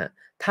ว่า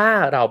ถ้า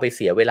เราไปเ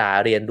สียเวลา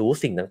เรียนรู้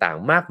สิ่งต่าง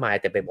ๆมากมาย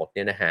แต่ไปหมดเ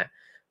นี่ยนะฮะ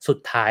สุด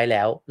ท้ายแ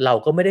ล้วเรา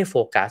ก็ไม่ได้โฟ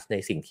กัสใน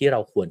สิ่งที่เรา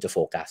ควรจะโฟ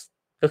กัส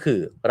ก็คือ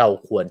เรา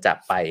ควรจะ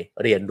ไป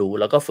เรียนรู้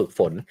แล้วก็ฝึกฝ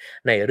น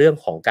ในเรื่อง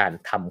ของการ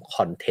ทำค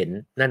อนเทน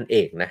ต์นั่นเอ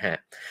งนะฮะ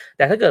แ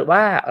ต่ถ้าเกิดว่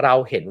าเรา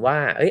เห็นว่า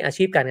อา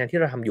ชีพการงานที่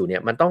เราทำอยู่เนี่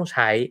ยมันต้องใ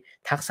ช้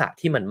ทักษะ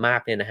ที่มันมา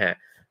กเนี่ยนะฮะ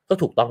ก็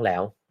ถูกต้องแล้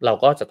วเรา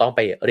ก็จะต้องไป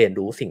เรียน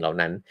รู้สิ่งเหล่า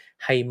นั้น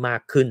ให้มา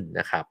กขึ้น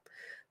นะครับ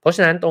เพราะฉ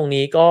ะนั้นตรง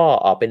นี้ก็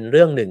เป็นเ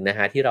รื่องหนึ่งนะ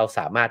ฮะที่เราส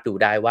ามารถดู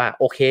ได้ว่า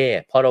โอเค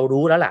พอเรา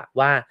รู้แล้วล่ะ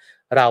ว่า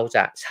เราจ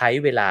ะใช้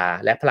เวลา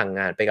และพลังง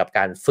านไปกับก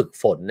ารฝึก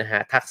ฝนนะฮ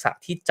ะทักษะ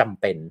ที่จ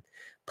ำเป็น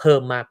เพิ่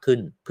มมากขึ้น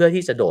เพื่อ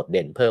ที่จะโดดเ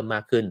ด่นเพิ่มม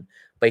ากขึ้น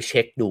ไปเ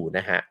ช็คดูน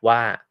ะฮะว่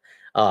า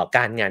ก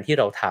ารงานที่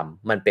เราท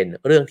ำมันเป็น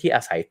เรื่องที่อ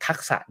าศัยทัก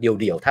ษะเ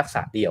ดียวๆทักษ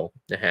ะเดียว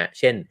นะฮะ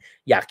เช่น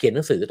อยากเขียนห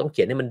นังสือต้องเ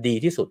ขียนให้มันดี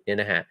ที่สุดเนี่ย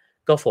นะฮะ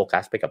ก็โฟกั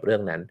สไปกับเรื่อ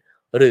งนั้น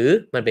หรือ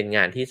มันเป็นง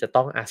านที่จะ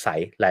ต้องอาศัย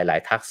หลาย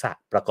ๆทักษะ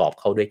ประกอบ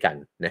เข้าด้วยกัน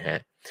นะฮะ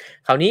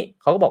คราวนี้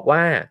เขาก็บอกว่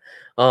า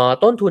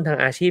ต้นทุนทาง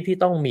อาชีพที่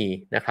ต้องมี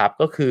นะครับ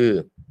ก็คือ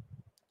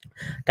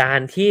กา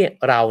รที่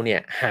เราเนี่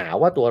ยหา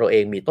ว่าตัวเราเอ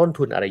งมีต้น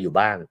ทุนอะไรอยู่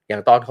บ้างอย่า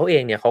งตอนเขาเอ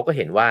งเนี่ยเขาก็เ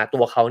ห็นว่าตั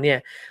วเขาเนี่ย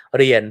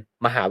เรียน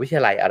มหาวิทย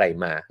าลัยอะไร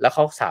มาแล้วเข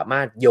าสาม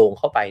ารถโยง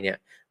เข้าไปเนี่ย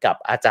กับ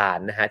อาจาร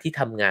ย์นะฮะที่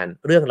ทำงาน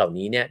เรื่องเหล่า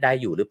นี้เนี่ยได้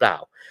อยู่หรือเปล่า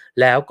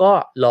แล้วก็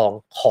ลอง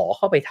ขอเ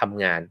ข้าไปท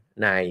ำงาน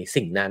ใน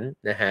สิ่งนั้น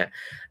นะฮะ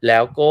แล้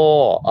วก็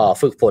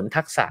ฝึกฝน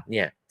ทักษะเ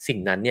นี่ยสิ่ง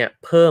นั้นเนี่ย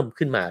เพิ่ม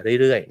ขึ้นมา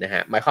เรื่อยๆนะฮ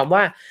ะหมายความ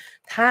ว่า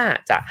ถ้า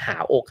จะหา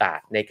โอกาส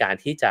ในการ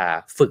ที่จะ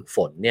ฝึกฝ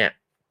นเนี่ย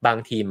บาง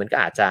ทีมันก็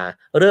อาจจะ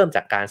เริ่มจ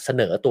ากการเส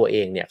นอตัวเอ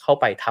งเนี่ยเข้า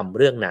ไปทำเ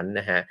รื่องนั้น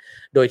นะฮะ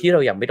โดยที่เรา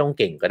ยังไม่ต้อง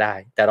เก่งก็ได้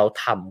แต่เรา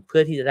ทำเพื่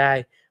อที่จะได้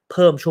เ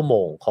พิ่มชั่วโม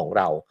งของ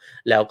เรา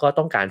แล้วก็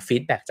ต้องการฟี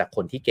ดแบ็กจากค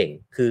นที่เก่ง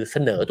คือเส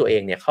นอตัวเอ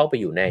งเนี่ยเข้าไป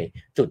อยู่ใน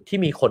จุดที่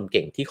มีคนเ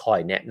ก่งที่คอย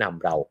แนะน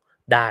ำเรา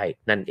ได้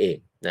นั่นเอง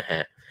นะฮ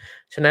ะ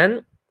ฉะนั้น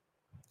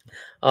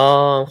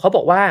เขาบ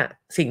อกว่า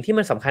สิ่งที่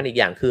มันสำคัญอีก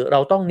อย่างคือเรา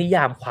ต้องนิย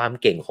ามความ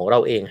เก่งของเรา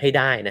เองให้ไ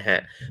ด้นะฮะ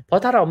เพรา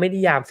ะถ้าเราไม่นิ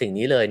ยามสิ่ง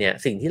นี้เลยเนี่ย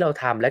สิ่งที่เรา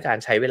ทำและการ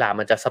ใช้เวลา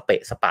มันจะสเป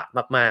ะสปะ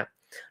มาก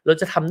ๆเรา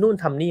จะทำนู่น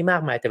ทำนี่มา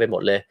กมายเต็มไปหม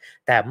ดเลย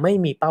แต่ไม่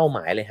มีเป้าหม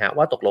ายเลยฮะ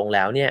ว่าตกลงแ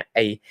ล้วเนี่ย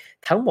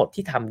ทั้งหมด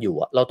ที่ทำอยู่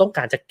เราต้องก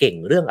ารจะเก่ง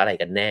เรื่องอะไร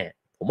กันแน่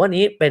ผมว่า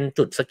นี้เป็น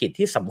จุดสะกิด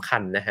ที่สำคั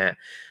ญนะฮะ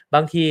บ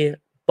างที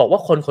บอกว่า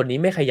คนคนนี้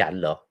ไม่ขยัน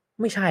เหรอ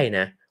ไม่ใช่น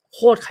ะโค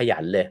ตรขยั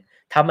นเลย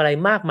ทำอะไร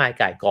มากมาย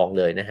ก่ายกอง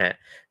เลยนะฮะ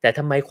แต่ท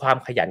ำไมความ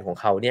ขยันของ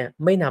เขาเนี่ย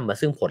ไม่นำมา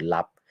ซึ่งผล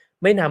ลัพธ์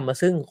ไม่นำมา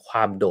ซึ่งคว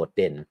ามโดดเ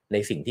ด่นใน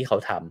สิ่งที่เขา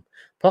ท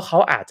ำเพราะเขา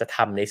อาจจะท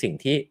ำในสิ่ง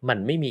ที่มัน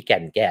ไม่มีแก่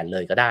นแกนเล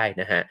ยก็ได้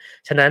นะฮะ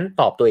ฉะนั้น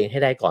ตอบตัวเองให้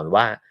ได้ก่อน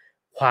ว่า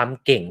ความ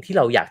เก่งที่เ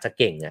ราอยากจะ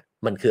เก่งอ่ะ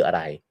มันคืออะไ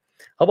ร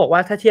เขาบอกว่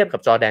าถ้าเทียบกั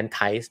บจอร์แดนไท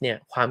ส์เนี่ย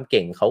ความเ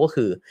ก่งเขาก็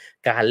คือ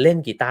การเล่น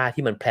กีตาร์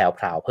ที่มันแพ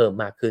รวๆเพิ่ม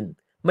มากขึ้น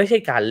ไม่ใช่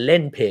การเล่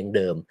นเพลงเ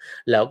ดิม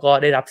แล้วก็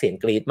ได้รับเสียง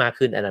กรี๊ดมาก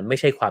ขึ้นอันนั้นไม่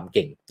ใช่ความเ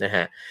ก่งนะฮ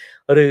ะ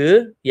หรือ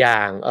อย่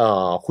าง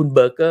คุณเบ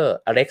อร์เกอร์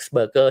อเล็กซ์เบ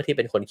อร์เกอร์ที่เ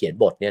ป็นคนเขียน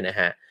บทเนี่ยนะ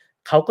ฮะ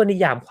เขาก็นิ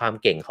ยามความ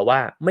เก่งเขาว่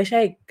าไม่ใ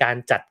ช่การ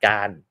จัดก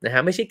ารนะฮ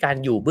ะไม่ใช่การ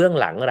อยู่เบื้อง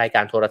หลังรายก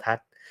ารโทรทัศ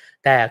น์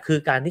แต่คือ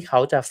การที่เขา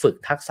จะฝึก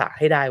ทักษะใ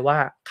ห้ได้ว่า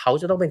เขา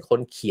จะต้องเป็นคน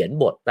เขียน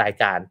บทราย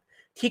การ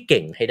ที่เ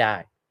ก่งให้ได้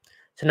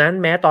ฉะนั้น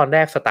แม้ตอนแร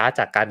กสตาร์ต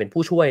จากการเป็น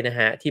ผู้ช่วยนะ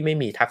ฮะที่ไม่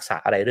มีทักษะ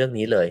อะไรเรื่อง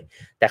นี้เลย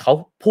แต่เขา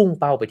พุ่ง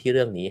เป้าไปที่เ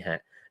รื่องนี้ฮะ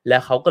แล้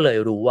วเขาก็เลย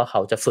รู้ว่าเข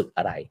าจะฝึก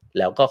อะไรแ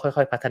ล้วก็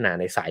ค่อยๆพัฒนา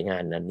ในสายงา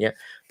นนั้นเนี่ย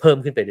เพิ่ม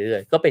ขึ้นไปเรื่อ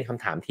ยๆก็เป็นค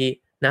ำถามที่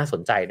น่าส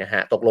นใจนะฮ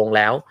ะตกลงแ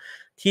ล้ว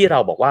ที่เรา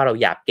บอกว่าเรา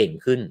อยากเก่ง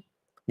ขึ้น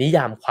นิย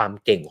ามความ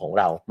เก่งของ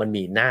เรามัน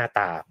มีหน้าต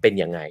าเป็น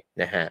ยังไง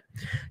นะฮะ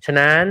ฉะ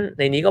นั้นใ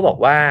นนี้ก็บอก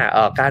ว่า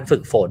การฝึ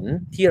กฝน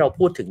ที่เรา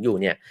พูดถึงอยู่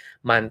เนี่ย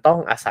มันต้อง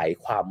อาศัย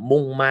ความ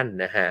มุ่งมั่น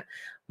นะฮะ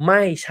ไ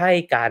ม่ใช่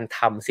การท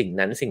ำสิ่ง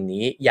นั้นสิ่ง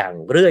นี้อย่าง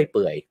เรื่อยเ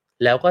ปื่อย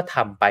แล้วก็ท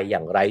ำไปอย่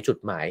างไร้จุด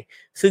หมาย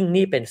ซึ่ง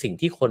นี่เป็นสิ่ง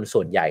ที่คนส่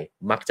วนใหญ่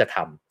มักจะท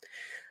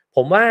ำผ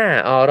มว่า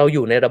เราอ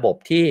ยู่ในระบบ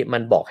ที่มั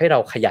นบอกให้เรา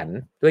ขยัน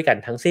ด้วยกัน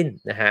ทั้งสิ้น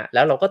นะฮะแ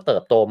ล้วเราก็เติ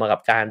บโตมากั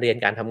บการเรียน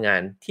การทำงา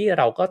นที่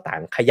เราก็ต่า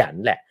งขยัน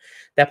แหละ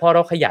แต่พอเร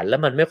าขยันแล้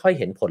วมันไม่ค่อย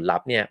เห็นผลลั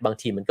พธ์เนี่ยบาง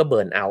ทีมันก็เบิ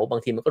ร์นเอาท์บา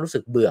งทีมันก็รู้สึ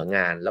กเบื่อง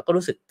านแล้วก็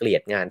รู้สึกเกลีย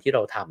ดงานที่เร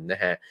าทำน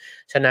ะฮะ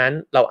ฉะนั้น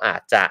เราอา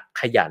จจะ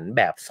ขยันแ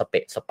บบสเป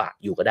ะสปะ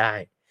อยู่ก็ได้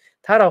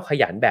ถ้าเราข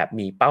ยันแบบ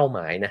มีเป้าหม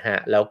ายนะฮะ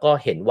แล้วก็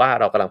เห็นว่า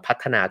เรากำลังพั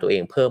ฒนาตัวเอ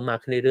งเพิ่มมาก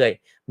ขึ้นเรื่อย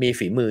ๆมี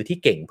ฝีมือที่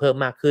เก่งเพิ่ม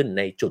มากขึ้นใ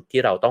นจุด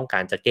ที่เราต้องกา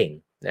รจะเก่ง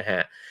นะฮ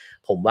ะ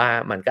ผมว่า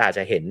มันก็อาจจ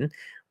ะเห็น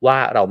ว่า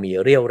เรามี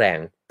เรี่ยวแรง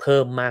เพิ่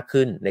มมาก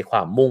ขึ้นในคว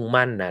ามมุ่ง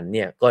มั่นนั้นเ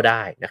นี่ยก็ไ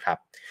ด้นะครับ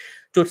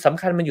จุดสำ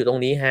คัญมันอยู่ตร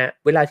งนี้ฮะ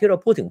เวลาที่เรา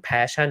พูดถึง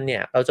passion เนี่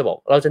ยเร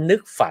าจะนึ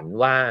กฝัน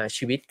ว่า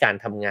ชีวิตการ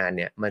ทำงานเ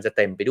นี่ยมันจะเ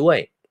ต็มไปด้วย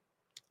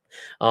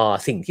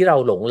สิ่งที่เรา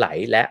หลงไหล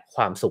และค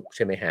วามสุขใ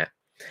ช่ไหมฮะ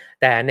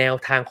แต่แนว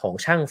ทางของ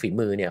ช่างฝี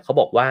มือเนี่ยเขา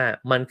บอกว่า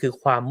มันคือ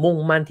ความมุ่ง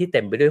มั่นที่เ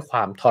ต็มไปด้วยคว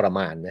ามทรม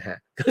านนะฮะ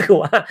ก็คือ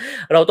ว่า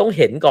เราต้อง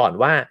เห็นก่อน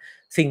ว่า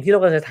สิ่งที่เรา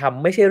กำลังจะท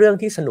ำไม่ใช่เรื่อง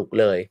ที่สนุก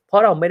เลยเพรา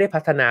ะเราไม่ได้พั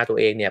ฒนาตัว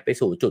เองเนี่ยไป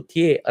สู่จุด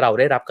ที่เรา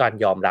ได้รับการ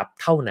ยอมรับ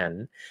เท่านั้น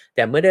แ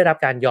ต่เมื่อได้รับ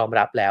การยอม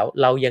รับแล้ว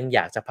เรายังอย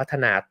ากจะพัฒ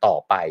นาต่อ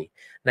ไป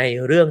ใน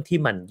เรื่องที่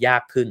มันยา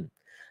กขึ้น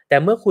แต่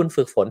เมื่อคุณ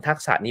ฝึกฝนทัก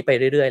ษะนี้ไป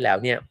เรื่อยๆแล้ว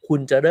เนี่ยคุณ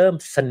จะเริ่ม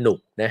สนุก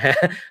นะฮะ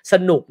ส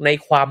นุกใน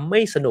ความไ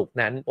ม่สนุก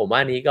นั้นผมว่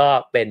านี้ก็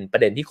เป็นปร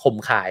ะเด็นที่คม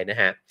คายนะ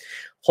ฮะ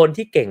คน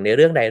ที่เก่งในเ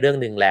รื่องใดเรื่อง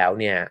หนึ่งแล้ว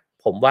เนี่ย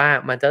ผมว่า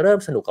มันจะเริ่ม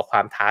สนุกกับคว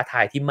ามท้าท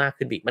ายที่มาก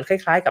ขึ้นอีกมันค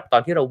ล้ายๆกับตอ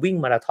นที่เราวิ่ง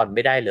มาราธอนไ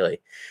ม่ได้เลย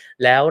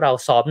แล้วเรา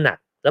ซ้อมหนัก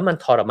แล้วมัน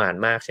ทรมาน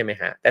มากใช่ไหม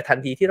ฮะแต่ทัน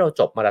ทีที่เรา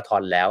จบมาราธอ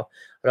นแล้ว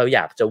เราอย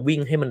ากจะวิ่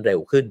งให้มันเร็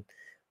วขึ้น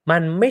มั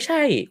นไม่ใ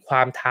ช่คว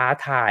ามท้า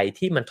ทาย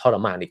ที่มันทร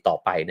มานอีกต่อ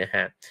ไปนะฮ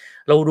ะ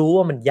เรารู้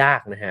ว่ามันยา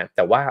กนะฮะแ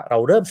ต่ว่าเรา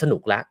เริ่มสนุ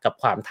กแล้วกับ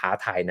ความท้า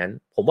ทายนั้น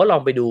ผมว่าลอ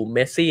งไปดูเม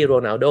สซี่โร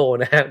นัลโด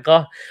นะฮะก็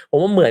ผม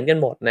ว่าเหมือนกัน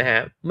หมดนะฮะ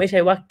ไม่ใช่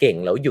ว่าเก่ง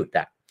แล้วหยุด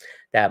อะ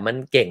แต่มัน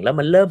เก่งแล้ว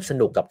มันเริ่มส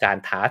นุกกับการ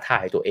ท้าทา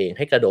ยตัวเองใ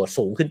ห้กระโดด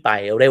สูงขึ้นไป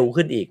เร็ว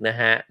ขึ้นอีกนะ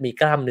ฮะมี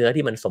กล้ามเนื้อ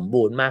ที่มันสม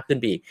บูรณ์มากขึ้น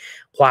ไปอีก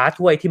คว้า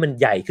ถ้วยที่มัน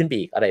ใหญ่ขึ้นไป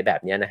อีกอะไรแบ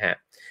บนี้นะฮะ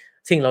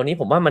สิ่งเหล่านี้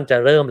ผมว่ามันจะ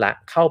เริ่มละ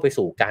เข้าไป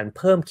สู่การเ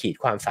พิ่มขีด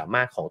ความสาม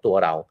ารถของตัว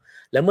เรา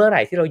และเมื่อไห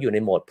ร่ที่เราอยู่ใน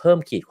โหมดเพิ่ม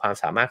ขีดความ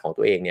สามารถของ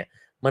ตัวเองเนี่ย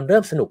มันเริ่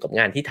มสนุกกับ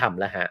งานที่ทำ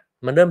แล้วฮะ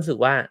มันเริ่มรู้สึก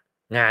ว่า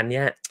งานเ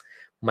นี้ย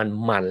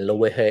มันแล้ว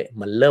เว้ยเฮ้ย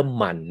มันเริ่ม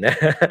มันนะ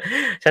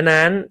ฉะ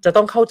นั้นจะ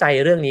ต้องเข้าใจ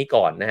เรื่องนี้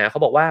ก่อนนะฮะเขา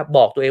บอกว่าบ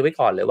อกตัวเองไว้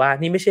ก่อนเลยว่า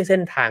นี่ไม่ใช่เส้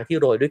นทางที่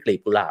โรยด้วยกลีบ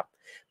กุหลาบ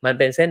มัน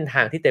เป็นเส้นท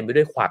างที่เต็มไป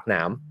ด้วยขวากหน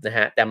ามนะฮ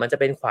ะแต่มันจะ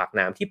เป็นขวากห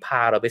นามที่พ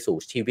าเราไปสู่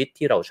ชีวิต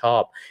ที่เราชอ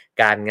บ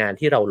การงาน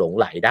ที่เราหลง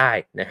ใหลได้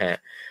นะฮะ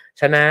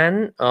ฉะนั้น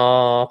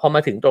พอม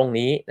าถึงตรง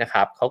นี้นะค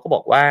รับเขาก็บ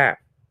อกว่า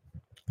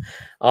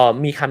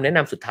มีคำแนะน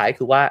ำสุดท้าย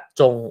คือว่า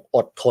จงอ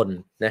ดทน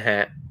นะฮะ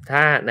ถ้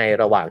าใน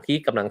ระหว่างที่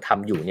กำลังท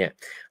ำอยู่เนี่ย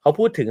เขา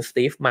พูดถึงส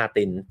ตีฟมาร์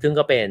ตินซึ่ง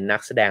ก็เป็นนั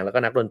กแสดงแล้วก็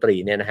นักดนตรี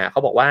เนี่ยนะฮะเขา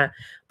บอกว่า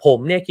ผม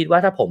เนี่ยคิดว่า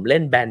ถ้าผมเล่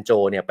นแบนโจ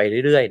เนี่ยไป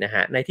เรื่อยๆนะฮ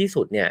ะในที่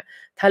สุดเนี่ย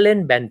ถ้าเล่น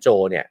แบนโจ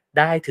เนี่ย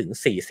ได้ถึง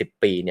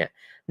40ปีเนี่ย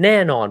แน่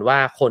นอนว่า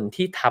คน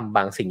ที่ทำบ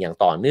างสิ่งอย่าง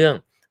ต่อเนื่อง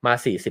มา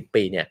40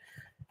ปีเนี่ย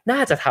น่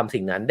าจะทำ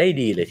สิ่งนั้นได้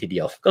ดีเลยทีเดี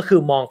ยวก็คือ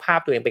มองภาพ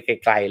ตัวเองไปไ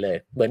กลๆเลย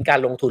เหมือนการ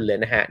ลงทุนเลย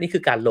นะฮะนี่คื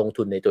อการลง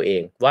ทุนในตัวเอ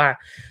งว่า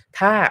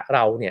ถ้าเร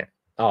าเนี่ย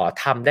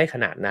ทำได้ข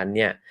นาดนั้นเ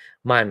นี่ย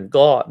มัน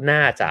ก็น่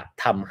าจะ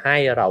ทำให้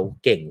เรา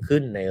เก่งขึ้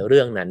นในเ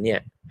รื่องนั้นเนี่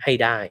ยให้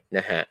ได้น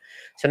ะฮะ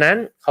ฉะนั้น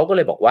เขาก็เล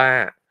ยบอกว่า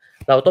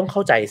เราต้องเข้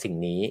าใจสิ่ง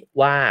นี้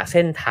ว่าเ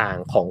ส้นทาง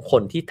ของค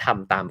นที่ท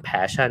ำตาม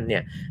passion เนี่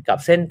ยกับ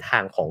เส้นทา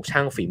งของช่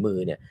างฝีมื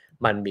อเนี่ย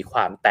มันมีคว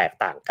ามแตก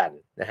ต่างกัน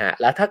นะฮะ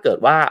และถ้าเกิด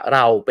ว่าเร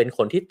าเป็นค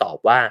นที่ตอบ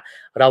ว่า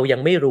เรายั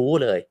งไม่รู้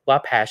เลยว่า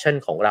passion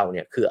ของเราเ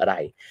นี่ยคืออะไร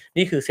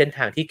นี่คือเส้นท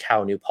างที่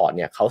Cal Newport เ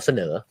นี่ยเขาเส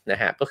นอน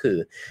ะฮะก็คือ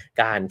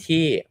การ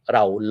ที่เร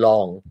าลอ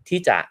งที่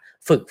จะ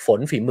ฝึกฝน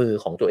ฝีมือ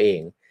ของตัวเอง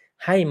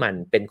ให้มัน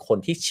เป็นคน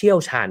ที่เชี่ยว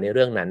ชาญในเ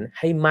รื่องนั้น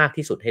ให้มาก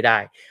ที่สุดให้ได้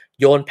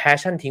โยน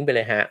passion ทิ้งไปเล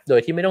ยฮะโดย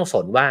ที่ไม่ต้องส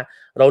นว่า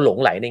เราหลง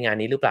ไหลในงาน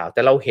นี้หรือเปล่าแ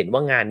ต่เราเห็นว่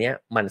างานนี้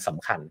มันส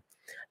ำคัญ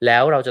แล้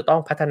วเราจะต้อ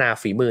งพัฒนา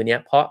ฝีมือเนี้ย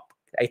เพราะ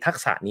ไอ้ทัก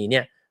ษะนี้เ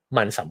นี่ย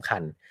มันสำคั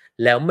ญ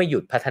แล้วไม่หยุ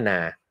ดพัฒนา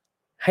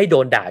ให้โด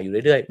นด่าอยู่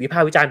เรื่อยๆวิพา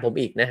กษ์วิจารณ์ผม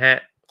อีกนะฮะ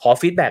ขอ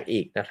ฟีดแบ็ก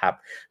อีกนะครับ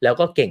แล้ว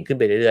ก็เก่งขึ้น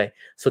ไปเรื่อย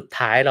ๆสุด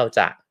ท้ายเราจ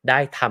ะได้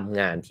ทำ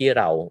งานที่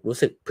เรารู้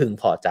สึกพึง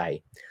พอใจ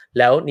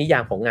แล้วนิยา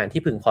มของงาน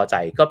ที่พึงพอใจ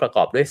ก็ประก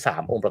อบด้วย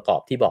3องค์ประกอ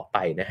บที่บอกไป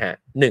นะฮะ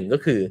1ก็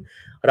คือ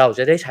เราจ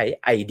ะได้ใช้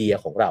ไอเดีย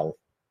ของเรา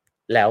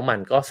แล้วมัน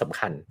ก็สำ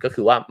คัญก็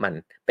คือว่ามัน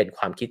เป็นค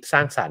วามคิดสร้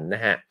างสรรค์น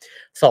ะฮะ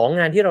2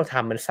งานที่เราท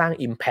ำมันสร้าง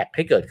impact ใ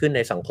ห้เกิดขึ้นใ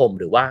นสังคม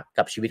หรือว่า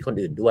กับชีวิตคน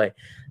อื่นด้วย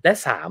และ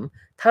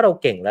3ถ้าเรา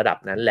เก่งระดับ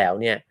นั้นแล้ว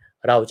เนี่ย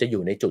เราจะอ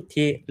ยู่ในจุด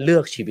ที่เลื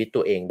อกชีวิต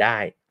ตัวเองได้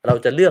เรา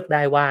จะเลือกไ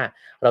ด้ว่า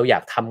เราอยา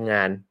กทำง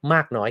านม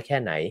ากน้อยแค่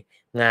ไหน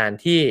งาน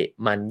ที่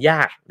มันย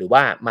ากหรือว่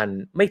ามัน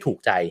ไม่ถูก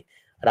ใจ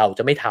เราจ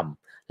ะไม่ท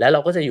ำแล้วเรา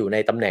ก็จะอยู่ใน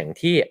ตำแหน่ง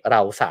ที่เร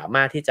าสาม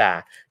ารถที่จะ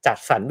จัด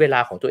สรรเวลา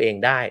ของตัวเอง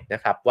ได้น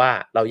ะครับว่า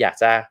เราอยาก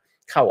จะ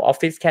เข้าออฟ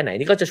ฟิศแค่ไหน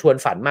นี่ก็จะชวน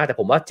ฝันมากแต่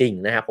ผมว่าจริง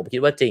นะครับผมคิด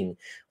ว่าจริง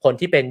คน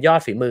ที่เป็นยอ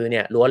ดฝีมือเ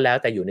นี่ยล้วนแล้ว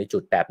แต่อยู่ในจุ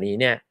ดแบบนี้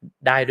เนี่ย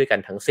ได้ด้วยกัน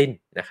ทั้งสิ้น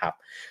นะครับ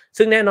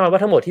ซึ่งแน่นอนว่า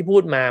ทั้งหมดที่พู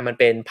ดมามัน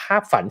เป็นภา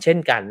พฝันเช่น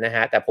กันนะฮ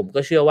ะแต่ผมก็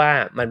เชื่อว่า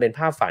มันเป็นภ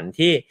าพฝัน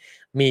ที่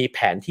มีแผ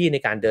นที่ใน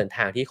การเดินท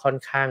างที่ค่อน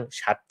ข้าง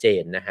ชัดเจ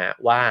นนะฮะ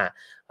ว่า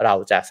เรา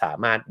จะสา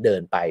มารถเดิ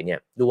นไปเนี่ย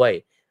ด้วย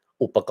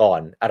อุปกร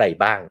ณ์อะไร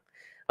บ้าง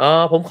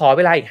ผมขอเ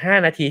วลาอีก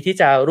5นาทีที่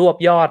จะรวบ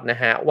ยอดนะ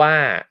ฮะว่า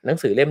หนัง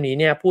สือเล่มนี้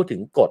เนี่ยพูดถึ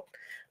งกฎ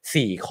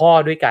4ข้อ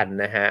ด้วยกัน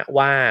นะฮะ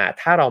ว่า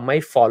ถ้าเราไม่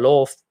follow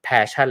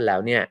passion แล้ว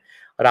เนี่ย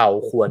เรา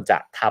ควรจะ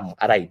ทำ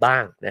อะไรบ้า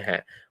งนะฮะ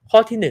ข้อ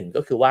ที่1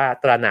ก็คือว่า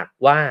ตระหนัก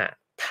ว่า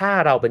ถ้า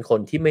เราเป็นคน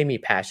ที่ไม่มี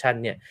passion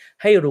เนี่ย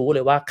ให้รู้เล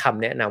ยว่าค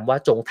ำแนะนำว่า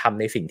จงทำ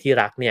ในสิ่งที่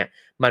รักเนี่ย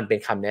มันเป็น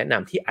คำแนะน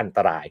ำที่อันต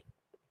ราย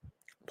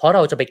เพราะเร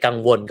าจะไปกัง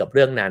วลกับเ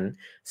รื่องนั้น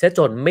เสียจ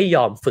นไม่ย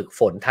อมฝึก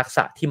ฝนทักษ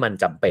ะที่มัน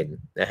จำเป็น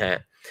นะฮะ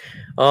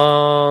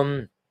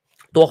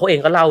ตัวเขาเอง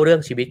ก็เล่าเรื่อ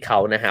งชีวิตเขา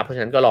นะฮะเพราะฉ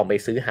ะนั้นก็ลองไป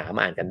ซื้อหาม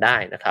าอ่านกันได้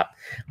นะครับ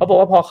เขาบอก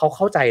ว่าพอเขาเ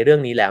ข้าใจเรื่อ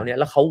งนี้แล้วเนี่ย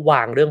แล้วเขาว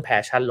างเรื่องแพ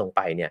ชชั่นลงไ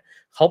ปเนี่ย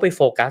เขาไปโ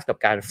ฟกัสกับ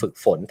การฝึก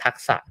ฝนทัก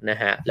ษะนะ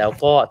ฮะแล้ว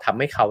ก็ทำ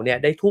ให้เขาเนี่ย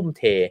ได้ทุ่มเ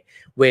ท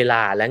เวล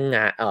าและง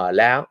าน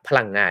แล้วพ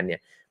ลังงานเนี่ย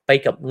ไป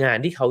กับงาน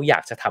ที่เขาอยา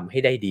กจะทำให้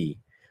ได้ดี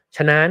ฉ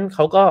ะนั้นเข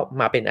าก็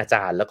มาเป็นอาจ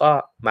ารย์แล้วก็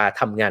มา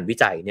ทำงานวิ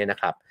จัยเนี่ยนะ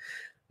ครับ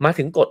มา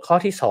ถึงกฎข้อ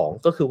ที่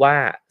2ก็คือว่า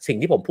สิ่ง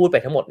ที่ผมพูดไป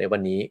ทั้งหมดในวั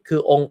นนี้คือ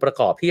องค์ประ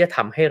กอบที่จะท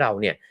ำให้เรา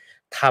เนี่ย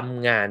ท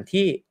ำงาน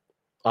ที่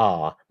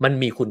มัน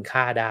มีคุณ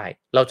ค่าได้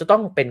เราจะต้อ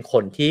งเป็นค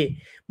นที่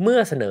เมื่อ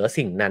เสนอ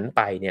สิ่งนั้นไ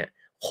ปเนี่ย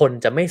คน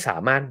จะไม่สา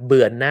มารถเบื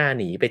อนหน้า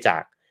หนีไปจา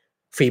ก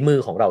ฝีมือ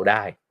ของเราไ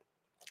ด้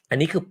อัน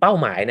นี้คือเป้า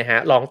หมายนะฮะ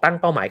ลองตั้ง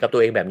เป้าหมายกับตั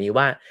วเองแบบนี้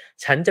ว่า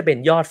ฉันจะเป็น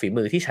ยอดฝี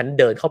มือที่ฉัน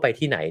เดินเข้าไป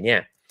ที่ไหนเนี่ย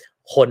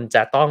คนจ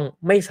ะต้อง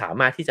ไม่สา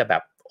มารถที่จะแบ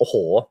บโอ้โห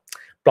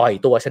ปล่อย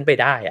ตัวฉันไป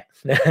ได้อะ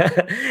นะ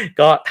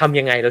ก็ทำ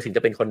ยังไงเราถึงจ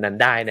ะเป็นคนนั้น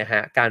ได้นะฮ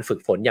ะการฝึก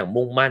ฝนอย่าง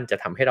มุ่งมั่นจะ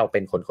ทำให้เราเป็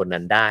นคนคน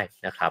นั้นได้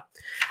นะครับ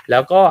แล้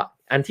วก็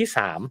อันที่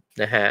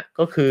3นะฮะ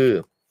ก็คือ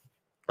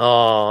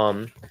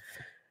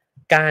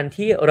การ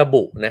ที่ระ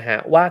บุนะฮะ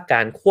ว่าก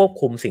ารควบ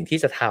คุมสิ่งที่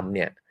จะทำเ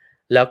นี่ย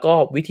แล้วก็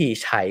วิธี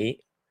ใช้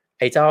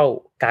ไอ้เจ้า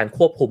การค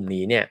วบคุม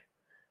นี้เนี่ย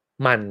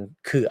มัน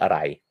คืออะไร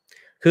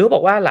คือเขาบ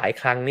อกว่าหลาย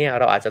ครั้งเนี่ย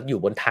เราอาจจะอยู่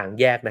บนทาง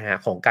แยกนะฮะ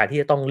ของการที่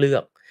จะต้องเลือ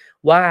ก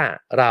ว่า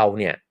เรา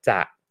เนี่ยจะ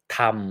ท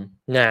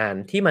ำงาน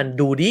ที่มัน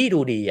ดู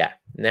ดีอ่ะ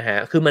นะฮะ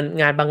คือมัน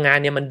งานบางงาน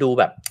เนี่ยมันดู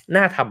แบบ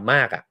น่าทำม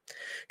ากอ่ะ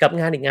กับ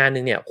งานอีกงานห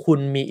นึ่งเนี่ยคุณ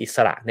มีอิส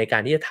ระในกา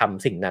รที่จะท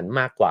ำสิ่งนั้น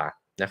มากกว่า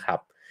นะครับ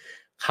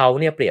เขา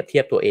เนี่ยเปรียบเที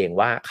ยบตัวเอง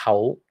ว่าเขา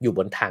อยู่บ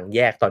นทางแย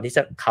กตอนที่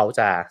เขา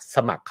จะส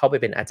มัครเข้าไป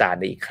เป็นอาจารย์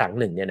ในอีกครั้ง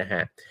หนึ่งเนี่ยนะฮ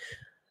ะ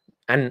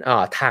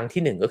ทาง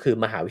ที่1ก็คือ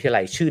มหาวิทยา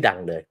ลัยชื่อดัง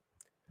เลย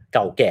เ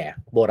ก่าแก่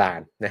โบรา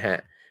ณนะฮะ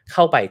เ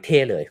ข้าไปเท่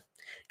เลย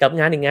กับ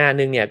งานอีกงานห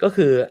นึ่งเนี่ยก็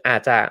คืออา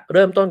จจะเ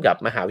ริ่มต้นกับ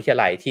มหาวิทย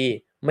าลัยที่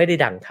ไม่ได้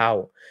ดังเท่า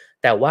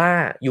แต่ว่า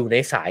อยู่ใน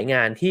สายง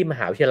านที่มห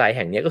าวิทยาลัยแ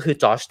ห่งนี้ก็คือ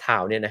จอร์จทา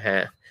วน์เนี่ยนะฮะ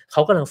เข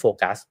ากำลังโฟ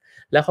กัส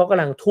แล้วเขาก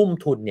ำลังทุ่ม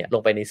ทุนเนี่ยล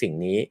งไปในสิ่ง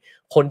นี้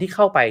คนที่เ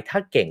ข้าไปถ้า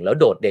เก่งแล้ว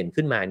โดดเด่น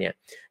ขึ้นมาเนี่ย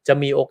จะ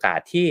มีโอกาส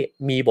ที่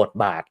มีบท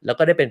บาทแล้ว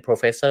ก็ได้เป็น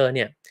professor เ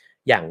นี่ย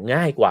อย่าง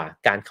ง่ายกว่า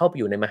การเข้าไป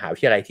อยู่ในมหาวิ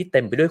ทยาลัยที่เ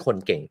ต็มไปด้วยคน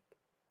เก่ง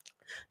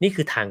นี่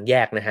คือทางแย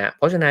กนะฮะเ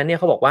พราะฉะนั้นเนี่ย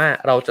เขาบอกว่า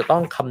เราจะต้อ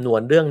งคำนว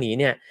ณเรื่องนี้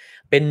เนี่ย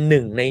เป็น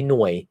1ในห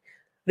น่วย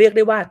เรียกไ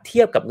ด้ว่าเที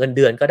ยบกับเงินเ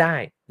ดือนก็ได้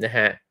นะฮ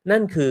ะนั่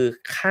นคื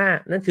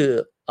อ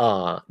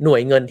หน่ว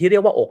ยเงินที่เรี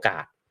ยกว่าโอกา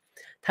ส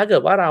ถ้าเกิ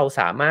ดว่าเรา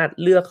สามารถ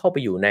เลือกเข้าไป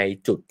อยู่ใน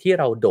จุดที่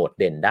เราโดด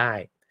เด่นได้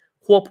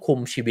ควบคุม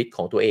ชีวิตข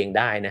องตัวเองไ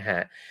ด้นะฮะ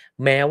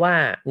แม้ว่า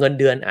เงิน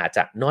เดือนอาจจ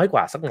ะน้อยก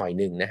ว่าสักหน่อย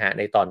หนึ่งนะฮะใ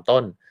นตอนต้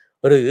น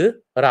หรือ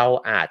เรา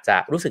อาจจะ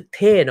รู้สึกเ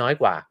ท่น้อย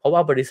กว่าเพราะว่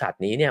าบริษัท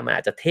นี้เนี่ยมันอ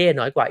าจจะเท่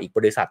น้อยกว่าอีกบ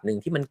ริษัทหนึ่ง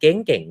ที่มันเ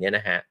ก่งๆเนี่ยน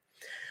ะฮะ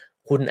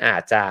คุณอา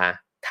จจะ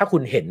ถ้าคุ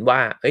ณเห็นว่า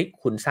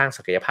คุณสร้าง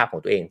ศักยภาพขอ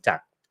งตัวเองจาก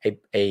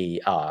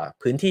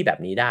พื้นที่แบบ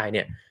นี้ได้เ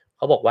นี่ยเ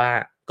ขาบอกว่า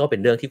ก็เป็น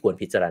เรื่องที่ควร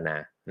พิจารณา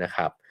นะค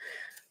รับ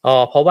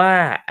เพราะว่า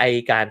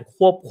การค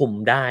วบคุม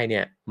ได้เ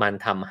นี่ยมัน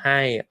ทำให้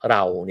เร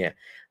าเนี่ย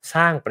ส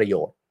ร้างประโย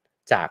ชน์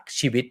จาก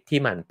ชีวิตที่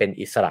มันเป็น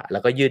อิสระแล้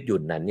วก็ยืดหยุ่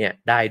นนั้นเนี่ย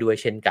ได้ด้วย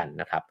เช่นกัน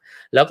นะครับ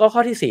แล้วก็ข้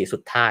อที่4สุ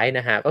ดท้ายน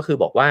ะฮะก็คือ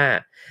บอกว่า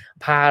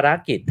ภาร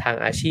กิจทาง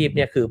อาชีพเ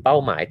นี่ยคือเป้า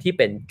หมายที่เ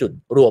ป็นจุด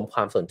รวมคว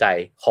ามสนใจ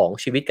ของ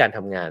ชีวิตการท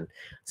ำงาน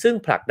ซึ่ง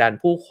ผลักดัน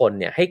ผู้คน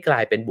เนี่ยให้กลา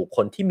ยเป็นบุคค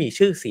ลที่มี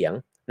ชื่อเสียง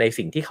ใน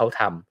สิ่งที่เขา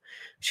ท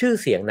ำชื่อ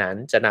เสียงนั้น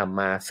จะนำ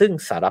มาซึ่ง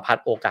สารพัด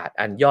โอกาส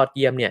อันยอดเ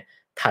ยี่ยมเนี่ย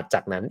ถัดจ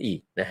ากนั้นอีก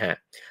นะฮะ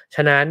ฉ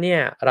ะนั้นเนี่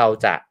ยเรา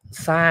จะ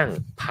สร้าง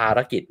ภาร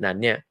กิจนั้น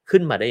เนี่ยขึ้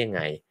นมาได้ยังไ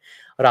ง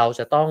เรา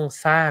จะต้อง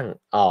สร้าง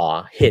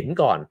เห็น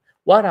ก่อน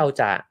ว่าเรา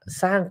จะ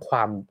สร้างคว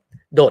าม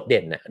โดดเ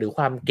ด่นนะหรือค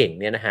วามเก่ง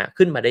เนี่ยนะฮะ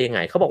ขึ้นมาได้ยังไง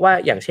เขาบอกว่า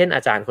อย่างเช่นอ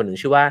าจารย์คนหนึ่ง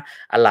ชื่อว่า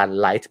อลัน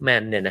ไลท์แม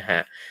นเนี่ยนะฮ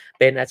ะ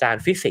เป็นอาจาร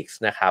ย์ฟิสิกส์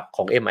นะครับข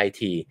อง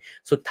MIT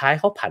สุดท้าย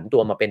เขาผันตั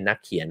วมาเป็นนัก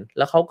เขียนแ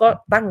ล้วเขาก็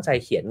ตั้งใจ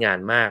เขียนงาน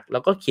มากแล้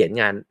วก็เขียน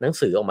งานหนัง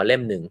สือออกมาเล่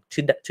มหนึ่ง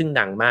ชื่อ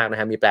ดังมากนะ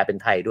ฮะมีแปลเป็น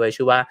ไทยด้วย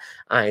ชื่อว่า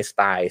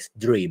Einstein's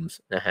Dreams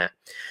นะฮะ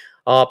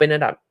เป็นห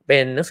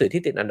นังสือ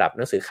ที่ติดอันดับห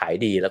นังสือขาย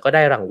ดีแล้วก็ไ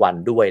ด้รางวัล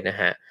ด้วยนะ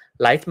ฮะ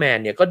ไลท์แมน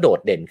เนี่ยก็โดด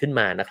เด่นขึ้น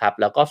มานะครับ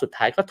แล้วก็สุด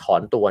ท้ายก็ถอ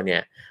นตัวเนี่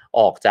ย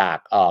ออกจาก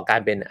กา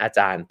รเป็นอาจ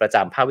ารย์ประจ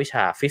ำภาควิช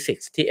าฟิสิก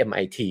ส์ที่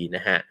MIT น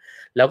ะฮะ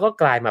แล้วก็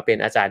กลายมาเป็น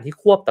อาจารย์ที่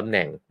ควบตำแห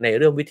น่งในเ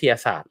รื่องวิทยา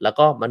ศาสตร์แล้ว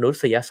ก็มนุ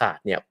ษยศาสต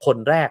ร์เนี่ยคน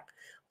แรก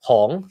ข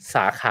องส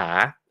าขา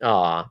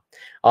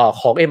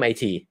ของ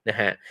MIT นะ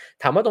ฮะ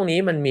ถามว่าตรงนี้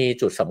มันมี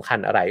จุดสำคัญ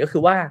อะไรก็คื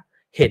อว่า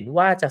เห็น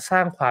ว่าจะสร้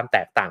างความแต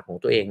กต่างของ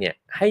ตัวเองเนี่ย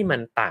ให้มั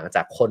นต่างจ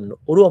ากคน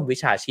ร่วมวิ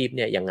ชาชีพเ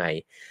นี่ยยังไง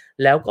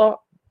แล้วก็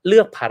เลื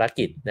อกภาร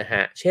กิจนะฮ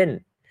ะเช่น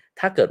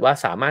ถ้าเกิดว่า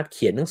สามารถเ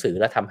ขียนหนังสือ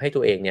และทำให้ตั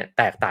วเองเนี่ย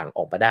แตกต่างอ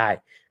อกมาได้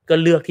ก็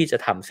เลือกที่จะ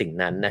ทำสิ่ง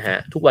นั้นนะฮะ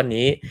ทุกวัน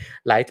นี้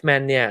ไลท์แม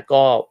นเนี่ย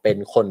ก็เป็น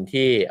คน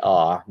ที่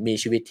มี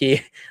ชีวิตที่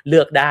เลื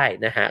อกได้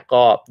นะฮะ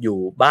ก็อยู่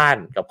บ้าน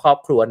กับครอบ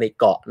ครัวใน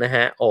เกาะนะฮ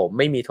ะไ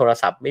ม่มีโทร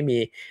ศัพท์ไม่มี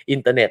อิ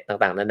นเทอร์เน็ต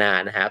ต่างๆนานา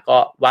นะฮะก็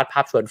วาดภ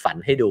าพชวนฝัน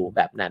ให้ดูแ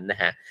บบนั้นน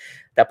ะฮะ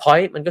แต่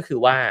point มันก็คือ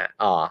ว่า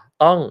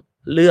ต้อง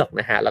เลือก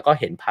นะฮะแล้วก็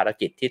เห็นภาร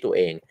กิจที่ตัวเ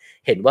อง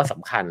เห็นว่าส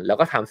ำคัญแล้ว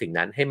ก็ทำสิ่ง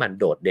นั้นให้มัน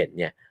โดดเด่น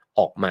เนี่ยอ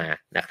อกมา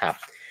นะครับ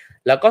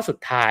แล้วก็สุด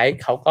ท้าย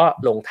เขาก็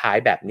ลงท้าย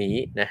แบบนี้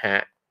นะฮะ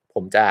ผ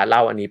มจะเล่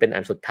าอันนี้เป็นอั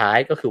นสุดท้าย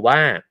ก็คือว่า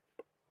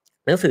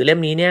หนังสือเล่ม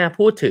นี้เนี่ย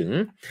พูดถึง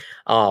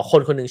ค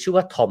นคนหนึ่งชื่อ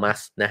ว่าโทมัส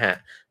นะฮะ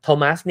โท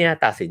มัสเนี่ย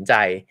ตัดสินใจ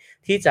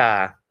ที่จะ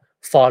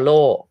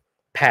follow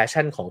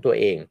passion ของตัว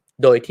เอง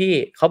โดยที่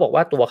เขาบอก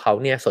ว่าตัวเขา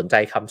เนี่ยสนใจ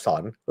คำสอ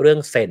นเรื่อง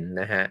เซน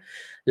นะฮะ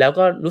แล้ว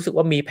ก็รู้สึก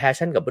ว่ามี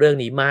passion กับเรื่อง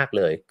นี้มากเ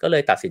ลยก็เล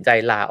ยตัดสินใจ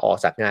ลาออก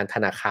จากงานธ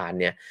นาคาร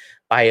เนี่ย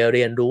ไปเ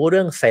รียนรู้เ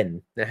รื่องเซน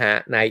นะฮะ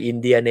ในอิน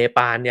เดียเนป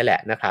าลเนี่ยแหล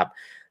ะนะครับ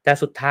แต่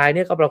สุดท้ายเ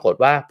นี่ยก็ปรากฏ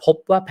ว่าพบ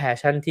ว่า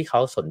passion ที่เขา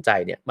สนใจ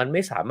เนี่ยมันไ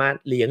ม่สามารถ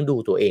เลี้ยงดู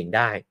ตัวเองไ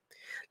ด้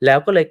แล้ว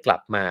ก็เลยกลั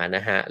บมาน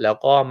ะฮะแล้ว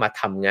ก็มา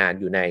ทำงาน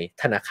อยู่ใน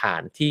ธนาคาร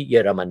ที่เย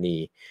อรมนี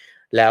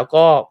แล้ว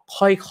ก็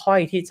ค่อ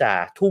ยๆที่จะ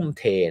ทุ่ม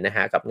เทนะฮ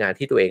ะกับงาน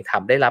ที่ตัวเองท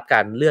ำได้รับก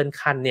ารเลื่อน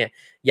ขั้นเนี่ย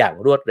อย่าง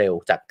รวดเร็ว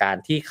จากการ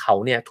ที่เขา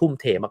เนี่ยทุ่ม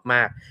เทม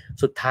าก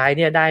ๆสุดท้ายเ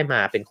นี่ยได้มา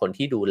เป็นคน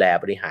ที่ดูแล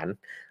บริหาร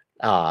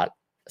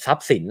ทรัพ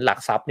ย์สินหลัก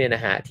ทรัพย์เนี่ยน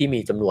ะฮะที่มี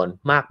จำนวน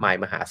มากมาย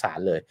มหาศาล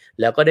เลย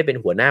แล้วก็ได้เป็น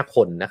หัวหน้าค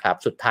นนะครับ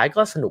สุดท้าย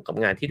ก็สนุกกับ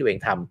งานที่ตัวเอง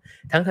ท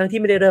ำทั้งที่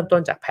ไม่ได้เริ่มต้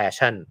นจาก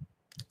passion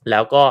แล้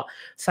วก็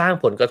สร้าง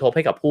ผลกระทบใ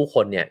ห้กับผู้ค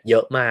นเนี่ยเยอ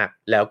ะมาก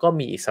แล้วก็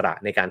มีอิสระ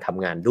ในการท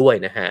ำงานด้วย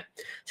นะฮะ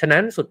ฉะนั้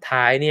นสุด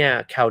ท้ายเนี่ย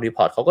แคลรีพ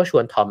อร์ตเขาก็ช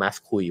วนโทมัส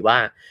คุยว่า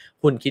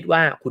คุณคิดว่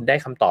าคุณได้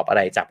คำตอบอะไ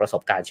รจากประส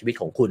บการณ์ชีวิต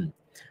ของคุณ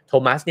โท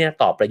มัสเนี่ย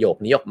ตอบประโยค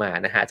นี้ออกมา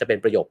นะฮะจะเป็น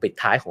ประโยคปิด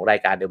ท้ายของราย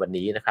การในวัน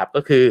นี้นะครับ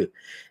ก็คือ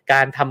ก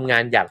ารทำงา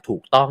นอย่างถู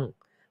กต้อง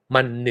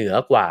มันเหนือ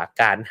กว่า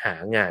การหา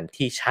งาน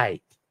ที่ใช่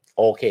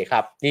โอเคค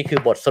รับนี่คือ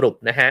บทสรุป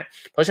นะฮะ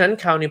เพราะฉะนั้น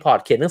แคลรีพอร์ต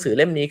เขียนหนังสือ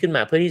เล่มนี้ขึ้นม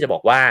าเพื่อที่จะบอ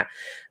กว่า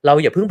เรา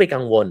อย่าเพิ่งไปกั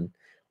งวล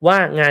ว่า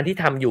งานที่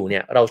ทำอยู่เนี่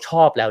ยเราช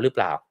อบแล้วหรือเป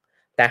ล่า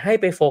แต่ให้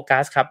ไปโฟกั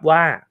สครับว่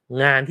า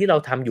งานที่เรา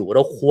ทำอยู่เร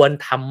าควร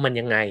ทำมัน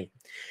ยังไง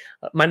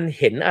มัน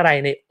เห็นอะไร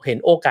เห็น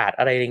โอกาส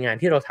อะไรในงาน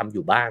ที่เราทำอ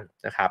ยู่บ้าง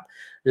นะครับ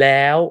แ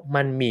ล้ว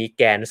มันมีแ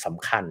กนส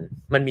ำคัญ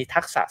มันมี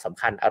ทักษะส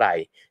ำคัญอะไร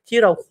ที่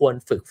เราควร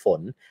ฝึกฝ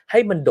นให้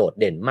มันโดด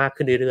เด่นมาก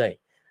ขึ้นเรื่อย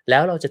ๆแล้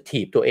วเราจะ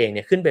ถีบตัวเองเ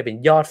นี่ยขึ้นไปเป็น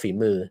ยอดฝี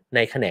มือใน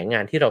แขนงงา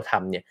นที่เราท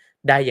ำเนี่ย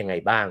ได้ยังไง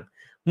บ้าง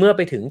เมื่อไ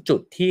ปถึงจุ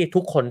ดที่ทุ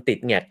กคนติด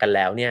แงกกันแ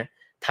ล้วเนี่ย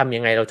ทำยั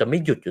งไงเราจะไม่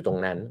หยุดอยู่ตรง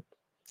นั้น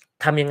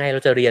ทำยังไงเรา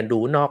จะเรียน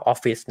รู้นอกออฟ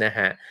ฟิศนะฮ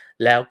ะ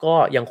แล้วก็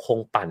ยังคง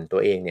ปั่นตั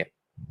วเองเนี่ย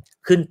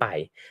ขึ้นไป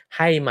ใ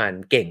ห้มัน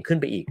เก่งขึ้น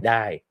ไปอีกไ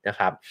ด้นะค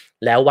รับ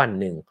แล้ววัน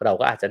หนึ่งเรา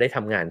ก็อาจจะได้ท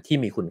ำงานที่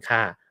มีคุณค่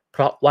าเพ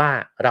ราะว่า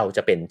เราจ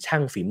ะเป็นช่า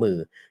งฝีมือ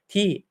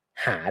ที่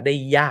หาได้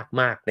ยาก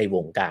มากในว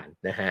งการ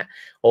นะฮะ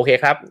โอเค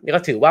ครับนี่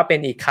ก็ถือว่าเป็น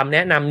อีกคำแน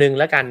ะนำหนึ่ง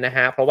แล้วกันนะฮ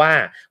ะเพราะว่า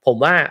ผม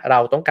ว่าเรา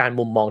ต้องการ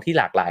มุมมองที่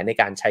หลากหลายใน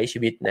การใช้ชี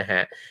วิตนะฮ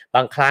ะบ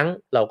างครั้ง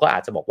เราก็อา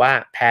จจะบอกว่า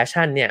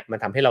passion เนี่ยมัน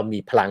ทำให้เรามี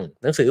พลัง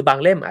หนังสือบาง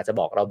เล่มอาจจะ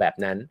บอกเราแบบ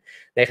นั้น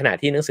ในขณะ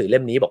ที่หนังสือเล่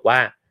มนี้บอกว่า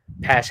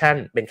passion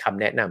เป็นคำ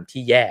แนะนำ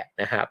ที่แย่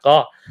นะฮะก็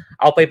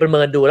เอาไปประเ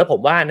มินดูแล้วผ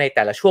มว่าในแ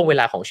ต่ละช่วงเว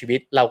ลาของชีวิต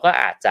เราก็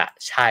อาจจะ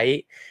ใช้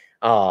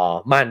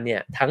มันเนี่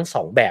ยทั้ง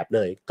2แบบเล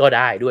ยก็ไ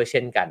ด้ด้วยเ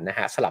ช่นกันนะฮ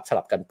ะส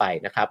ลับกันไป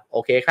นะครับโอ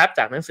เคครับจ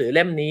ากหนังสือเ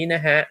ล่มนี้น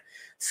ะฮะ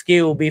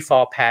Skill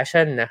Before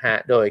Passion นะฮะ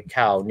โดย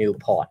Cal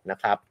Newport นะ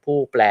ครับผู้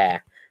แปล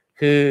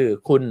คือ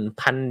คุณ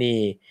พันนี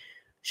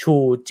ชู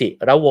จิ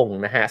ระวงศ์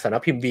นะฮะสำนั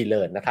กพิมพ์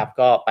V-Learn นะครับ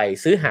ก็ไป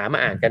ซื้อหามา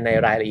อ่านกันใน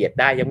รายละเอียด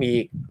ได้ยังมี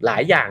หลา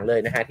ยอย่างเลย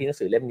นะฮะที่หนัง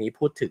สือเล่มนี้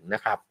พูดถึงน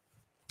ะครับ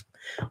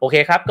โอเค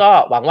ครับก็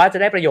หวังว่าจะ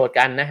ได้ประโยชน์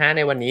กันนะฮะใ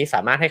นวันนี้ส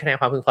ามารถให้คะแนน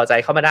ความพึงพอใจ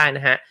เข้ามาได้น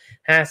ะฮะ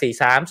5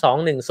 4 3 2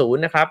 1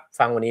 0นะครับ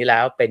ฟังวันนี้แล้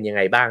วเป็นยังไ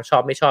งบ้างชอ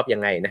บไม่ชอบยั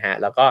งไงนะฮะ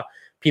แล้วก็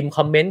พิมพ์ค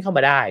อมเมนต์เข้าม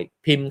าได้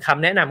พิมพ์ค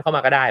ำแนะนำเข้าม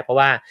าก็ได้เพราะ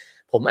ว่า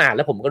ผมอ่านแ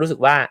ล้วผมก็รู้สึก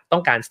ว่าต้อ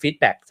งการฟีด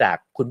แบ็กจาก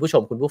คุณผู้ช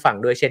มคุณผู้ฟัง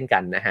ด้วยเช่นกั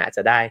นนะฮะจ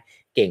ะได้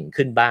เก่ง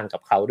ขึ้นบ้างกั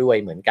บเขาด้วย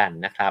เหมือนกัน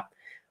นะครับ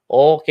โอ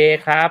เค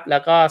ครับแล้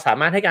วก็สา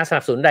มารถให้การส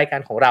นับสนุนรายกา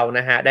รของเราน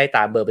ะฮะได้ต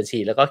ามเบอร์บัญชี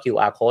แล้วก็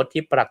QR Code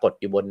ที่ปรากฏ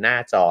อยู่บนหน้า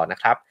จอนะ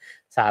ครับ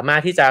สามาร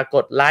ถที่จะก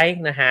ดไล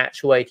ค์นะฮะ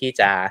ช่วยที่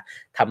จะ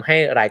ทำให้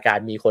รายการ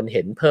มีคนเ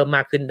ห็นเพิ่มม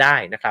ากขึ้นได้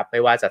นะครับไม่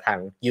ว่าจะทาง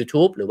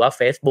YouTube หรือว่า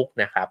Facebook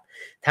นะครับ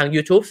ทาง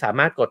YouTube สา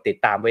มารถกดติด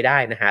ตามไว้ได้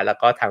นะฮะแล้ว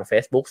ก็ทาง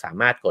Facebook สา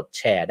มารถกดแ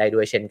ชร์ได้ด้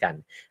วยเช่นกัน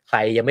ใคร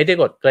ยังไม่ได้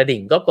กดกระดิ่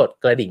งก็กด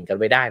กระดิ่งกัน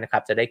ไว้ได้นะครั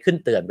บจะได้ขึ้น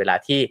เตือนเวลา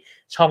ที่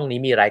ช่องนี้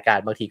มีรายการ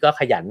บางทีก็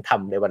ขยันท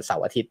ำในวันเสา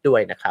ร์อาทิตย์ด้ว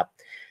ยนะครับ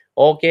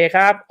โอเคค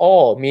รับโอ้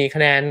มีค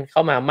ะแนนเข้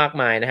ามามาก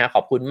มายนะฮะข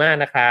อบคุณมาก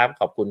นะครับ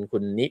ขอบคุณคุ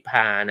ณนิพ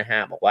านะฮะ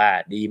บอกว่า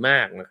ดีมา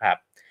กนะครับ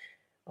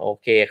โอ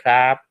เคค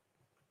รับ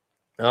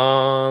อื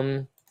ม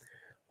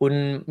คุณ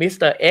มิส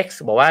เตอร์ X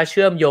บอกว่าเ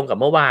ชื่อมโยงกับ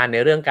เมื่อวานใน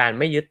เรื่องการ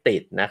ไม่ยึดติ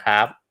ดนะค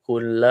รับคุ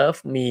ณ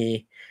Love Me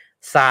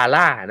ซา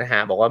ร่านะฮะ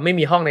บอกว่าไม่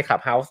มีห้องใน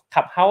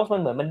Clubhouse มัน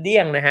เหมือนมันเดี้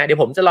ยงนะฮะเดี๋ยว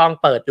ผมจะลอง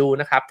เปิดดู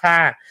นะครับ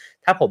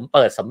ถ้าผมเ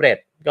ปิดสำเร็จ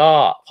ก็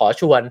ขอ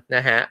ชวนน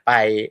ะฮะไป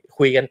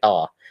คุยกันต่อ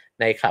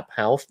ใน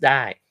Clubhouse ไ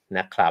ด้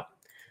นะครับ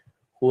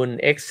คุณ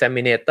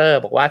Examinator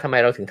บอกว่าทำไม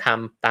เราถึงท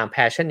ำตาม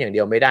passion อย่างเดี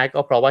ยวไม่ได้ก็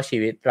เพราะว่าชี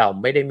วิตเรา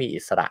ไม่ได้มีอิ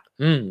สระ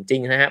จริ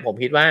งนะฮะผม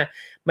คิดว่า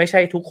ไม่ใ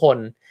ช่ทุกคน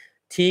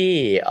ที่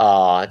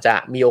จะ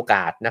มีโอก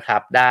าสนะครั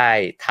บได้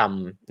ท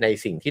ำใน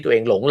สิ่งที่ตัวเอ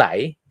งหลงไหล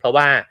เพราะ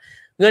ว่า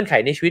เงื่อนไข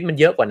ในชีวิตมัน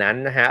เยอะกว่านั้น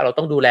นะฮะเรา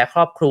ต้องดูแลคร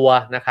อบครัว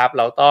นะครับ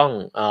เราต้อง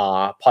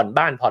ผ่อน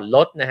บ้านผ่อนร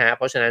ถนะฮะเ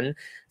พราะฉะนั้น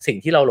สิ่ง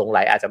ที่เราหลงไหล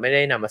อาจจะไม่ไ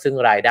ด้นำมาซึ่ง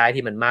รายได้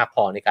ที่มันมากพ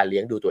อในการเลี้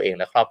ยงดูตัวเอง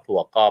และครอบครัว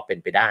ก็เป็น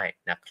ไปได้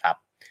นะครับ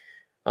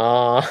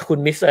คุณ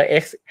Mr.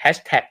 X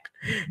Hashtag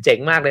เจ๋ง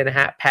มากเลยนะฮ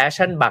ะ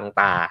Passion บัง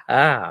ตา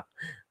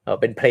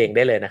เป็นเพลงไ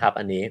ด้เลยนะครับ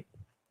อันนี้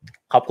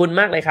ขอบคุณ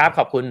มากเลยครับข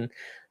อบคุณ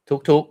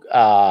ทุก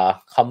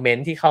คอมเมน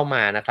ต์ที่เข้าม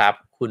านะครับ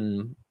คุณ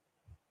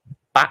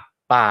ปะ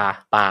ป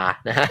า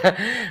นะฮะ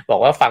บอก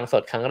ว่าฟังส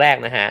ดครั้งแรก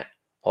นะฮะ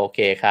โอเค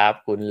ครับ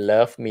คุณ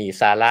Love Me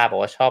ซาร่าบอก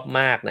ว่าชอบ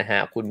มากนะฮะ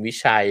คุณวิ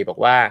ชัยบอก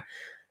ว่า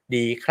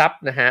ดีครับ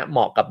นะฮะเหม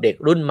าะกับเด็ก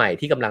รุ่นใหม่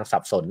ที่กำลังสั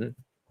บสน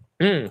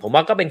ผมว่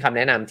าก็เป็นคำแ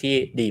นะนำที่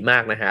ดีมา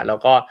กนะฮะแล้ว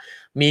ก็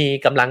มี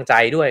กำลังใจ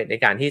ด้วยใน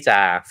การที่จะ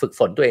ฝึก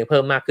ฝนตัวเองเพิ่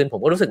มมากขึ้นผ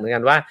มก็รู้สึกเหมือนกั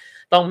นว่า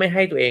ต้องไม่ใ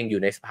ห้ตัวเองอ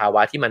ยู่ในสภาว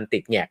ะที่มันติ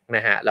ดแงกน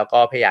ะฮะแล้วก็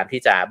พยายาม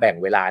ที่จะแบ่ง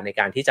เวลาใน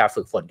การที่จะ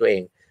ฝึกฝนตัวเอ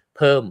งเ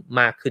พิ่ม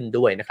มากขึ้น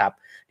ด้วยนะครับ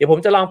เดี๋ยวผม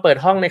จะลองเปิด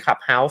ห้องใน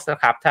Clubhouse นะ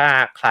ครับถ้า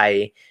ใคร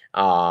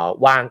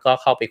ว่างก็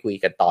เข้าไปคุย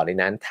กันต่อใน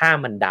นั้นถ้า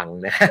มันดัง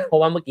นะเพรา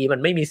ะว่าเมื่อกี้มัน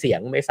ไม่มีเสียง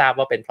ไม่ทราบ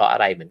ว่าเป็นเพราะอะ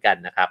ไรเหมือนกัน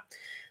นะครับ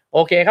โอ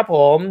เคครับผ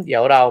มเดี๋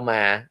ยวเราม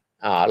า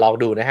ลอง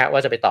ดูนะฮะว่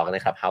าจะไปต่อกันใน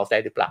Clubhouse ได้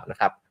หรือเปล่านะ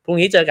ครับพรุ่ง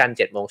นี้เจอกัน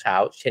 7:00 น.เช้า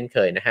เช่นเค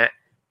ยนะฮะ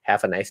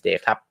Have a nice day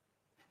ครับ